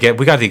we got to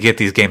get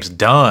these games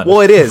done.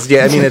 Well, it is,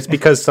 yeah. I mean, it's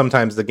because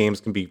sometimes the games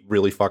can be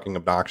really fucking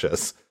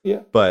obnoxious.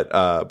 Yeah, but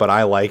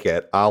I like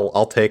it.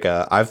 I'll take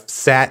I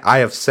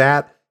have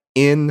sat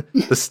in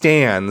the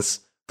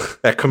stands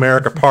at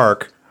Comerica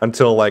Park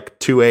until like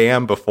 2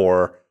 a.m.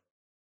 before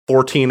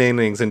 14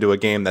 innings into a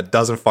game that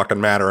doesn't fucking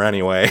matter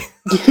anyway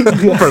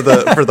for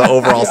the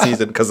overall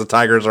season because the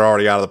Tigers are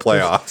already out of the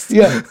playoffs.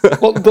 Yeah.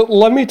 Well,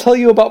 let me tell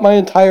you about my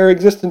entire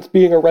existence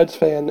being a Reds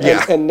fan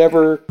and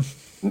never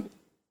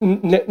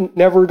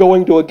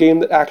going to a game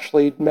that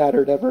actually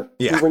mattered ever.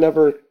 Yeah. We were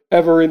never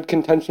ever in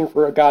contention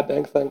for a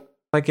goddamn thing.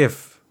 Like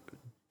if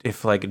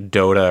like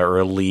Dota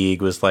or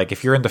League was like,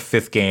 if you're in the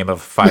 5th game of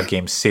a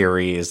 5-game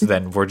series,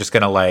 then we're just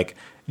gonna like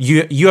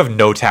you have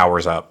no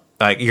towers up.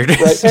 Like you're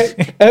just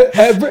right.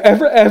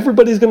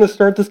 Everybody's gonna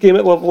start this game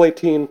at level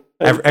 18.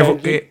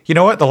 You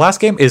know what? The last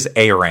game is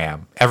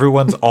ARAM.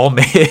 Everyone's all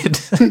mid.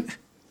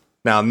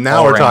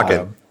 Now we're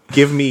talking.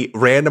 Give me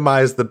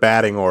randomize the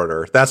batting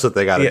order. That's what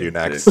they got to do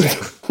next.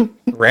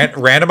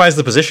 Randomize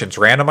the positions.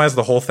 Randomize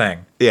the whole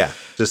thing. Yeah,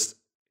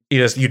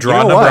 you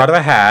draw a number out of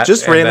a hat.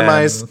 Just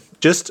randomize.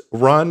 Just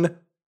randomize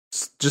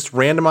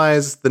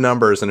the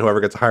numbers, and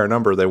whoever gets a higher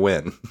number, they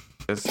win.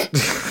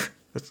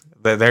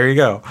 There you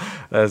go.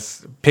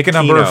 Pick a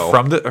number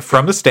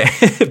from the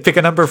stand. Pick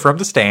a number from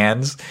the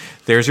stands.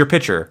 There's your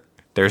pitcher.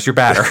 There's your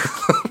batter.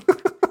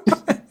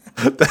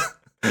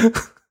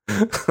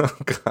 Oh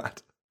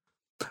God.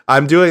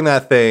 I'm doing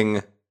that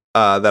thing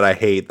that I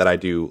hate that I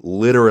do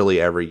literally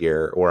every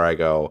year, where I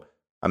go,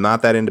 I'm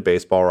not that into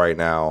baseball right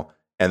now,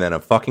 and then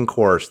of fucking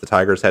course the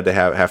Tigers have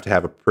to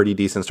have a pretty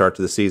decent start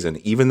to the season,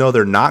 even though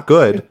they're not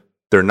good.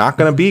 They're not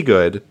going to be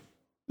good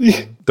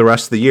the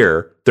rest of the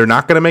year. They're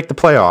not going to make the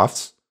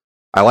playoffs.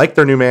 I like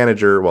their new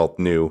manager. Well,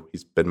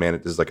 he's been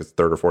managed. This is like his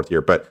third or fourth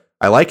year, but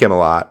I like him a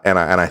lot, and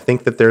I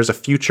think that there's a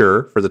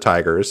future for the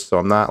Tigers. So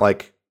I'm not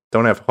like,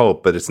 don't have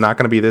hope, but it's not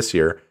going to be this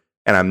year.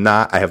 And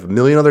I have a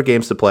million other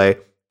games to play,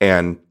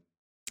 and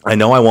I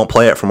know I won't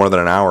play it for more than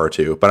an hour or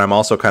two, but I'm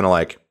also kind of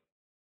like,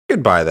 I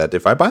could buy that.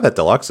 If I buy that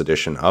deluxe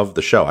edition of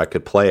the show, I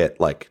could play it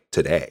like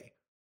today.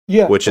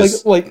 Yeah. Which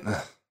is I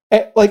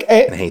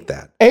hate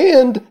that.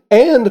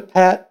 And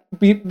Pat,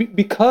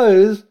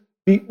 because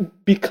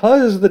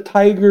the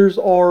Tigers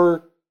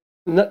are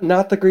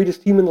not the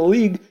greatest team in the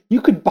league,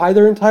 you could buy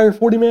their entire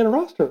 40-man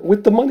roster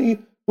with the money,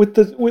 with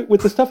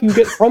the stuff you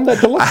get from that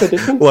deluxe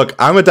edition. Look,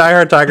 I'm a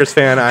diehard Tigers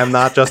fan. I'm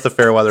not just a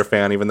Fairweather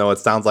fan, even though it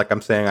sounds like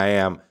I'm saying I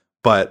am.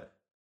 But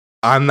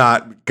I'm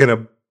not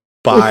gonna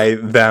buy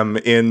them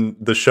in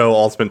the show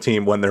Ultimate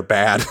Team when they're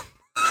bad.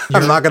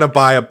 I'm not gonna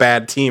buy a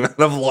bad team out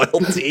of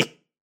loyalty.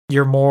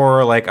 You're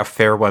more like a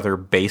Fairweather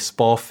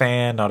baseball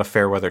fan, not a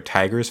Fairweather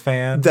Tigers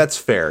fan. That's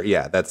fair.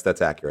 Yeah,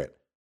 that's accurate.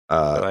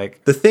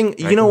 Like the thing,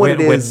 you know what it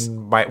is?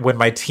 When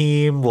my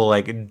team will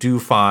like do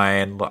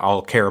fine,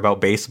 I'll care about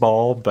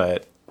baseball,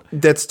 but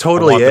that's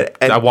totally it.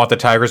 I want the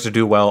Tigers to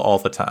do well all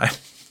the time.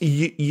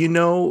 You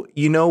know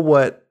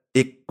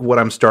what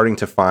I'm starting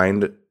to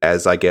find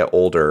as I get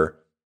older.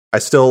 I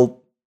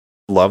still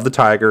love the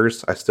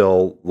Tigers. I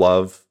still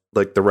love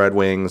like the Red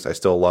Wings. I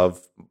still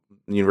love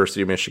the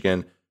University of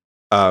Michigan.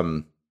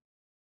 But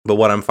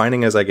what I'm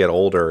finding as I get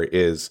older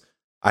is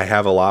I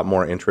have a lot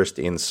more interest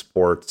in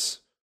sports.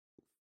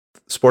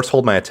 Sports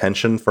hold my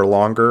attention for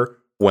longer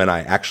when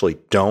I actually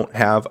don't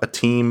have a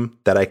team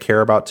that I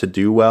care about to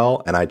do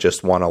well, and I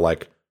just want to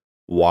like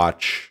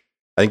watch.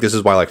 I think this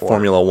is why like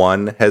Formula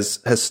One has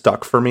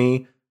stuck for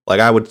me. Like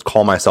I would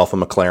call myself a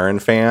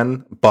McLaren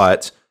fan,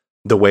 but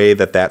the way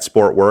that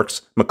sport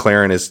works,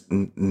 McLaren is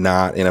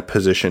not in a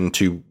position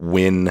to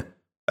win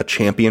a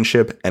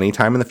championship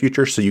anytime in the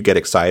future. So you get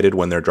excited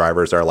when their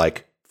drivers are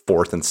like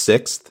 4th and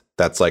 6th.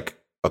 That's like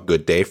a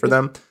good day for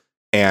them.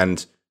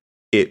 And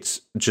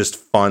it's just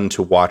fun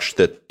to watch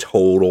the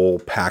total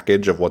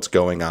package of what's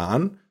going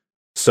on.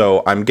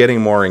 So I'm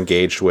getting more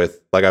engaged with,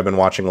 like, I've been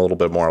watching a little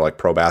bit more like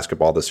pro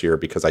basketball this year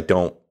because I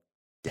don't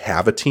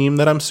have a team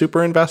that I'm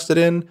super invested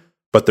in,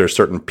 but there's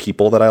certain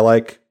people that I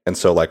like. And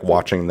so like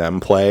watching them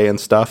play and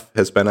stuff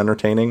has been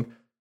entertaining.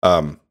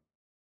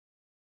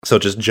 So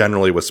just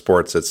generally with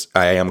sports,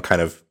 I am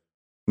kind of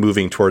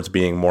moving towards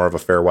being more of a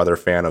fair weather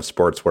fan of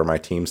sports where my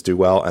teams do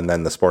well. And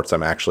then the sports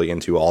I'm actually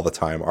into all the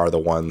time are the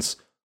ones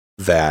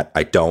that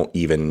I don't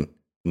even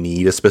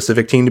need a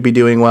specific team to be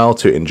doing well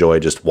to enjoy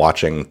just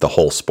watching the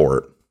whole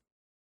sport.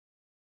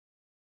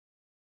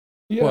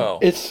 Yeah, well,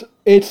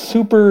 it's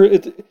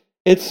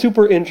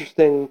super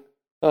interesting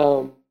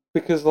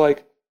because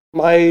like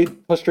my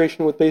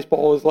frustration with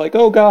baseball is like,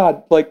 oh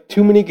god, like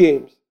too many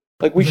games.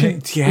 Like we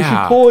should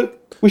pull an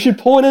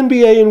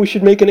NBA and we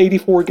should make an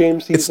 84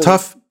 game season. It's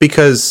tough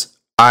because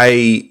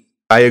I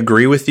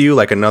agree with you.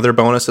 Like another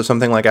bonus of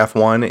something like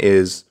F1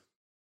 is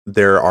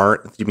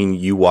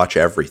you watch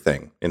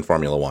everything in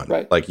Formula One.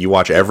 Right. Like you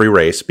watch every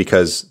race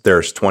because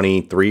there's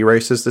 23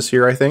 races this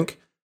year, I think.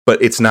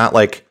 But it's not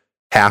like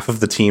half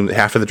of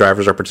the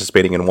drivers are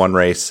participating in one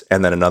race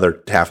and then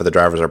another half of the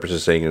drivers are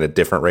participating in a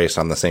different race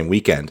on the same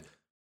weekend.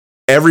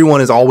 Everyone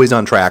is always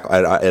on track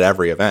at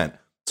every event.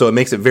 So it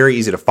makes it very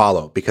easy to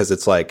follow because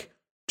it's like,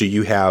 do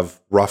you have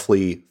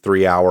roughly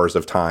 3 hours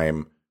of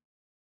time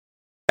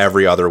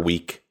every other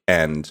week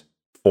and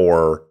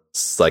for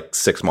like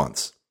 6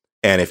 months?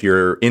 And if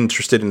you're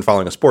interested in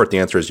following a sport, the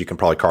answer is you can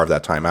probably carve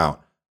that time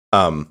out.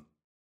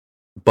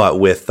 But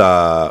with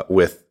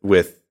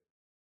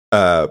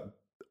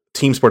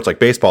team sports like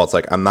baseball, it's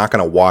like I'm not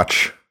going to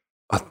watch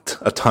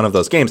a ton of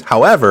those games.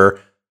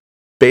 However,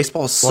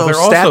 baseball is so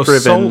stat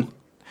driven.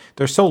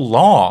 They're so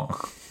long.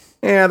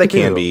 Yeah, they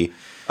can be.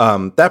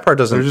 That part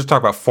doesn't. We're just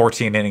talking about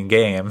 14-inning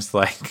games,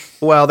 like.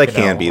 Well, they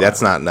can be.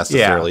 That's not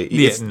necessarily.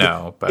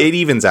 But it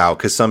evens out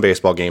because some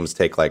baseball games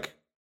take like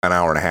an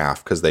hour and a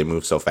half because they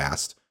move so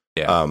fast.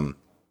 Yeah.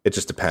 It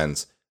just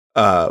depends.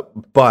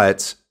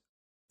 But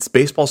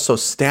baseball's so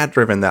stat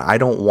driven that I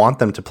don't want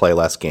them to play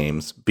less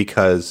games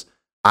because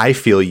I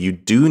feel you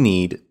do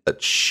need a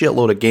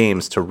shitload of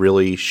games to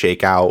really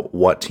shake out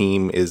what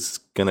team is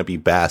going to be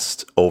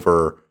best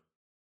over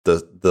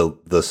the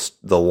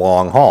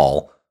long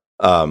haul.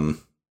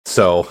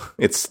 So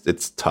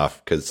it's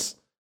tough because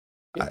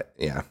I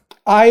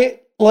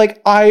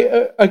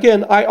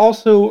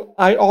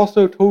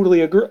also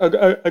totally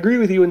agree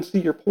with you and see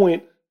your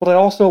point, but I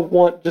also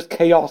want just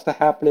chaos to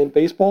happen in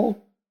baseball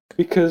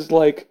because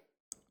like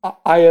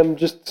I am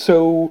just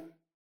so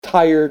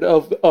tired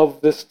of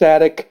the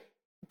static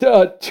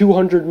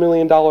 $200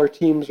 million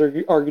teams are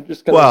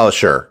just going to. Well,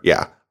 sure.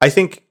 Yeah. I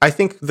think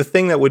the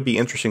thing that would be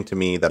interesting to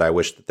me that I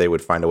wish that they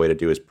would find a way to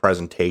do is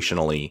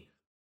presentationally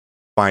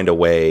find a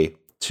way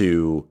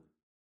to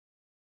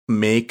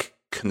make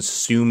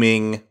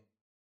consuming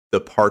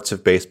the parts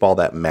of baseball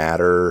that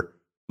matter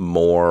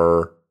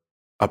more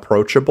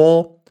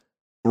approachable.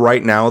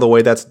 Right now, the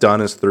way that's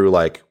done is through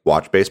like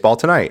Watch Baseball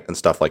Tonight and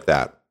stuff like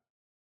that.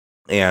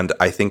 And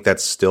I think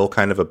that's still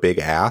kind of a big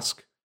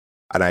ask.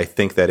 And I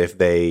think that if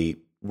they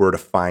were to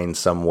find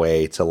some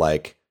way to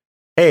like,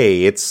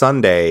 hey, it's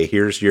Sunday,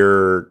 here's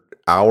from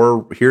the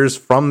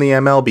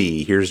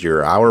MLB, here's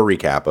your hour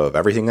recap of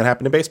everything that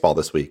happened in baseball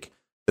this week,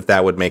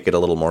 that would make it a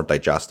little more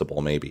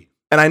digestible maybe.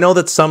 And I know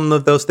that some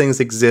of those things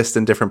exist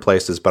in different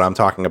places, but I'm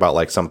talking about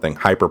like something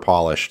hyper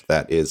polished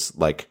that is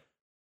like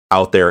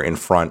out there at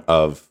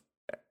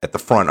the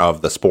front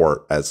of the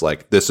sport as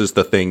like, this is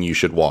the thing you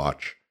should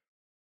watch.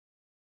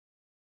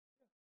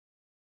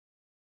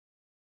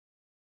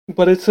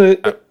 But it's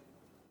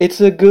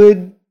a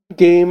good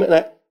game,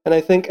 and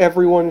I think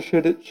everyone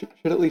should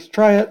at least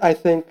try it. I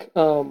think,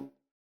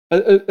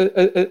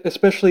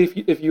 especially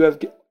if you have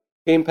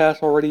Game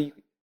Pass already,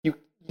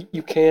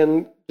 you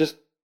can just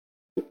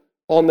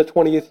on the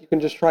 20th you can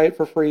just try it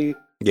for free.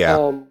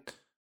 Yeah.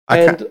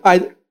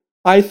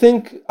 I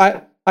think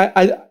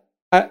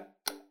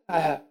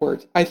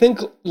words. I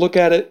think look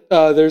at it.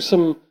 There's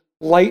some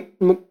light,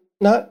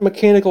 not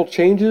mechanical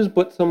changes,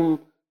 but some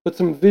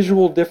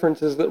visual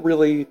differences that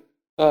really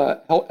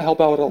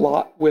help out a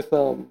lot with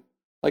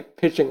like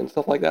pitching and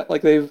stuff like that.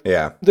 Like they've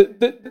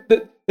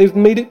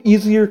made it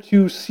easier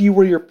to see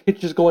where your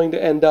pitch is going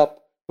to end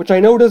up, which I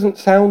know doesn't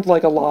sound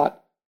like a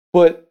lot,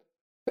 but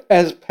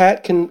as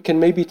Pat can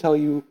maybe tell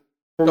you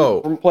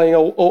from playing a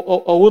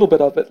little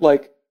bit of it,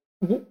 like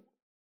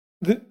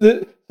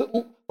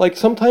like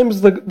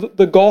sometimes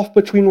the gulf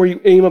between where you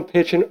aim a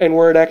pitch and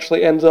where it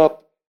actually ends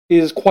up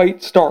is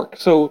quite stark.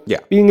 So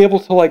being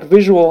able to like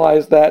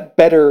visualize that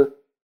better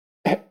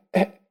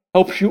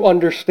helps you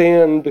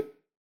understand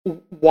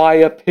why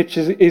a pitch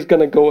is going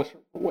to go a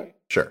certain way.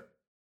 Sure.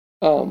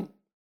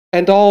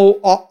 And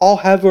I'll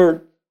have a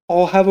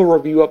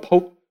review up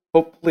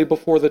hopefully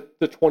before the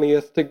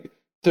 20th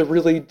to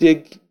really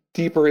dig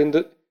deeper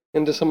into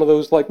some of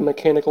those like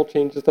mechanical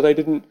changes that I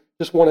didn't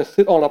just want to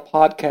sit on a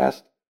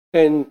podcast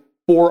and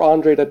bore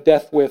Andre to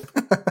death with.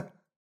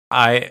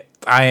 I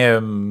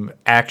am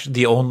actually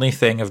the only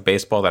thing of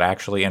baseball that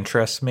actually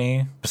interests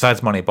me,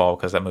 besides Moneyball,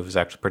 because that movie is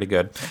actually pretty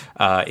good,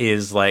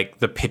 is like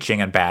the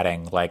pitching and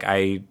batting. Like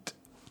that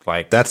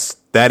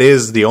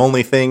is the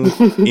only thing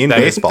in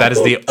baseball. That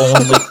is the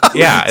only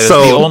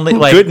so the only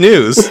like good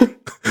news.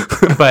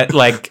 But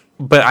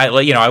I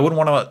I wouldn't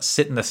want to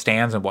sit in the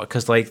stands and what,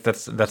 because like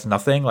that's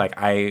nothing. Like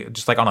I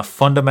just like on a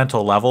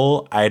fundamental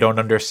level, I don't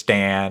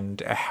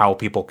understand how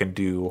people can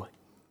do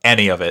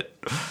any of it.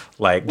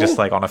 Like just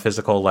like on a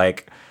physical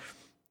like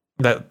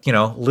that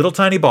little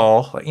tiny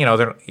ball.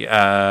 They're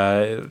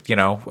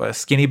a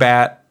skinny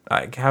bat.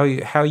 Like how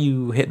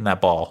you hitting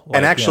that ball? Like,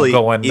 and actually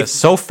going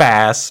so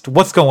fast.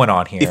 What's going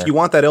on here? If you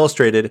want that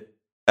illustrated,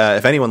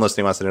 if anyone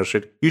listening wants that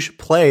illustrated, you should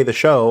play the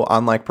show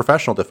on like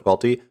professional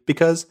difficulty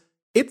because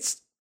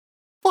it's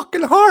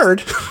fucking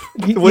hard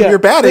when you're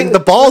batting. The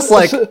ball's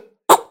like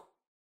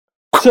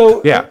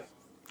so yeah.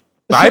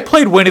 I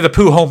played Winnie the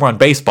Pooh home run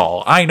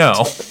baseball. I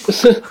know.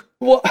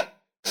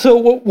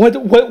 So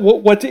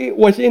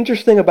what's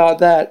interesting about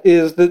that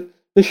is that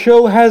the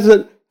show has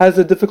a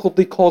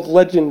difficulty called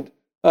Legend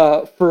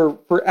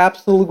for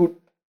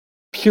absolute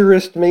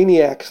purist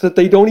maniacs that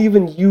they don't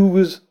even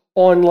use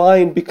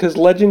online because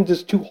Legend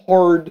is too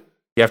hard.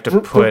 You have to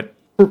put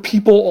for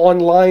people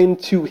online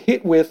to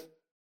hit with.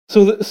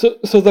 So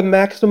the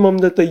maximum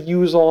that they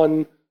use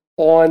on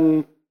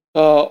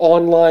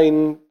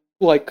online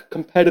like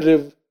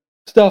competitive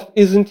stuff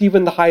isn't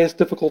even the highest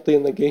difficulty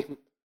in the game,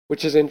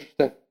 which is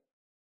interesting.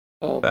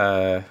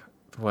 But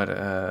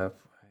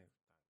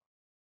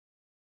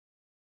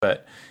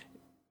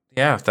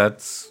yeah,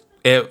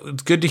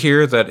 it's good to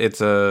hear that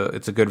it's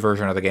a good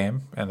version of the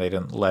game, and they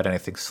didn't let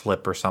anything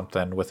slip or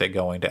something with it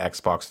going to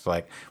Xbox. It's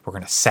like, we're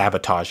going to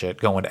sabotage it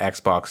going to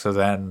Xbox, so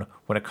then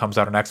when it comes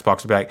out on Xbox,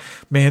 it'll be like,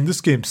 man,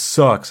 this game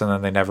sucks, and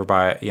then they never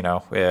buy it.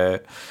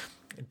 It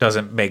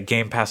doesn't make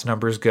Game Pass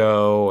numbers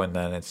go, and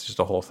then it's just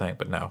a whole thing.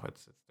 But no,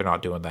 they're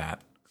not doing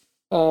that.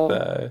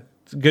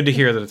 It's good to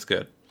hear that it's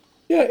good.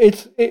 Yeah,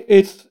 it's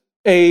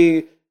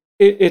a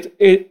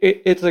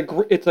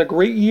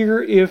great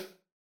year if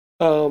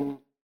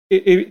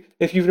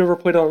you've never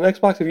played it on an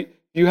Xbox. If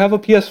you have a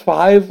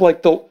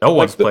PS5, no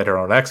one's played it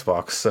on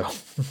Xbox, so.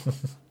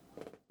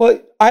 Well,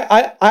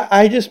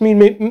 I just mean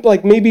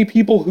maybe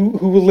people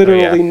who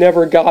literally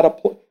never got a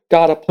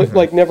play,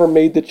 like never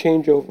made the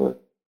changeover.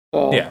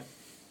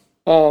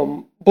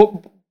 But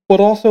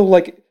also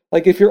like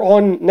if you're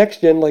on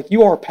next gen like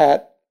you are,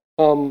 Pat,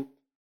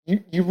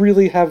 you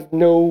really have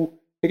no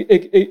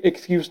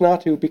excuse not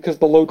to because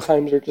the load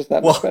times are just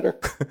that much better.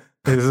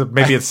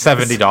 Maybe it's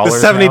 $70.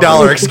 The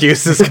 $70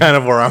 excuse is kind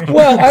of where I'm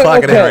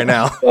clocking it right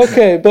now.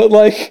 Okay, but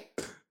like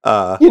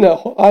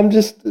I'm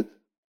just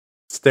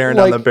staring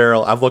down the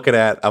barrel. I'm looking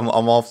at.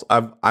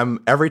 I'm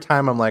every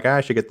time I'm like,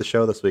 I should get the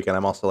show this weekend.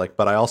 I'm also like,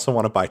 but I also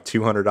want to buy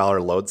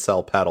 $200 load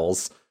cell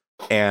pedals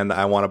and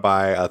I want to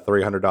buy a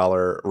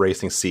 $300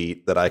 racing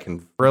seat that I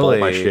can Really? bolt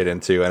my shit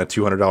into, and a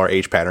 $200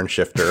 H pattern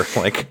shifter.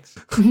 Like,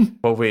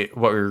 What we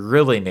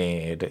really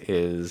need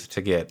is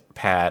to get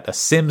Pat a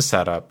sim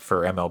setup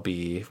for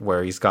MLB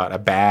where he's got a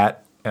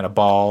bat and a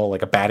ball,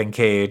 like a batting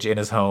cage in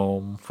his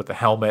home with a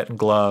helmet and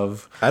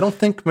glove. I don't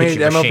think maybe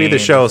Pitching MLB The machine.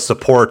 Show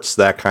supports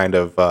that kind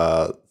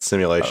of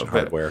simulation but-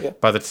 hardware. Yeah.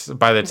 By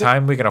the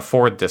time we can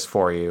afford this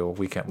for you,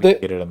 we can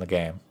get it in the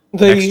game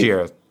They- next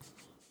year.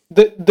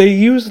 They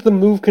used the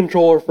Move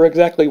controller for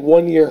exactly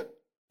 1 year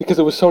because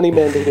it was Sony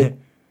mandated.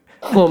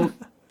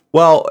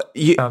 Well,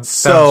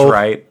 Sounds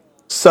right.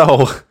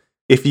 So,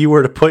 if you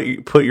were to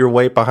put your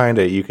weight behind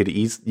it, you could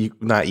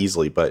not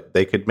easily, but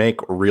they could make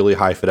really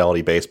high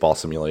fidelity baseball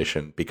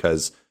simulation,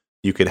 because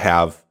you could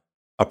have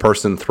a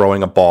person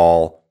throwing a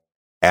ball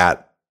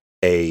at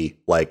a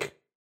like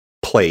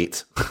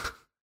plate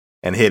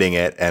and hitting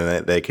it,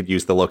 and they could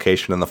use the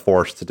location and the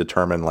force to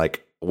determine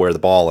like where the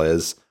ball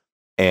is,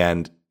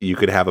 and you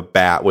could have a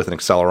bat with an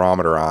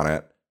accelerometer on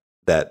it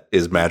that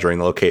is measuring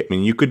the location. I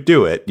mean, you could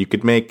do it. You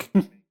could make.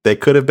 They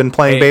could have been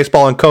playing Hey.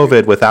 baseball in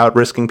COVID without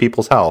risking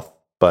people's health,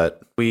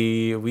 but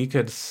We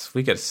could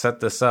set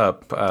this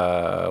up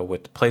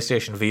with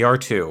PlayStation VR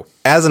 2.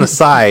 as an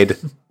aside,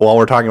 while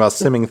we're talking about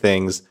simming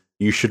things,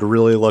 you should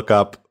really look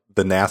up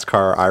the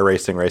NASCAR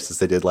iRacing races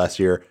they did last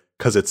year,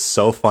 because it's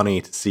so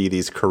funny to see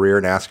these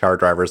career NASCAR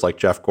drivers like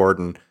Jeff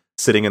Gordon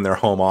sitting in their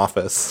home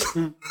office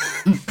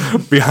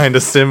behind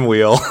a sim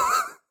wheel.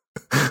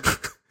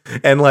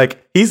 And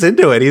like, he's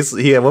into it.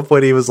 He at one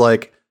point he was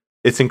like,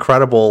 it's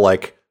incredible.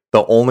 Like,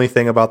 the only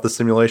thing about the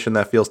simulation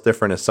that feels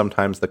different is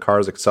sometimes the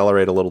cars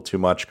accelerate a little too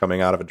much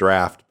coming out of a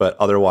draft, but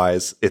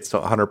otherwise it's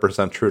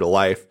 100% true to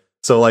life.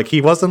 So like,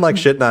 he wasn't like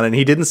shitting on it, and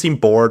he didn't seem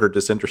bored or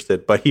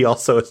disinterested, but he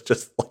also is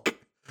just like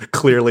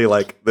clearly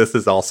like, this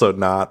is also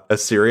not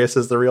as serious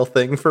as the real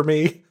thing for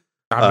me.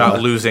 I'm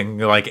not losing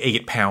like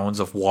 8 pounds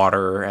of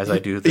water as I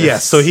do this. Yeah,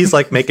 so he's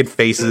like making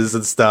faces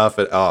and stuff,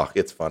 and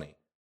it's funny.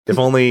 If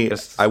only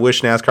I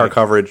wish NASCAR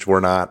coverage were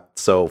not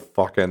so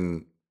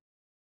fucking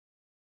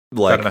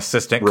like got an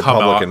assistant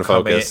Republican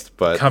focused,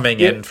 but coming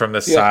in from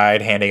the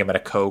side, handing him a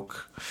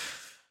Coke.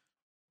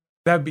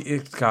 That'd be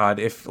God.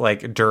 If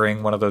like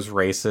during one of those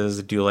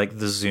races, do like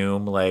the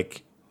Zoom,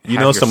 like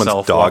someone's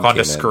yourself dog walk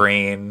onto came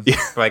in. screen,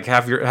 like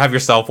have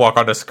yourself walk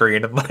onto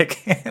screen and like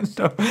hand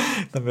them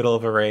in the middle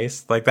of a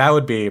race. Like that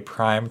would be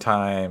prime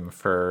time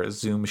for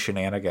Zoom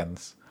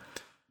shenanigans.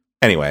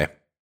 Anyway,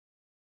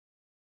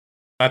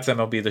 that's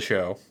MLB The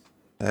Show.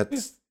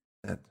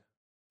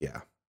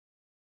 Yeah.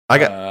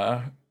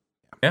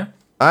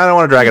 I don't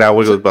want to drag it out.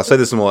 I'll say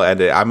this and we'll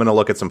end it. I'm going to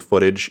look at some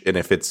footage, and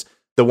if it's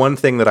the one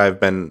thing that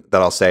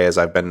I'll say is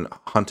I've been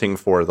hunting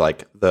for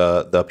like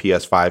the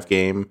PS5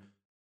 game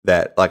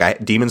that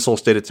like Demon's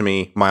Souls did it to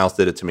me, Miles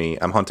did it to me.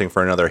 I'm hunting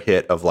for another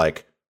hit of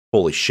like,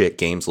 holy shit,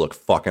 games look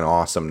fucking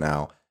awesome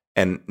now.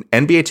 And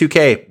NBA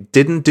 2K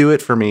didn't do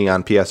it for me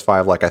on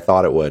PS5 like I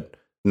thought it would.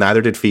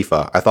 Neither did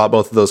FIFA. I thought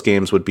both of those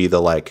games would be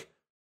the like,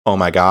 oh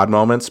my god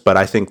moments, but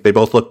I think they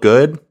both look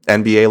good.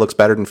 NBA looks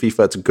better than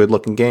FIFA. It's a good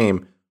looking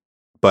game,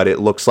 but it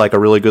looks like a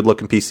really good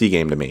looking PC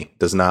game to me.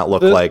 Does not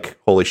look like,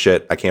 holy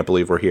shit, I can't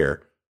believe we're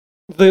here.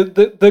 The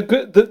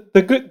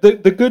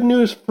good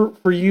news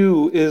for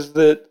you is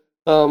that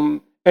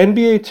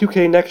NBA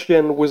 2K Next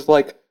Gen was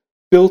like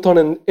built on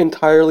an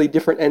entirely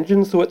different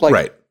engine, so it like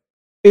right.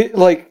 it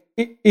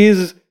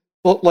is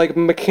like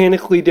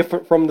mechanically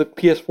different from the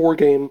PS4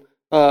 game.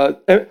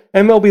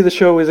 MLB The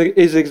Show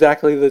is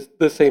exactly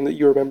the same that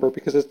you remember,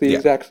 because it's the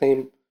exact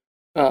same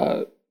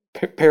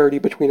parity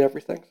between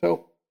everything.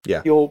 So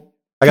yeah,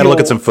 I gotta look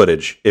at some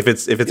footage. If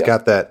it's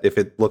got that, if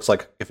it looks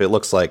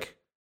like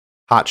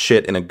hot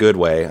shit in a good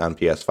way on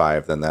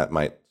PS5, then that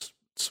might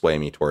sway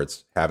me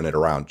towards having it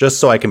around, just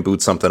so I can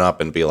boot something up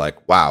and be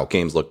like, wow,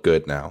 games look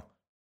good now.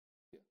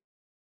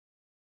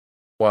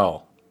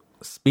 Well,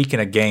 speaking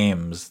of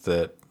games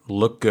that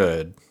look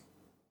good,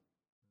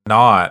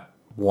 not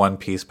One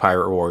Piece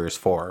Pirate Warriors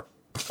 4.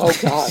 Oh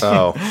god.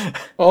 Oh,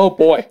 Oh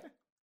boy.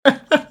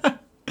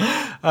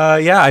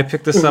 Yeah, I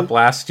picked this up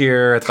last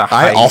year at the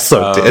height. I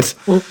also did.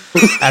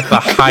 At the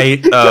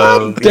height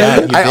of.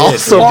 damn it. You I did,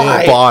 also you Why?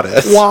 did. bought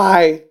it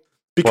Why?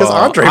 because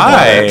Well, Andre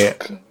bought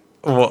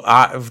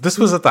it. This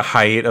was at the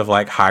height of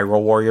like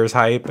Hyrule Warriors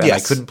hype, and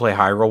Yes. I couldn't play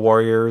Hyrule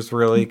Warriors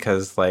really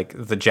because like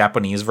the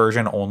Japanese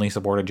version only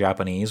supported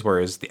Japanese,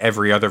 whereas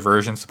every other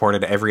version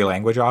supported every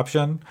language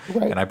option.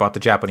 Right. And I bought the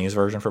Japanese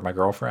version for my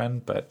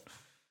girlfriend, but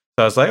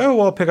so I was like, oh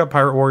well, I'll pick up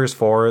Pirate Warriors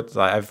 4.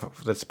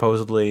 It's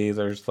supposedly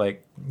there's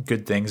like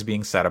good things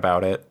being said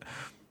about it.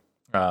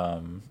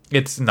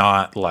 It's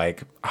not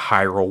like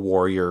Hyrule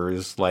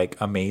Warriors like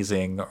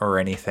amazing or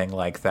anything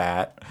like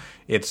that.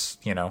 It's,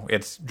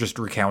 it's just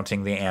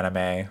recounting the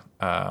anime,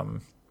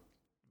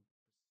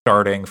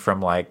 starting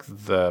from like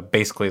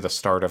basically the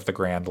start of the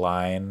Grand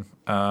Line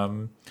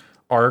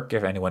arc,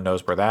 if anyone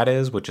knows where that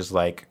is, which is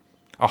like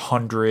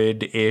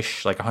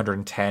 100-ish, like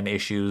 110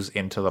 issues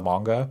into the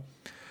manga.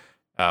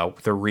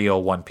 The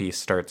real One Piece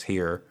starts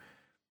here.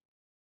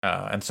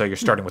 And so you're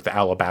starting with the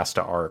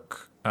Alabasta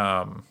arc,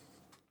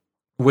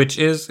 which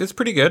is it's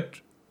pretty good,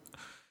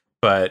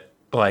 but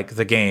like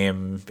the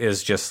game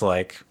is just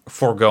like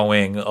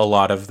foregoing a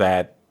lot of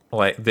that,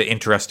 like the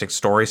interesting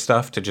story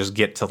stuff to just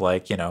get to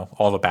like, you know,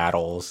 all the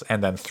battles,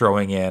 and then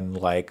throwing in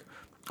like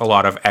a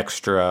lot of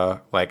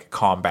extra like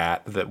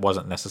combat that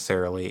wasn't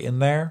necessarily in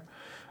there.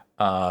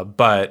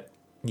 But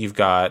you've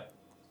got,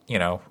 you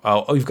know,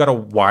 you've got a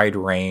wide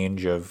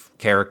range of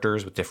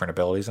characters with different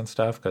abilities and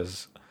stuff,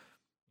 because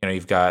you know,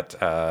 you've got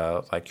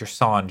like your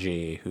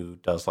Sanji, who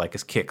does like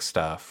his kick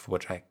stuff,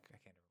 which I can't,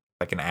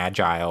 like an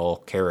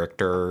agile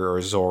character,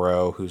 or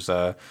Zoro, who's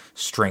a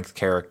strength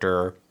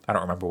character. I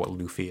don't remember what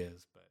Luffy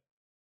is,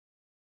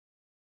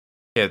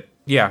 but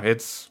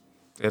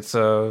it's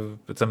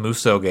a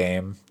Muso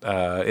game.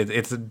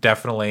 It's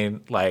definitely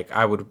like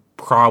I would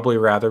probably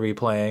rather be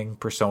playing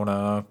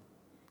Persona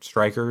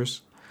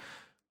Strikers.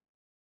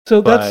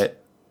 So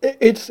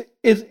it's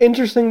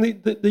interesting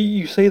that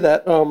you say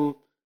that.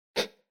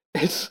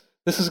 This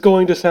is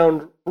going to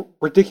sound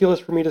ridiculous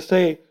for me to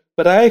say,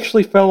 but I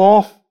actually fell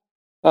off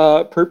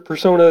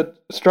Persona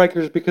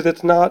Strikers because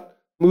it's not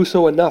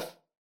Muso enough.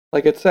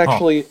 Like it's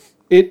actually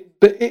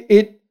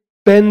it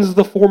bends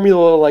the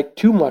formula like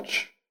too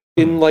much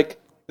in like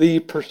the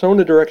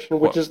Persona direction,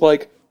 which is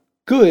like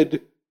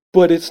good,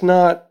 but it's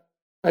not.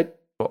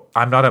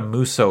 I'm not a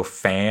Muso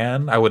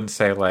fan. I wouldn't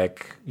say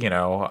like, you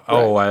know,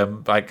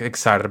 I'm like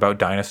excited about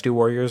Dynasty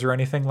Warriors or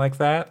anything like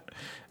that.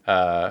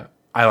 I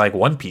like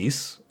One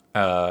Piece,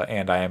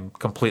 and I am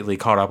completely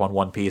caught up on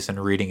One Piece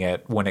and reading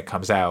it when it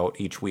comes out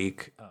each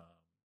week.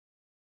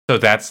 So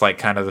that's like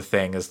kind of the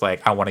thing, is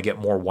like I want to get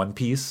more One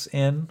Piece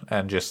in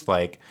and just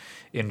like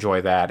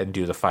enjoy that and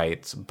do the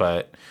fights.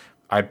 But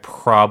I'd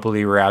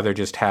probably rather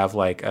just have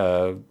like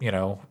a, you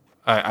know,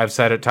 I've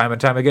said it time and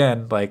time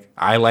again, like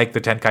I like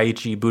the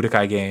Tenkaichi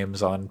Budokai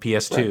games on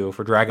PS2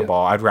 for Dragon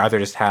Ball. I'd rather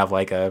just have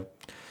like a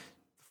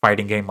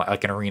fighting game,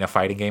 like an arena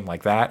fighting game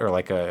like that, or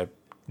like a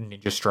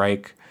Ninja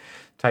Strike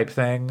type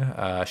thing,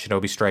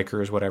 Shinobi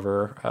Strikers,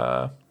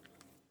 whatever.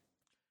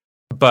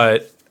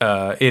 But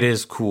it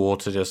is cool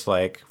to just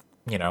like,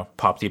 you know,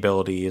 pop the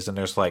abilities, and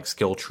there's like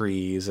skill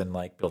trees and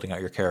like building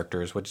out your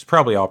characters, which is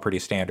probably all pretty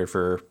standard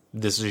for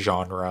this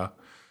genre.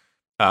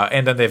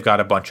 And then they've got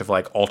a bunch of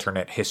like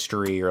alternate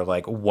history or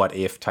like what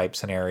if type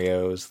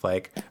scenarios,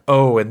 like,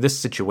 oh, in this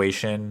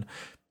situation,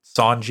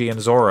 Sanji and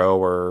Zoro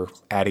were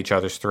at each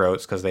other's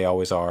throats, because they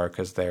always are,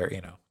 because they're, you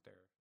know, they're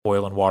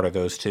oil and water,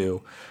 those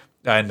two.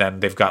 And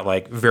then they've got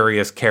like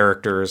various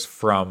characters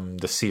from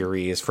the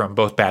series, from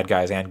both bad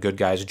guys and good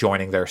guys,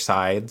 joining their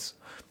sides.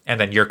 And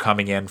then you're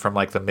coming in from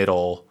like the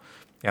middle,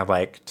 you know,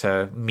 like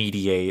to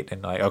mediate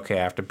and like, okay,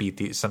 I have to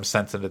beat some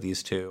sense into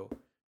these two.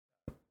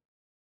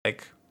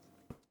 Like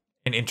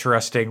an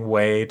interesting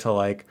way to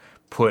like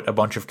put a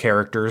bunch of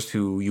characters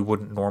who you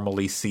wouldn't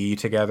normally see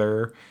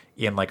together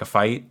in like a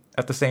fight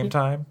at the same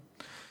time.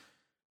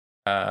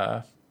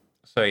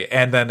 So yeah,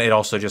 and then it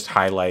also just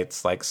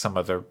highlights like some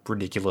of the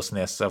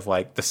ridiculousness of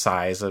like the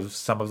size of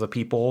some of the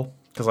people,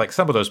 because like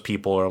some of those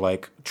people are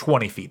like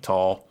 20 feet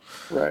tall.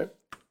 Right.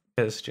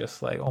 It's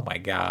just like, oh my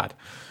god,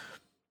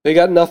 they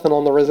got nothing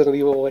on the Resident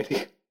Evil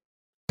lady.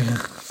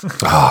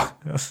 I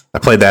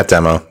played that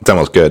demo. The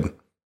demo's good.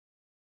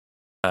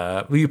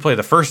 You play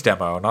the first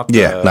demo, not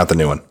the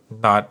new one.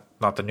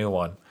 Not the new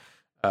one.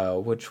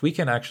 Which we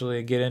can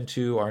actually get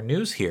into our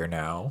news here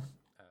now.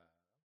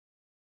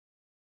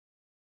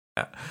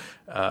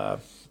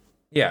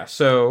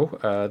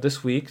 So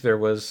this week there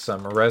was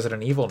some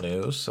Resident Evil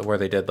news where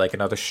they did like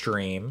another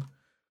stream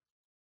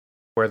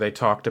where they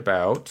talked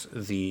about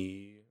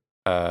they're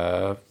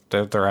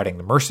adding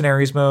the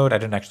Mercenaries mode. I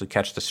didn't actually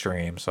catch the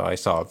stream, so I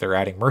saw they're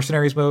adding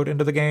Mercenaries mode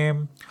into the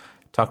game.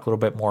 Talk a little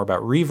bit more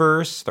about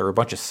Reverse. There were a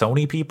bunch of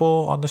Sony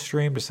people on the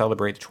stream to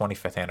celebrate the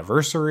 25th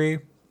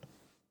anniversary.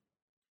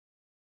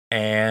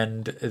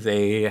 And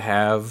they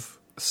have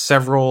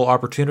several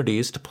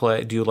opportunities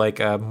to do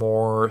like a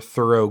more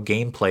thorough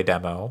gameplay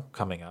demo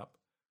coming up.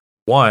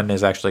 One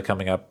is actually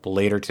coming up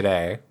later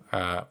today.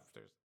 There's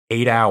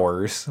 8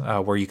 hours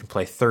where you can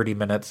play 30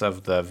 minutes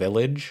of the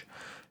village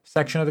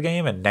section of the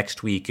game, and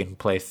next week you can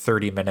play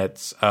 30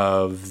 minutes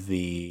of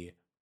the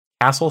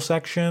castle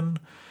section.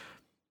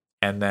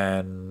 And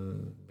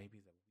then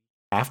maybe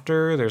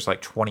after, there's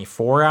like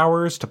 24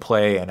 hours to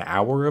play an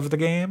hour of the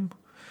game,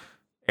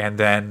 and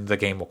then the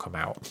game will come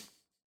out.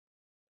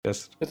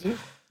 It's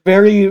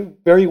very,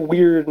 very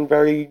weird and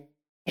very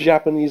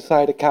Japanese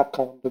side of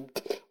Capcom to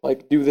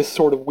like do this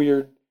sort of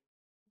weird,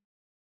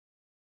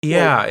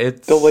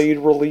 it's delayed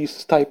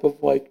release type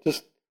of like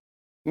just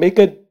make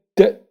a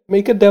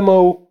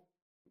demo,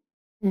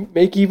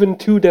 make even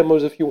 2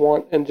 demos if you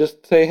want, and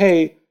just say,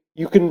 hey,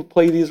 you can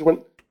play these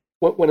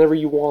whenever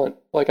you want.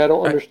 Like, I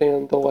don't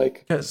understand the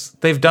like, because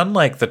they've done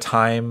like the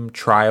time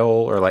trial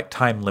or like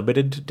time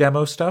limited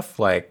demo stuff.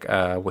 Like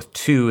with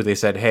 2, they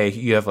said, hey,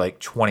 you have like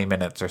 20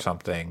 minutes or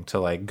something to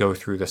like go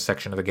through this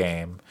section of the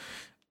game.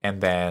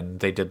 And then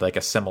they did like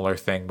a similar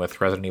thing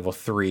with Resident Evil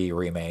 3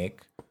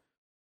 remake.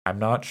 I'm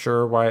not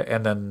sure why.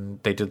 And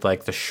then they did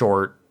like the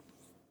short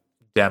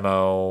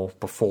demo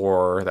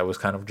before that was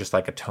kind of just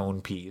like a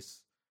tone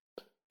piece.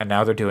 and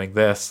now they're doing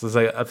this.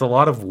 It's a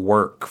lot of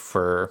work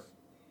for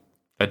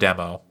a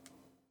demo.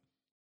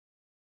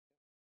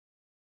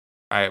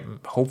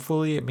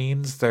 Hopefully it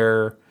means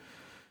they're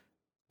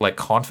like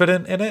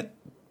confident in it,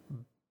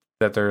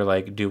 that they're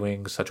like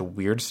doing such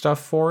weird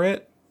stuff for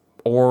it,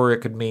 or it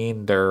could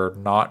mean they're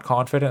not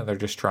confident and they're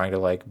just trying to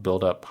like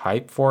build up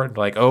hype for it.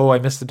 Like, oh, I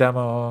missed the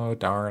demo.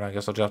 Darn, I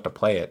guess I'll just have to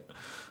play it.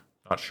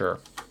 Not sure.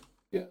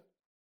 Yeah,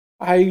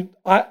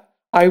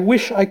 I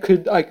wish I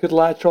could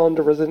latch on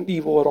to Resident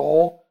Evil at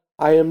all.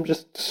 I am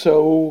just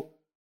so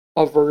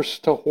averse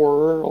to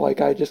horror.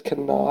 Like, I just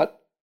cannot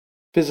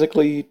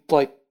physically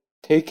like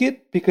take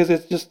it, because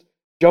it's just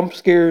jump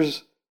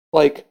scares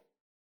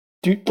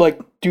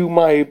do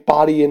my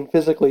body in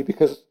physically,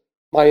 because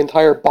my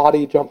entire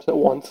body jumps at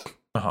once.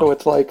 So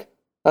it's like,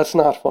 that's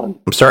not fun.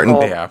 I'm starting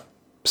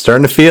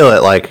to feel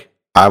it. Like,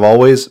 I've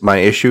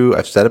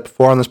said it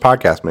before on this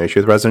podcast, my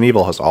issue with Resident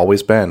Evil has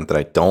always been that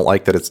I don't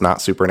like that it's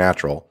not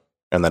supernatural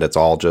and that it's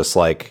all just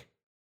like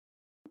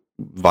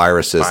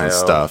viruses and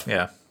stuff.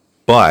 Yeah.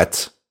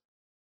 But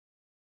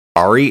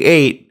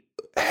RE8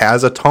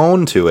 has a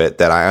tone to it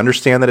that I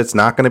understand that it's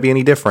not going to be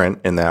any different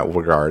in that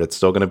regard. It's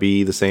still going to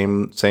be the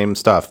same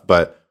stuff,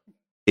 but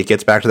it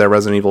gets back to that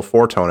Resident Evil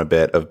 4 tone a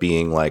bit of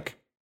being like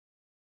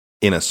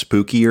in a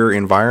spookier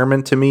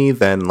environment to me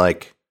than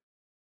like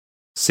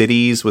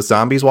cities with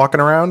zombies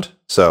walking around.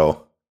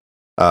 So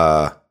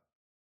I'm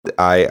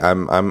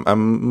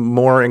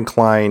more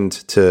inclined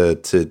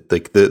to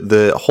like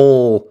the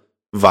whole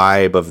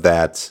vibe of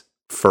that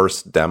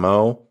first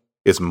demo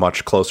is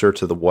much closer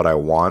to what I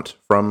want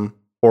from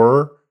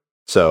horror.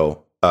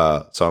 So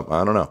I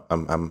don't know.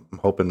 I'm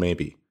hoping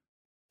maybe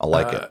I'll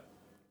like it.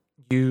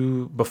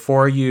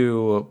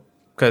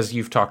 Because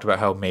you've talked about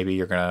how maybe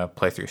you're gonna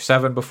play through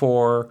 7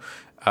 before,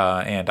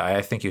 and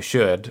I think you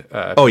should.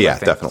 Oh yeah,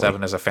 definitely.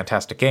 7 is a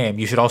fantastic game.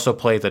 You should also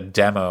play the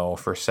demo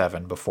for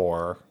 7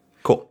 before.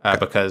 Cool. Okay.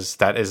 Because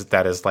that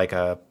is like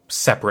a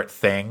separate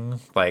thing,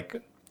 like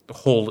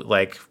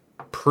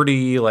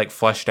pretty like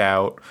fleshed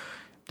out.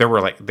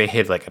 They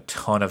hid like a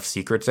ton of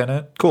secrets in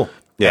it. Cool.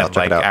 Yeah, and I'll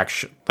check it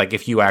out. like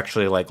if you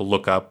actually like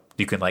look up,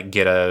 you can like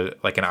get an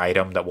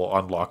item that will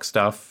unlock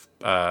stuff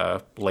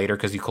later,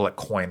 because you collect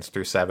coins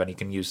through 7. You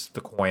can use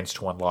the coins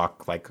to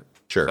unlock like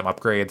some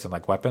upgrades and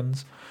like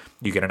weapons.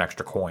 You get an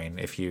extra coin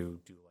if you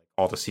do like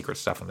all the secret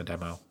stuff in the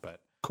demo.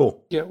 But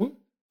cool. Yeah,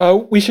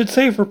 we should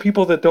say for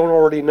people that don't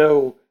already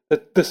know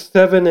that the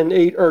 7 and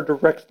 8 are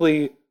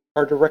directly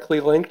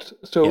linked.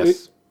 So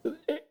yes.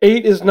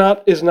 8 is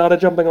not a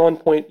jumping on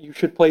point. You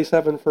should play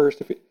 7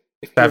 first. If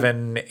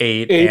 7,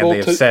 8, and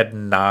they've said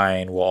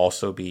 9 will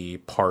also be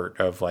part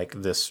of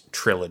like this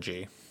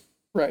trilogy.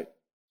 Right.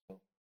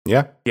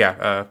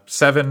 Yeah.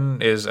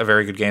 7 is a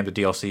very good game. The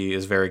DLC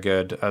is very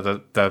good.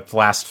 The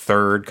last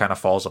third kind of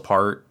falls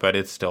apart, but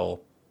it's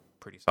still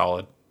pretty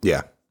solid.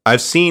 Yeah,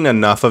 I've seen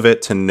enough of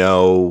it to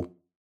know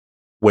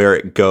where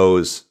it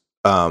goes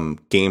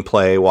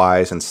gameplay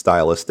wise and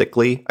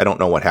stylistically. I don't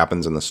know what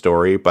happens in the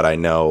story, but I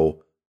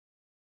know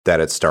that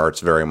it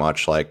starts very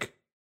much like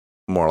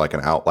more like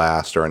an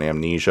Outlast or an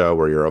Amnesia,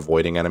 where you're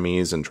avoiding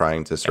enemies and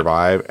trying to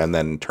survive, and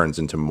then turns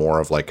into more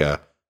of like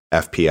a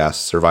FPS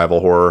survival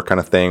horror kind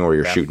of thing, where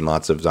you're shooting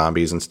lots of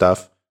zombies and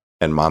stuff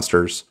and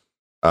monsters.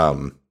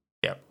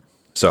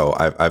 So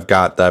I've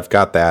got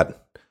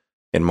that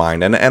in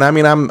mind, and I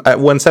mean,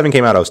 when 7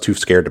 came out, I was too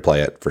scared to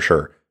play it for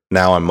sure.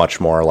 Now I'm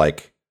much more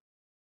like,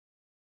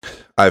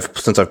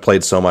 since I've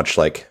played so much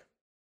like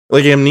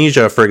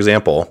Amnesia, for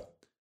example.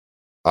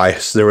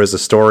 There was a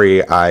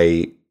story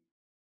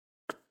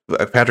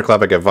Patrick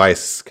Levick at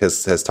Vice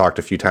has talked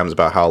a few times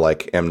about how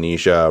like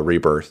Amnesia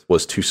Rebirth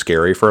was too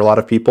scary for a lot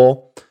of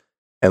people.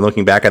 And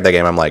looking back at that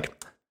game, I'm like,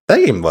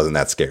 that game wasn't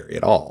that scary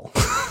at all.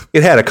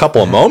 It had a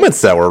couple of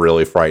moments that were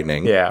really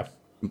frightening. Yeah.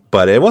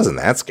 But it wasn't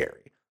that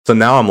scary. So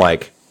now I'm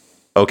like,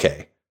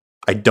 okay,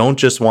 I don't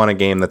just want a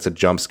game that's a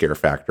jump scare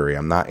factory.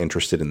 I'm not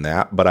interested in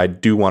that, but I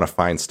do want to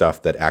find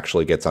stuff that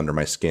actually gets under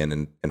my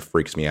skin and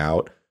freaks me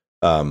out.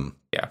 And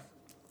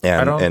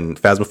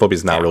Phasmophobia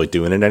is not really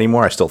doing it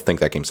anymore. I still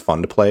think that game's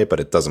fun to play, but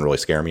it doesn't really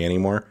scare me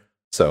anymore.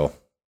 So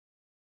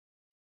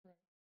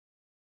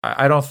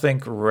I don't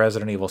think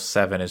Resident Evil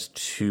 7 is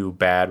too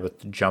bad with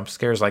the jump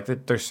scares. Like,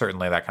 there's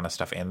certainly that kind of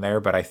stuff in there,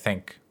 but I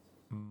think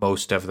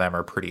most of them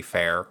are pretty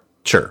fair.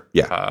 Sure,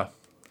 yeah.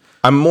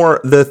 I'm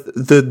more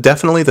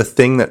definitely the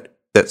thing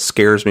that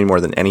scares me more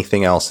than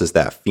anything else is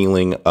that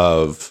feeling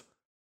of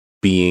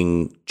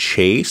being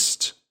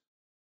chased.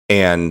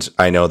 And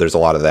I know there's a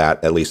lot of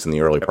that, at least in the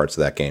early parts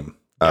of that game.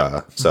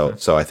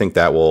 So I think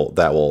that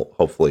will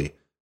hopefully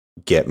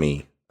get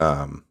me.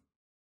 That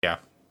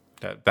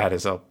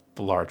is a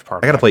large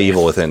part. I got to play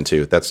Evil Within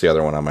 2. That's the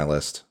other one on my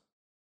list.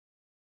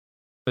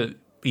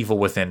 Evil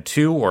Within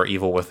 2 or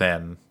Evil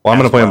Within? Well, I'm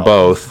going to play them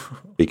both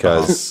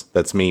because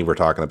that's me we're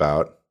talking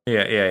about.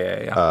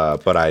 Yeah.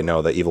 But I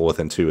know that Evil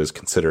Within 2 is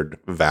considered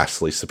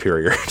vastly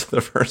superior to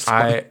the first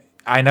one.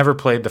 I never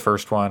played the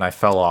first one. I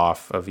fell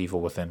off of Evil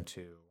Within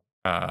 2.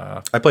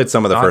 I played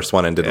some of the first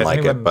one and didn't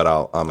like it, but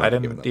I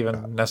didn't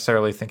even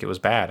necessarily think it was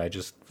bad. I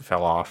just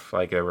fell off.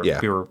 Like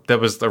that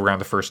was around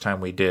the first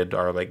time we did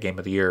our like game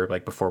of the year,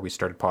 like before we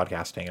started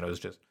podcasting, and it was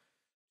just.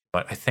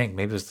 But I think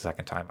maybe it was the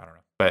second time. I don't know.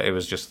 But it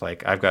was just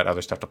like I've got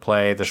other stuff to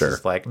play. This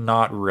is like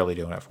not really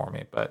doing it for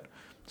me, but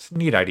it's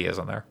neat ideas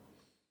on there.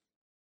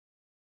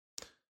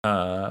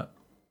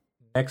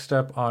 Next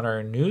up on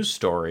our news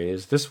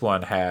stories, this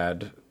one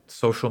had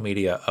social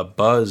media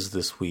abuzz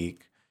this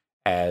week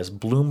as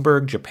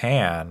Bloomberg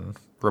Japan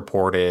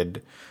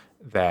reported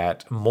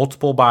that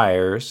multiple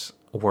buyers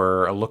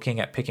were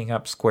looking at picking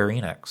up Square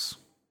Enix.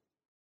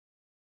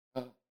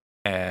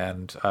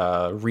 And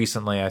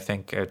recently, I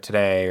think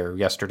today or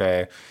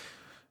yesterday,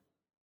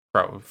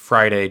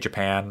 Friday,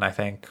 Japan, I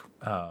think,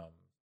 Square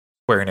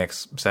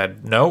Enix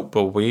said, no,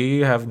 but we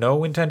have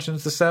no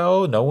intentions to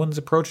sell. No one's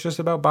approached us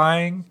about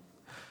buying.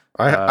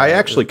 I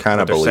actually kind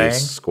of believe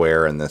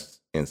Square in this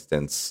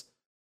instance.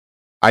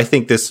 I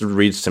think this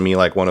reads to me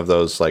like one of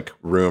those like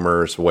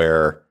rumors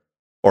where,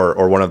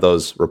 or one of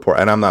those report.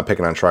 And I'm not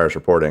picking on Schreier's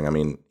reporting. I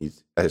mean,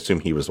 I assume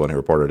he was the one who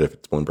reported if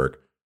it's Bloomberg.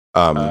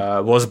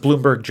 Was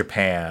Bloomberg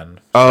Japan?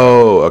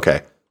 Oh,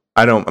 okay.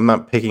 I'm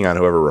not picking on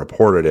whoever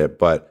reported it,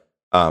 but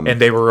and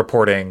they were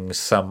reporting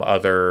some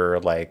other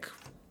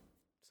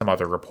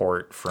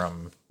report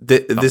from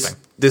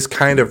this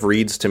kind of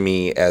reads to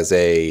me as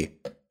the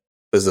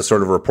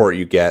sort of report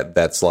you get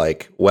that's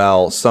like,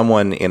 well,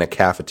 someone in a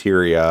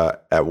cafeteria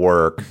at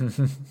work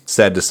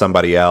said to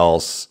somebody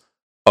else,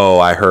 "Oh,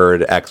 I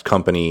heard X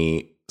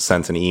company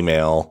sent an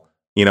email."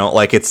 You know,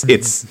 like it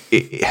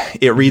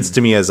reads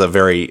to me as a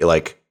very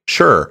like.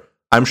 Sure.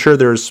 I'm sure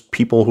there's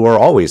people who are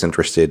always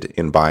interested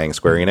in buying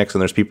Square Enix,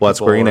 and there's people at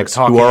Square Enix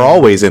who are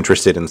always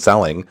interested in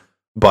selling.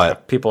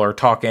 But people are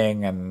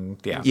talking, and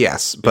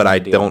yes, but I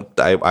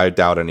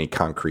doubt any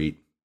concrete.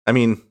 I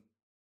mean,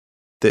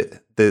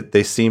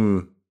 they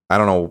seem. I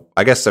don't know.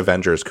 I guess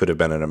Avengers could have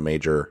been in a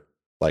major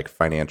like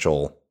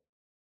financial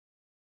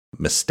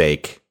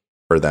mistake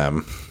for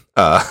them.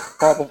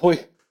 Probably.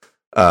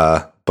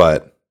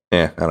 But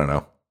I don't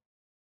know.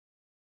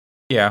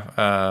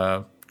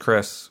 Yeah.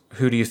 Chris,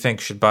 who do you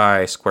think should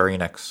buy Square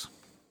Enix?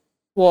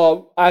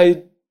 Well,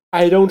 I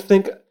don't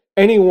think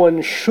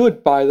anyone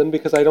should buy them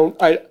because I don't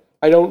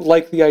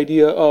like the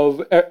idea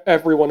of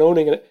everyone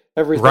owning it.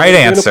 Everything. Right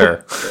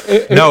answer.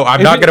 No,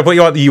 I'm not going to put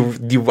you on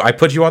you. I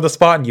put you on the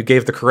spot, and you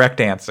gave the correct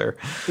answer.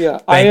 Yeah,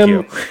 Thank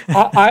you.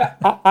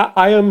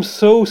 I am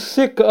so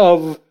sick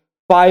of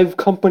 5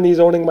 companies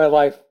owning my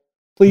life.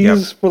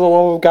 Please, for the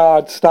love of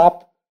God,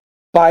 stop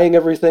buying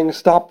everything.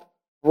 Stop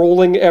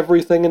rolling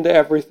everything into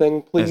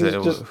everything. Please,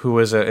 who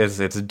is it?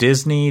 It's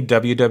Disney,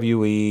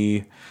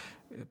 WWE,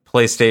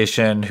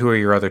 PlayStation. Who are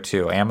your other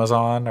two?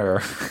 Amazon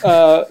or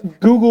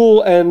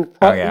Google and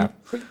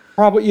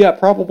probably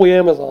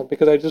Amazon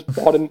because I just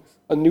bought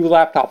a new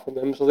laptop from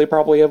them, so they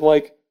probably have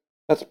like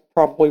that's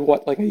probably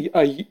what like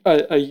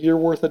a year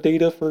worth of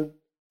data for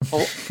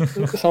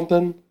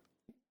something,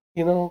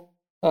 you know.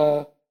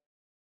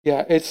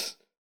 It's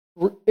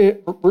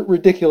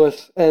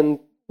ridiculous, and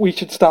we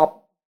should stop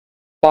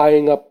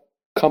buying up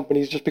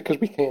companies just because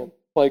we can.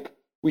 Like,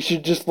 we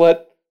should just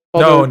let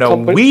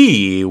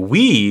we,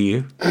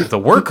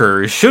 the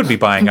workers, should be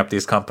buying up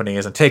these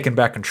companies and taking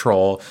back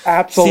control,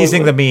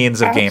 seizing the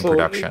means of game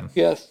production.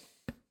 Yes.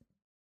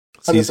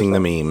 100%. Seizing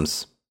the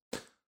memes.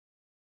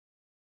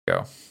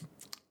 Go.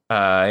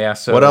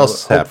 So what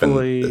else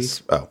happened?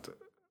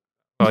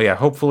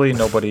 Hopefully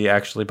nobody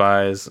actually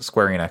buys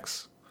Square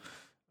Enix.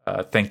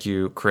 Thank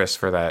you, Chris,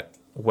 for that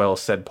well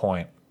said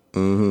point.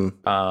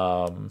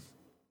 Mm-hmm.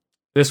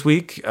 This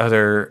week,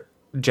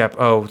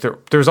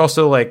 there's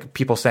also like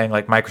people saying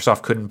like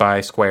Microsoft couldn't buy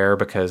Square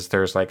because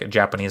there's like a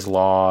Japanese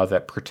law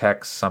that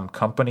protects some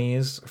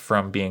companies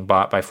from being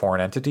bought by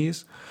foreign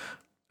entities.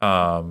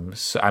 So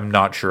I'm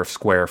not sure if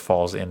Square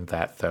falls in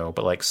that though,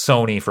 but like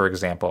Sony, for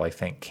example, I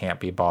think can't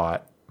be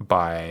bought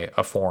by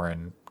a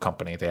foreign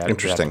company. They have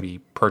to be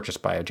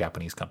purchased by a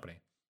Japanese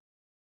company.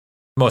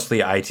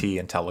 Mostly IT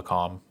and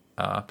telecom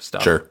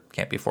stuff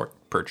can't be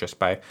purchased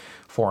by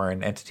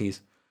foreign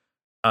entities.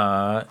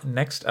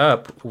 Next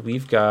up,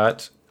 we've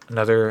got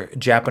another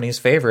Japanese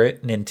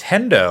favorite,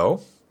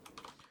 Nintendo.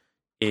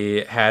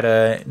 It had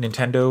a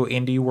Nintendo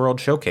Indie World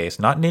Showcase,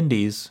 not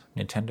Nindies,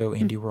 Nintendo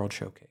Indie World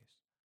Showcase,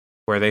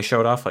 where they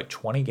showed off like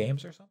 20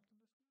 games or something.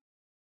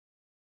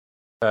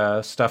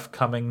 Stuff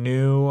coming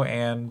new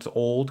and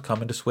old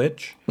coming to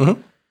Switch.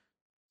 Mm-hmm.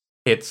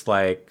 It's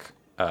like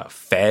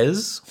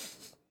Fez.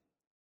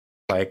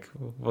 Like,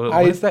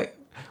 what is that?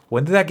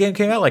 When did that game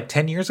came out? Like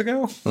 10 years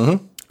ago?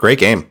 Mm-hmm. Great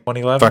game.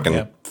 2011.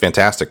 Fucking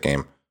fantastic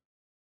game.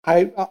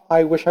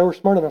 I wish I were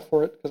smart enough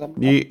for it because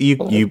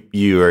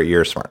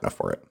you're smart enough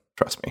for it.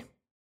 Trust me.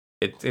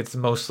 It's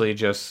mostly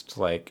just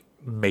like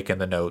making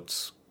the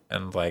notes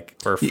and like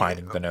or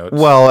finding the notes.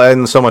 Well,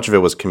 and so much of it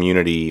was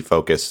community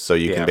focused, so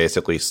you can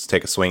basically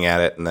take a swing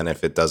at it, and then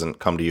if it doesn't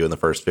come to you in the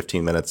first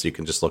 15 minutes, you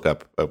can just look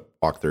up a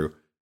walkthrough.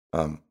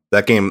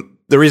 That game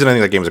the reason I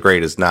think that game is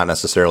great is not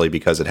necessarily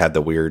because it had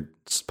the weird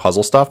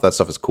puzzle stuff. That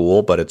stuff is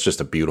cool, but it's just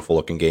a beautiful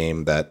looking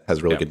game that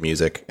has really good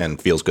music and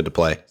feels good to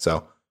play.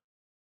 So,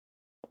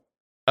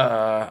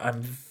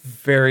 I'm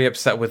very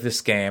upset with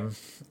this game.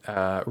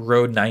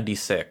 Road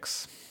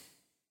 96.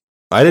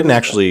 I didn't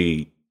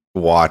actually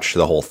watch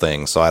the whole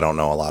thing, so I don't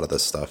know a lot of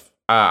this stuff.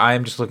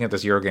 I'm just looking at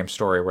this Eurogame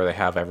story where they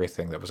have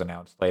everything that was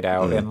announced laid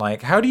out, and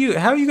like, how are you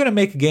going to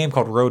make a game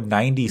called Road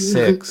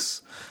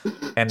 96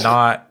 and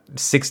not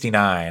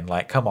 69?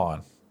 Like, come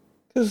on.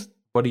 Because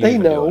what are you they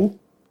even know.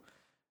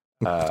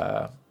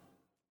 doing?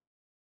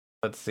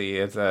 Let's see.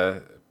 It's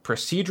a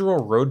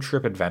procedural road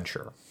trip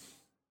adventure.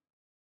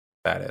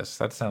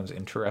 That sounds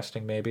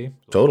interesting. Maybe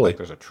Totally. like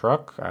there's a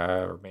truck,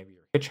 or maybe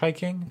you're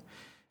hitchhiking.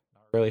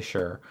 Not really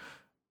sure.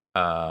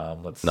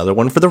 Let's Another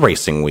one for the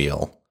racing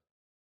wheel.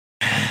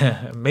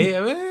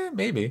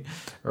 maybe.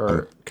 Or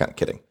I'm kind of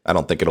kidding. I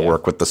don't think it'll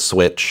work with the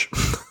Switch.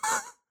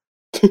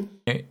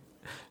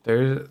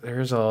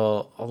 there's a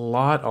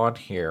lot on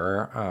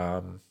here.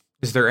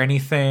 Is there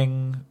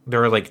anything?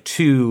 There were like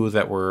two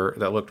that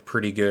looked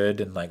pretty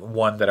good, and like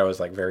one that I was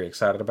like very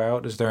excited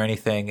about. Is there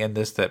anything in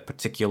this that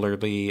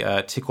particularly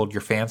tickled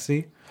your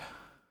fancy?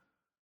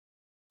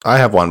 I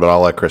have one, but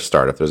I'll let Chris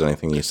start if there's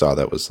anything you saw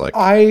that was like.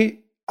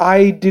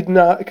 I did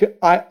not.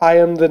 I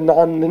am the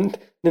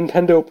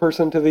non-Nintendo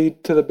person to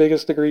the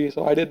biggest degree,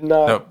 so I did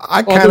not. No,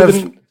 I kind of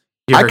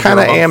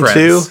am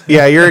too.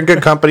 Yeah, you're in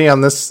good company on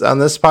this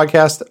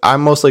podcast.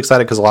 I'm mostly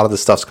excited because a lot of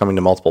this stuff's coming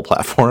to multiple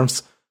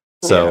platforms.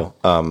 So,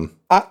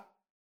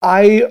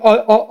 I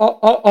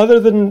other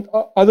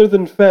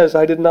than Fez,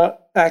 I did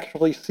not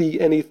actually see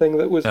anything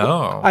that was.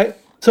 Oh.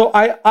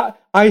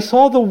 I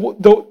saw the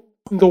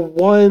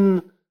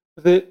one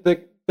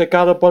that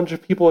got a bunch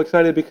of people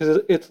excited because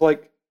it's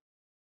like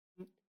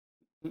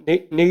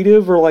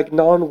native or like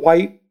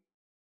non-white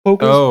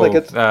focused. Oh, like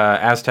it's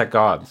Aztec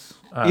Gods.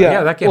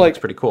 Yeah, that game looks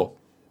pretty cool.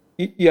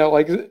 Yeah,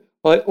 like that.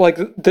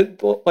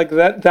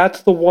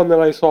 That's the one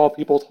that I saw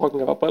people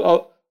talking about.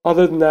 But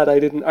other than that, I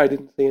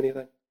didn't see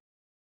anything.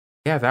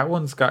 Yeah, that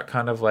one's got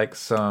kind of like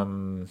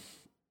some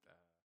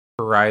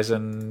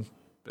Horizon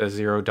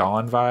Zero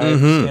Dawn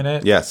vibes in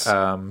it. Yes.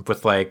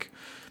 With like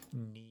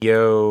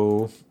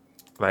neo,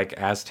 like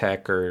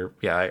Aztec, or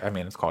I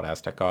mean it's called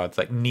Aztec Gods,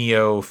 like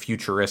neo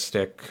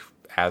futuristic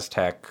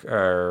Aztec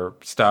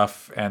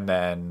stuff, and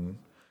then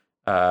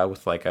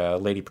with like a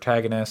lady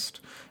protagonist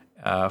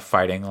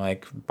fighting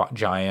like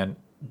giant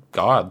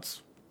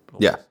gods.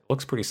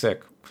 Looks pretty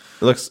sick.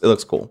 It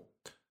looks cool.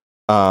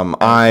 Hell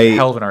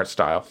of an art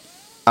style.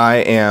 I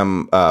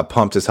am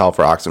pumped as hell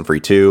for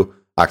Oxenfree 2.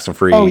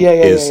 Oxenfree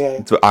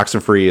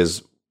Oxenfree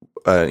is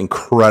an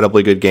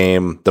incredibly good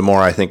game. The more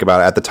I think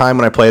about it, at the time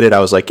when I played it, I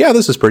was like, yeah,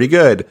 this is pretty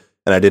good.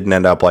 And I didn't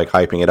end up like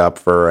hyping it up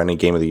for any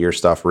Game of the Year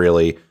stuff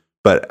really.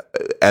 But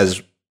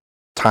as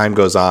time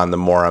goes on, the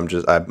more I'm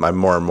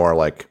more and more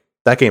like,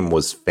 that game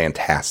was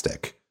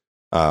fantastic.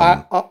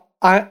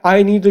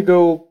 I need to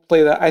go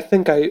play that. I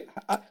think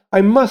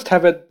I must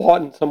have it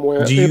bought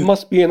somewhere. It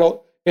must be in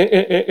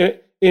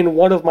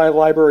one of my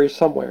libraries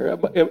somewhere.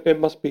 It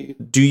must be.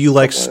 Do you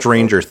like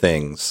Stranger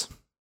Things?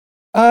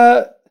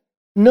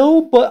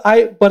 No, but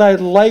I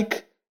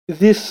like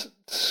this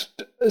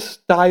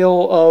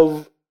style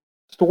of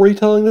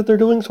storytelling that they're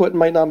doing, so it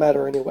might not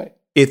matter anyway.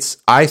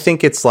 I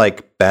think it's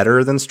like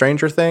better than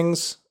Stranger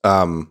Things.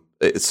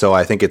 So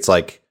I think it's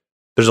like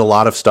there's a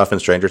lot of stuff in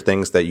Stranger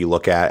Things that you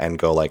look at and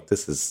go like,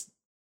 this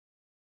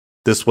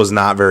was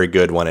not very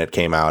good when it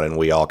came out, and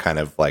we all kind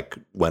of like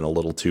went a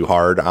little too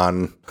hard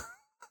on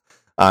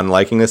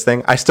liking this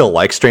thing. I still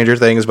like Stranger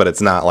Things, but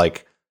it's not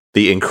like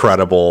the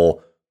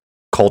incredible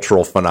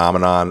cultural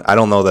phenomenon. I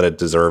don't know that it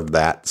deserved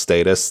that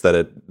status that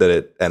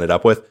it ended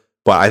up with,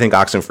 but I think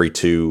Oxenfree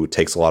 2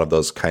 takes a lot of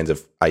those kinds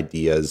of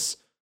ideas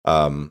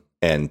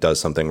and does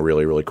something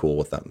really, really cool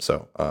with them.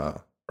 So,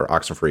 or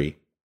Oxenfree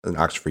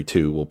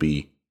 2 will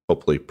be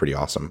hopefully pretty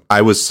awesome.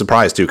 I was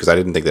surprised too, because I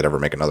didn't think they'd ever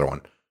make another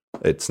one.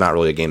 It's not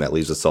really a game that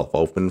leaves itself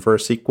open for a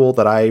sequel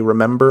that I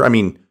remember. I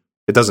mean,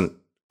 it doesn't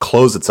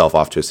close itself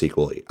off to a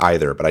sequel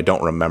either, but I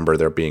don't remember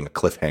there being a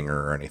cliffhanger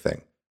or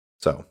anything.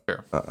 So,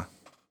 sure.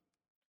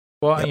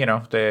 Well,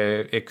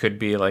 it could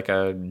be like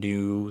a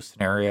new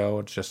scenario.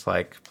 It's just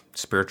like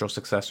spiritual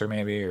successor,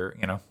 maybe, or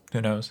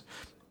who knows.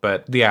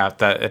 But yeah,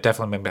 that it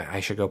definitely. I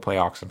should go play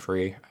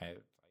Oxenfree. I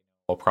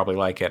will probably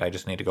like it. I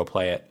just need to go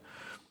play it.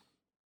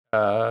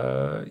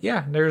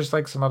 There's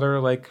like some other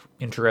like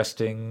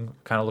interesting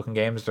kind of looking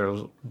games. There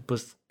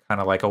was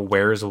kind of like a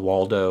Where's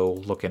Waldo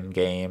looking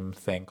game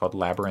thing called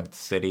Labyrinth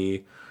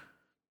City.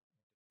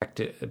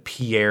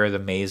 Pierre the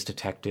Maze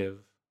Detective.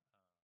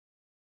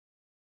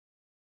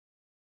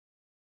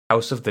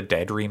 House of the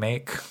Dead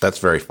remake. That's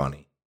very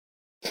funny.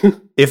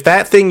 If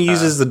that thing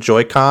uses the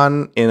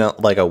Joy-Con in a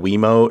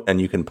Wiimote and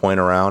you can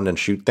point around and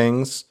shoot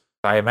things,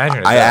 I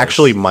imagine I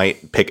actually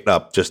might pick it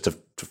up just to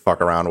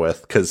fuck around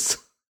with, because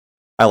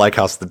I like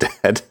House of the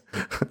Dead.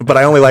 But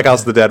I only like House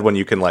of the Dead when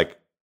you can like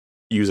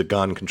use a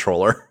gun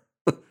controller.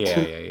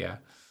 Yeah.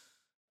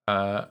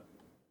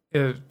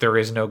 There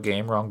Is No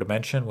Game, Wrong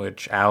Dimension,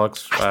 which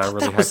Alex really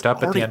that was hyped up at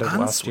the already end of on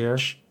last year.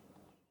 Switch.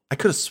 I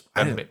could have.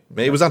 And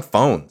Maybe it was on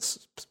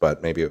phones,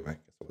 but maybe it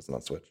wasn't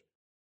on Switch.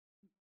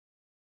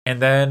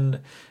 And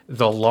then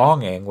The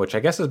Longing, which I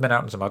guess has been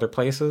out in some other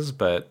places,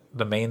 but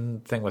the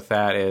main thing with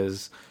that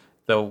is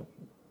you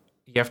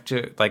have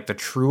to, like, the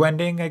true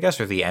ending, I guess,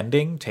 or the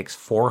ending takes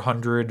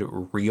 400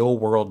 real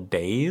world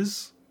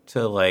days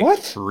to, like,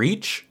 What?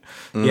 reach.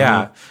 Mm-hmm.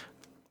 Yeah.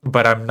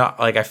 But I'm not,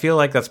 like, I feel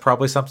like that's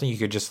probably something you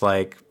could just,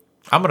 like,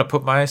 I'm going to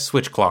put my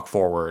Switch clock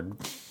forward.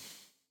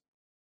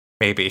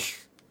 Maybe.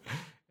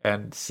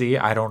 And see,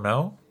 I don't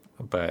know.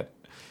 But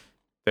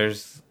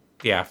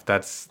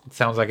that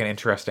sounds like an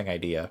interesting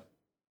idea.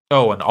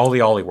 Oh, and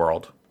Ollie Ollie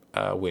World,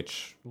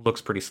 which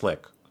looks pretty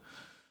slick.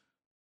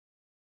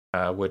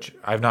 Which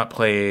I've not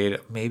played.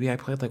 Maybe I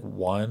played like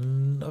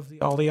one of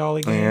the Ollie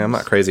Ollie games. Yeah, I'm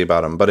not crazy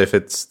about them, but if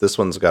this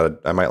one's got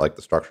I might like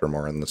the structure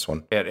more in this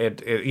one.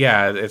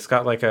 It's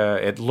got like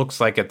it looks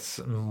like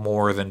it's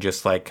more than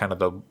just like kind of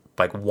the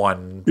like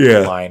one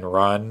line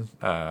run.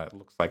 It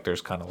looks like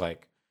there's kind of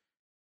like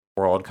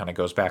world kind of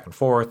goes back and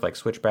forth, like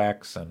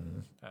switchbacks,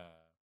 and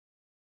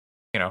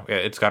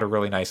it's got a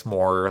really nice,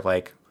 more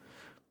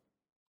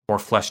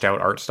fleshed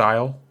out art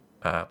style,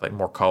 like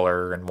more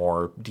color and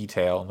more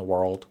detail in the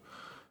world.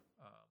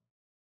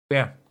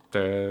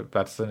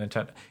 That's the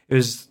Nintendo.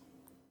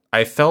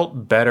 I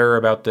felt better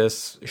about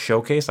this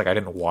showcase. Like, I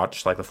didn't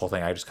watch like the full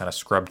thing. I just kind of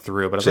scrubbed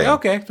through, but I was like,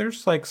 okay,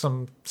 there's like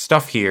some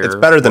stuff here. It's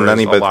better than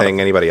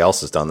anybody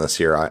else has done this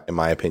year, in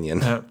my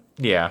opinion.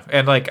 Yeah,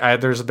 and like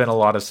there's been a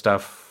lot of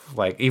stuff,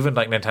 like even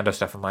like Nintendo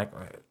stuff. I'm like,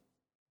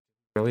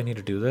 really need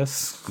to do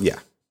this? Yeah.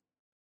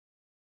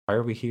 Why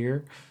are we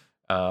here?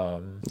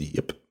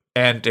 Yep.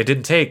 And it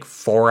didn't take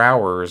 4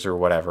 hours or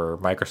whatever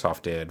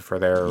Microsoft did for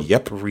their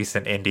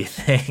recent indie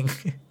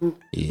thing.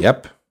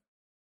 Yep.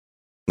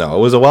 No, it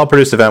was a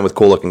well-produced event with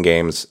cool-looking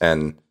games,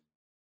 and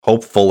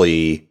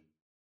hopefully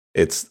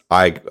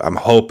I'm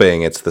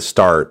hoping it's the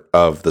start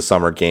of the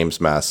Summer Games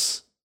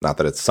mess. Not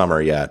that it's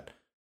summer yet,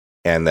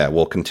 and that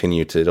we'll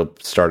continue it'll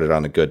start it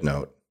on a good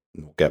note.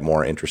 We'll get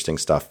more interesting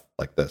stuff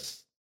like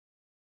this.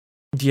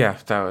 Yeah,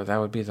 that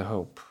would be the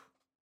hope.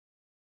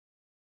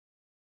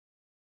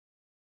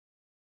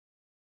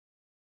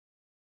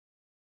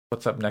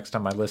 What's up next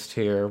on my list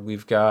here?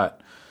 We've got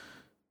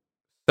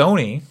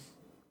Sony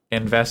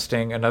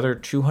investing another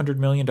 $200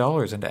 million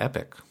into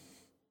Epic.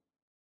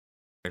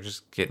 They're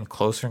just getting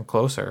closer and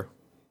closer.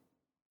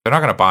 They're not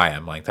going to buy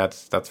them. Like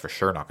that's for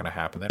sure not going to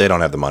happen. They don't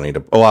have the money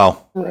to.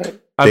 Well,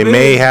 right. They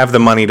may have the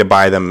money to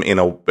buy them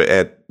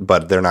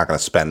but they're not going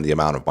to spend the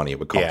amount of money it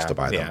would cost to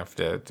buy them.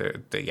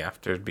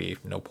 There'd be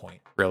no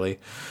point really.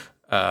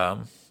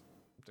 There'd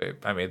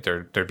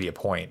be a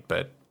point,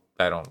 but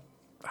I don't.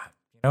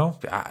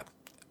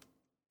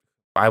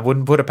 I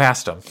wouldn't put it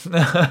past them.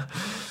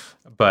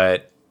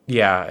 But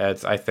yeah,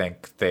 I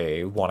think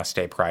they want to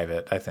stay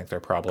private. I think they're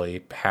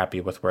probably happy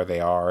with where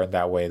they are, and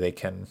that way they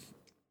can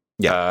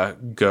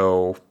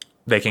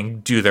they can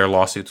do their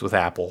lawsuits with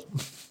Apple.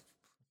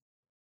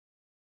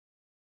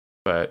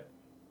 But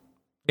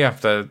yeah,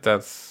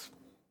 that's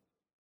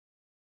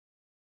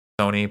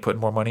Sony putting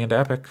more money into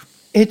Epic.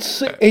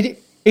 It's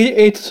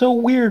so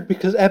weird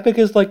because Epic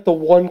is like the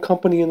one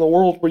company in the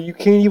world where you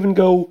can't even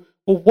go,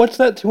 well, what's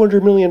that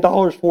 $200 million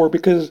for?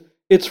 Because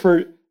it's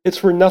for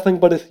nothing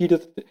but a seat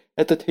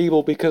at the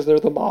table because they're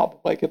the mob.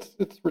 Like it's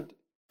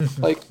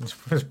like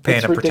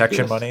paying a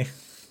protection money.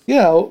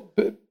 Yeah,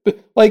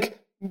 but like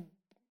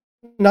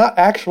not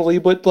actually,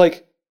 but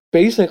like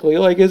basically,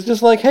 like it's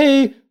just like,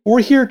 hey,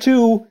 we're here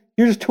too.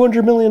 Here's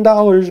 $200 million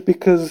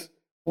because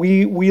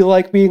we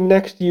like being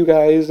next to you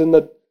guys in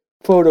the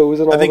photos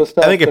and all the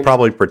stuff. I think it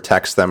probably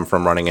protects them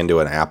from running into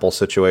an Apple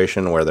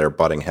situation where they're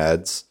butting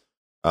heads.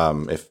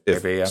 If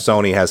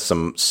Sony has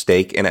some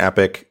stake in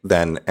Epic,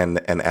 then and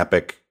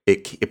Epic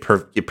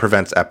it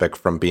prevents Epic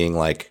from being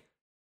like,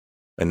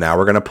 and now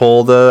we're going to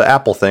pull the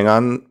Apple thing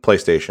on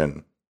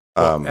PlayStation.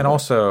 And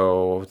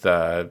also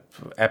the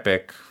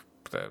Epic,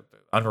 the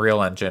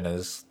Unreal Engine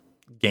has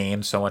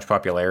gained so much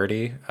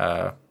popularity.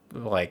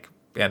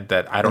 And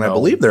that I don't know. I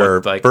believe there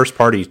are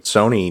first-party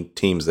Sony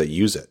teams that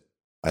use it.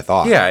 I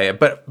thought. Yeah,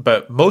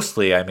 but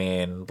mostly, I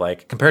mean,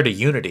 like compared to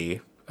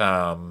Unity,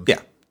 like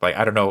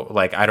I don't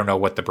know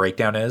what the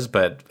breakdown is,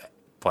 but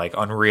like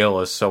Unreal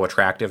is so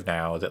attractive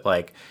now that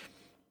like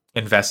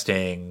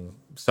investing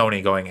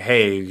Sony going,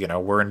 hey,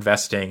 we're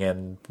investing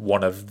in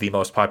one of the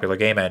most popular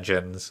game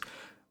engines.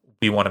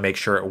 We want to make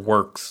sure it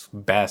works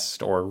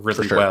best or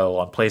really well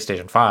on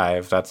PlayStation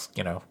 5. That's,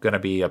 going to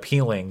be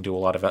appealing to a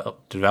lot of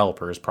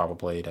developers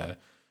probably to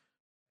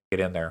get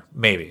in there.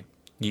 Maybe.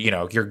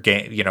 Your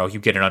game, you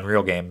get an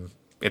Unreal game,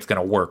 it's going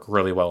to work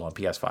really well on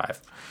PS5.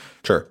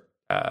 Sure.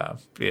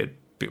 It'd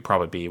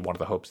probably be one of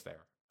the hopes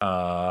there.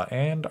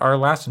 And our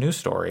last news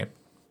story.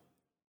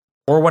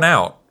 4 went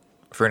out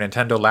for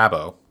Nintendo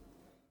Labo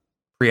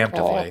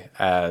preemptively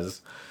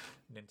as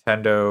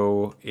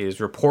Nintendo is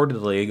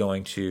reportedly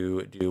going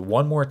to do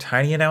one more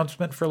tiny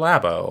announcement for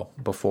Labo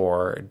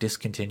before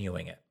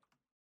discontinuing it.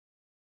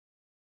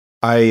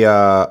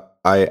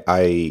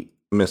 I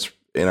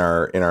in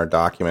our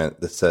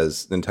document that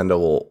says Nintendo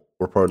will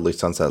reportedly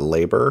sunset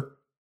Labor.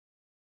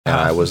 And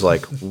I was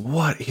like,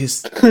 what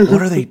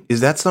are they?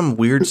 Is that some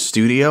weird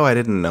studio I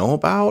didn't know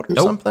about or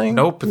something?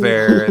 Nope.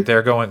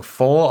 They're going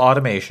full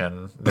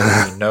automation.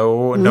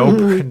 There'll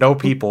be no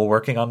people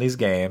working on these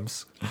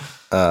games.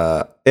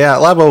 Yeah,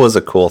 Labo was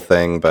a cool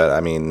thing, but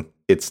I mean,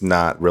 it's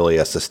not really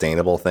a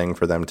sustainable thing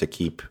for them to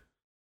keep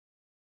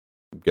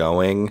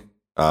going.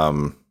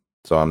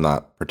 So I'm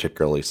not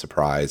particularly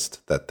surprised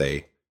that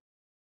they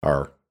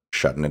are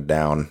shutting it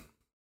down.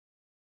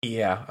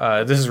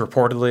 Yeah, this is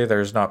reportedly.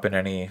 There's not been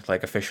any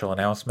like official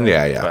announcement.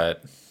 Yeah.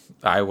 But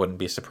I wouldn't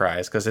be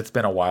surprised because it's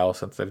been a while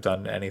since they've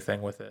done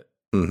anything with it.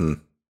 Mm-hmm.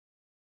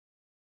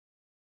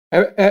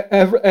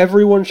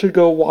 Everyone should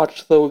go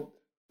watch the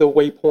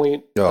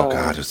Waypoint. Oh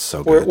God, it's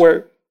so good.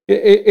 Where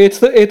it's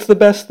the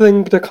best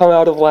thing to come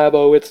out of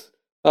Labo. It's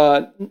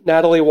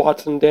Natalie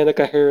Watson,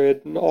 Danica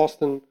Harrod, and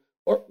Austin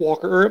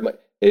Walker.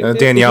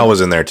 Danielle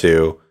was in there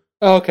too.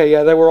 Okay,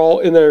 yeah, they were all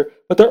in there,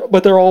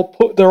 but they're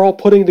all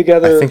putting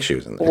together. I think she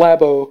was in there.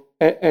 Labo,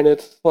 and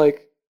it's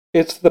like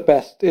it's the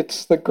best.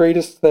 It's the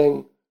greatest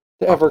thing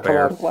to ever come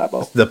out of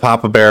Labo. The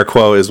Papa Bear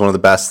quote is one of the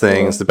best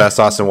things. The best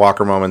Austin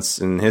Walker moments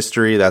in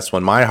history. That's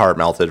when my heart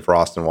melted for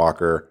Austin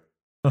Walker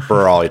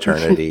for all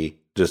eternity.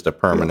 Just a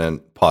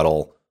permanent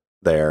puddle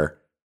there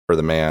for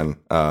the man.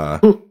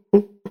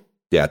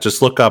 Yeah,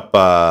 just look up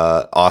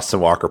Austin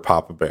Walker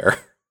Papa Bear.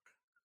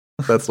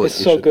 That's what it's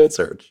you so should good.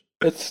 Search.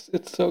 It's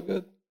so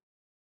good.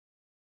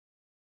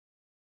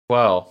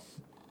 Well,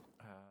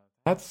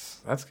 that's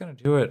going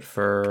to do it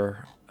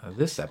for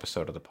this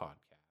episode of the podcast.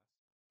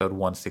 Episode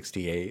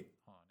 168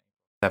 on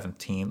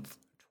 17th,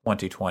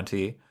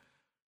 2020.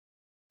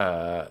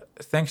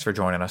 Thanks for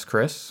joining us,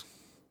 Chris.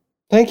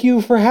 Thank you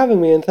for having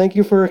me, and thank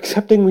you for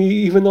accepting me,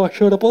 even though I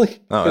showed up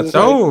late.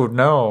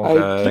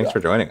 No. Thanks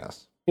for joining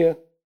us. Yeah.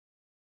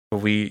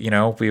 We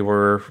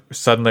were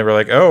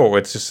like, oh,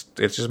 it's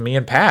just me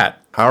and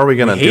Pat. How are we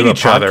going to do a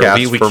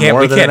podcast we for can't,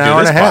 more we than can't an hour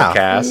and a half?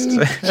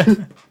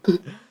 Podcast.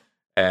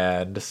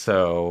 And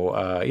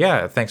so,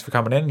 thanks for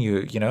coming in.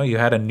 You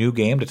had a new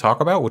game to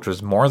talk about, which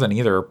was more than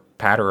either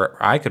Pat or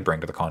I could bring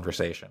to the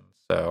conversation.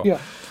 So yeah.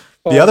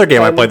 The other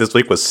game I played this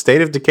week was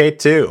State of Decay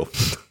 2.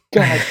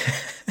 God.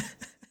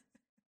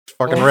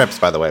 Fucking rips,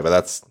 by the way, but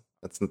let's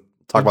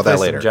talk about that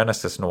later.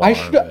 Genesis Noir.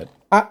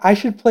 I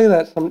should play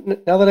that.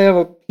 Now that I have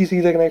a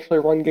PC that can actually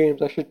run games,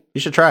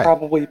 You should try.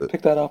 Probably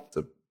pick that up. It's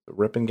a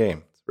ripping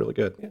game. It's really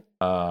good.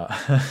 Yeah.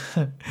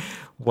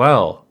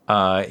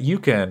 You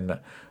can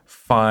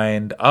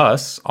find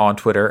us on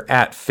Twitter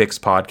at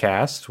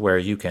FixPodcast, where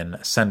you can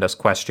send us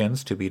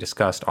questions to be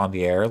discussed on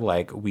the air,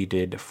 like we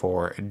did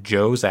for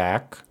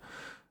Jozak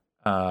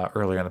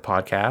earlier in the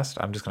podcast.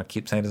 I'm just going to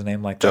keep saying his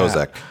name like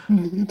Jozak.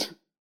 that.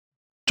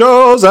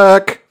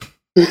 Jozak.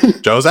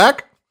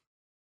 Jozak?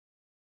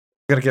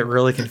 I'm going to get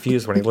really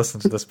confused when he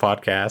listens to this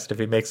podcast if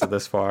he makes it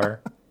this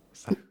far.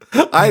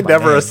 I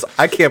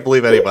can't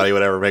believe anybody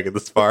would ever make it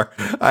this far.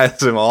 I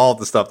assume all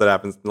the stuff that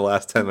happens in the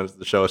last 10 minutes of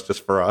the show is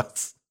just for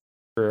us.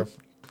 True.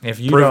 If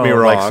you Prove don't me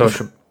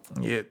wrong.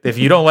 if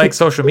you don't like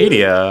social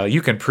media,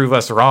 you can prove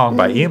us wrong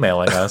by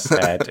emailing us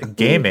at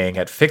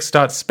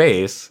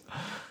gaming@fix.space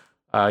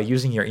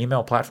using your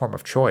email platform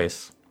of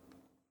choice.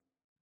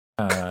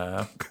 What?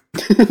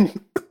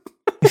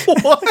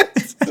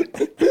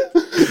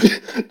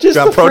 Just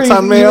got the Proton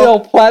free Mail? email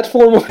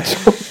platform of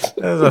choice.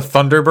 There's a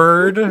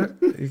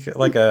Thunderbird,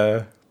 like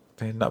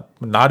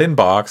not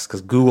Inbox,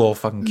 because Google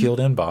fucking killed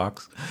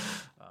Inbox.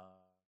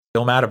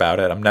 Still mad about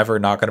it. I'm never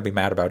not going to be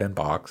mad about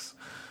Inbox.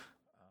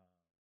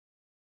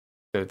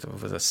 It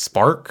was a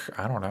Spark.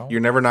 I don't know. You're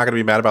never not going to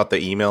be mad about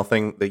the email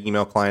thing, the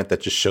email client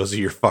that just shows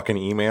you your fucking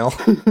email.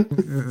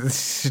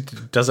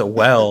 Does it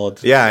well.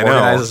 It yeah, I know.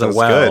 Organizes it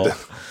well. Good.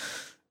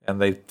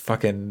 And they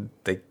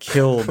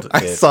killed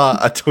I it. saw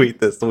a tweet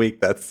this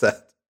week that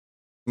said,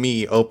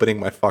 me opening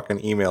my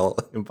fucking email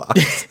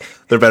inbox.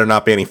 There better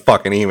not be any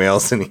fucking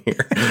emails in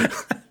here.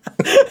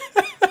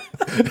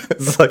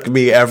 It's like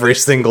me every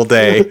single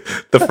day.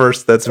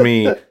 That's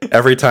me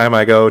every time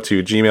I go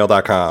to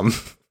gmail.com.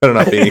 Better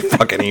not be any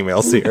fucking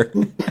emails here.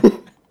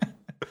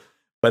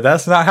 But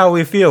that's not how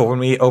we feel when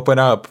we open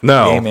up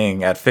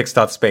gaming at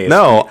fix.space.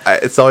 No,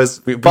 it's always,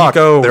 there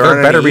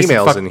aren't any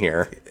emails in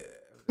here.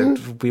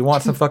 We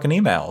want some fucking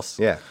emails.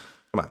 Yeah,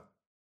 come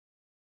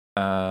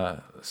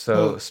on.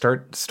 So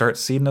start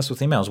seeding us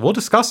with emails. We'll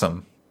discuss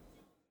them,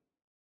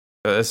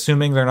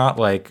 assuming they're not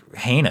like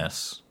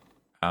heinous.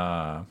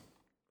 We'll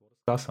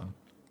discuss them.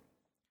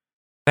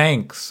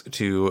 Thanks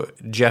to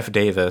Jeff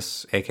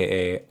Davis,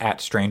 aka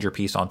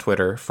 @StrangerPeace on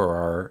Twitter, for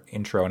our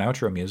intro and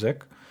outro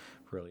music.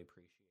 Really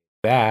appreciate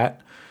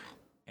that.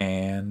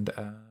 And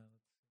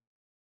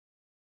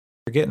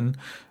forgetting.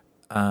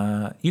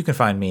 You can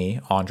find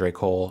me, Andre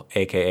Cole,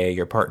 aka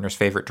your partner's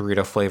favorite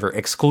Dorito flavor,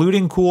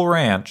 excluding Cool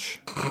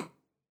Ranch,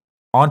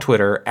 on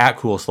Twitter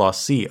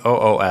 @CoolSloth,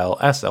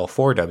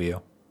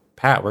 COOLSL4W.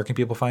 Pat, where can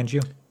people find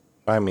you?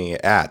 Find me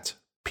at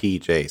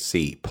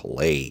PJC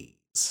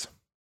Plays.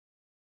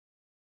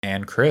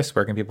 And Chris,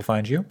 where can people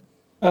find you?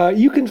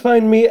 You can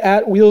find me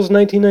at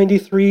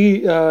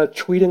Wheels1993,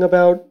 tweeting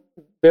about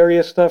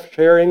various stuff,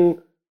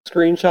 sharing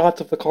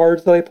screenshots of the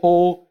cards that I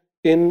pull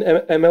in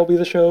MLB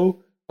The Show,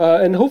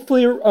 and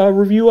hopefully a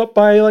review up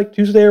by like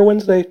Tuesday or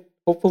Wednesday.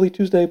 Hopefully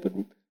Tuesday, but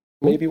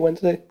maybe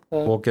Wednesday.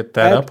 We'll get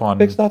that up on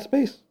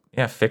Fix.space.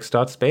 Yeah,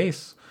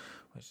 Fix.space.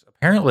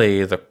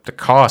 Apparently, the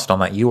cost on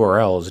that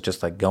URL is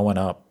just like going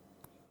up.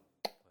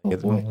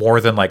 It's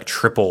more than like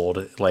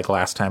tripled like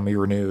last time we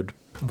renewed,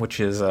 which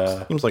is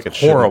seems like it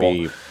horrible.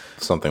 shouldn't be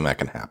something that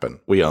can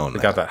happen. We own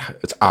Got that.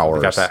 It's ours.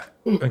 We got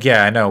that.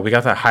 Yeah, I know. We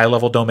got that high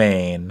level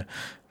domain,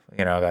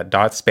 that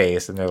dot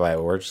space, and they're like,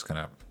 we're just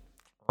gonna.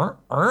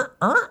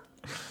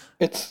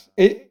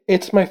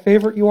 It's my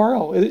favorite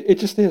URL. It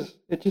just is.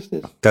 It just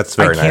is. That's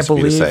very nice of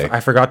you to say.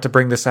 I forgot to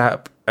bring this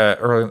up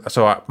early.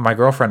 So my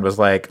girlfriend was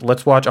like,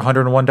 "Let's watch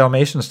 101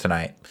 Dalmatians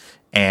tonight,"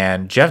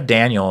 and Jeff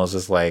Daniels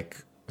is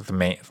like the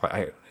main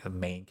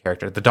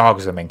character. The dog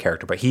is the main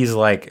character, but he's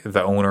like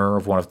the owner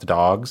of one of the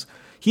dogs.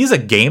 He's a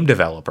game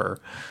developer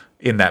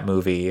in that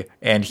movie,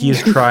 and he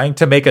is trying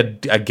to make a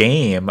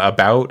game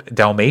about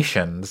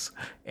Dalmatians.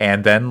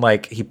 And then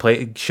like he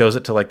shows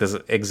it to like this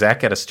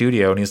exec at a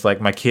studio, and he's like,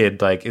 my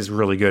kid like is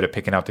really good at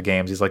picking out the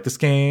games. He's like, this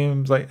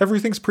game's like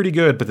everything's pretty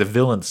good, but the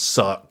villain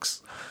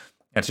sucks.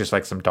 And it's just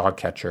like some dog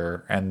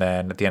catcher. And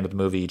then at the end of the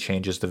movie, he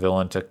changes the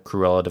villain to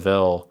Cruella de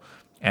Vil,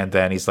 and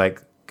then he's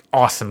like,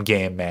 awesome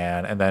game,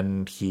 man. And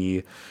then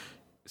he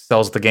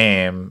sells the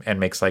game and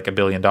makes like $1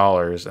 billion,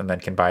 and then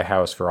can buy a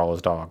house for all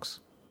his dogs.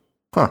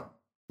 Huh.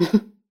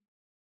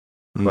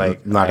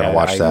 Like, I'm not gonna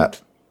watch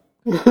that.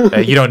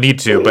 You don't need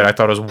to, but I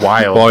thought it was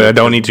wild. Well, I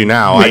don't need to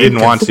now. I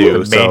didn't want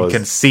to. The main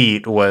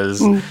conceit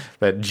was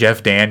that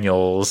Jeff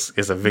Daniels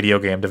is a video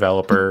game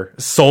developer,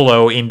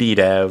 solo indie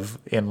dev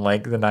in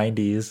like the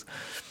 90s,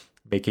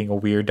 making a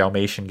weird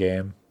Dalmatian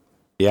game.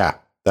 Yeah,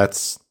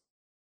 that's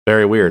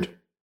very weird.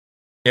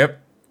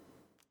 Yep.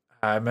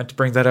 I meant to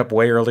bring that up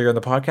way earlier in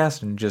the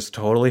podcast and just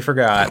totally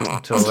forgot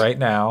until right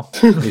now.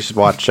 You should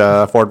watch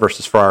Ford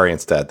versus Ferrari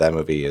instead. That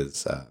movie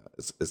is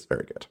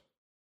very good.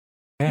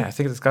 Yeah, I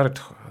think it's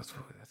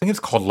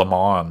called Le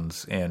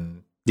Mans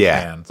in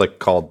Japan. It's like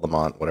called Le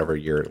Mans, whatever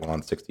year, Le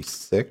Mans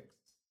 66.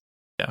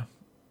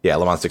 Yeah,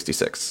 Le Mans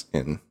 66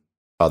 in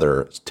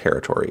other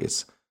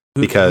territories.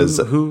 Because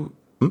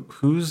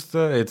who's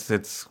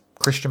it's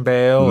Christian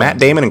Bale, Matt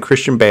Damon and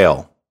Christian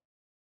Bale.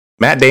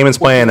 Matt Damon's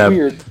playing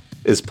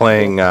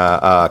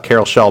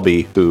Carroll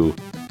Shelby, who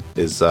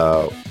is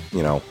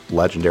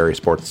legendary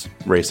sports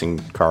racing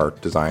car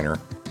designer.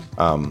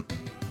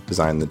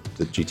 Designed the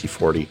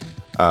GT40.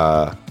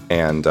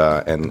 And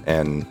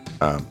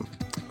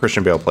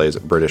Christian Bale plays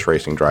British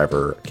racing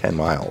driver Ken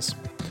Miles.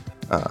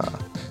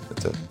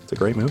 It's a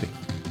great movie.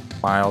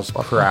 Miles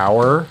per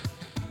hour?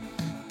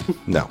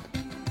 No,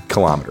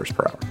 kilometers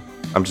per hour.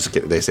 I'm just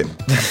kidding. They say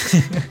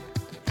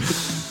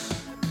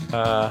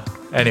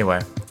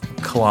anyway,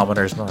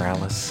 kilometers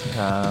Morales.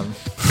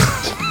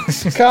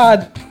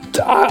 God,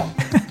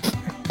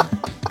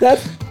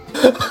 that's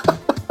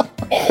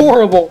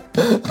horrible.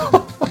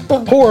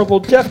 Horrible.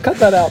 Jeff, cut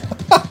that out.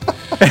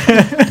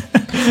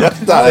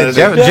 Jeff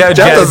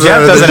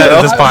doesn't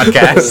edit this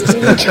podcast.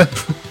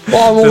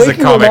 Well, this is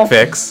a comic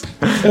fix.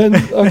 And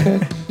okay,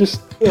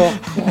 just God.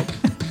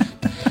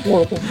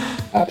 Horrible.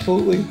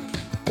 Absolutely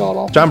god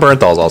awful. John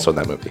Bernthal's also in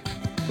that movie.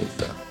 He's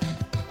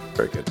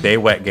very good. They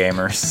wet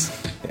gamers.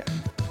 Yeah.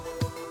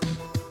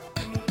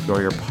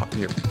 Or your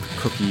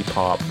cookie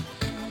pop.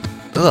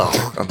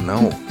 Ugh. Oh,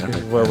 no.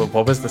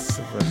 What was this?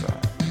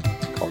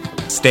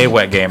 Stay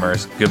wet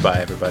gamers. Goodbye,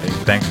 everybody.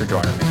 Thanks for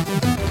joining me.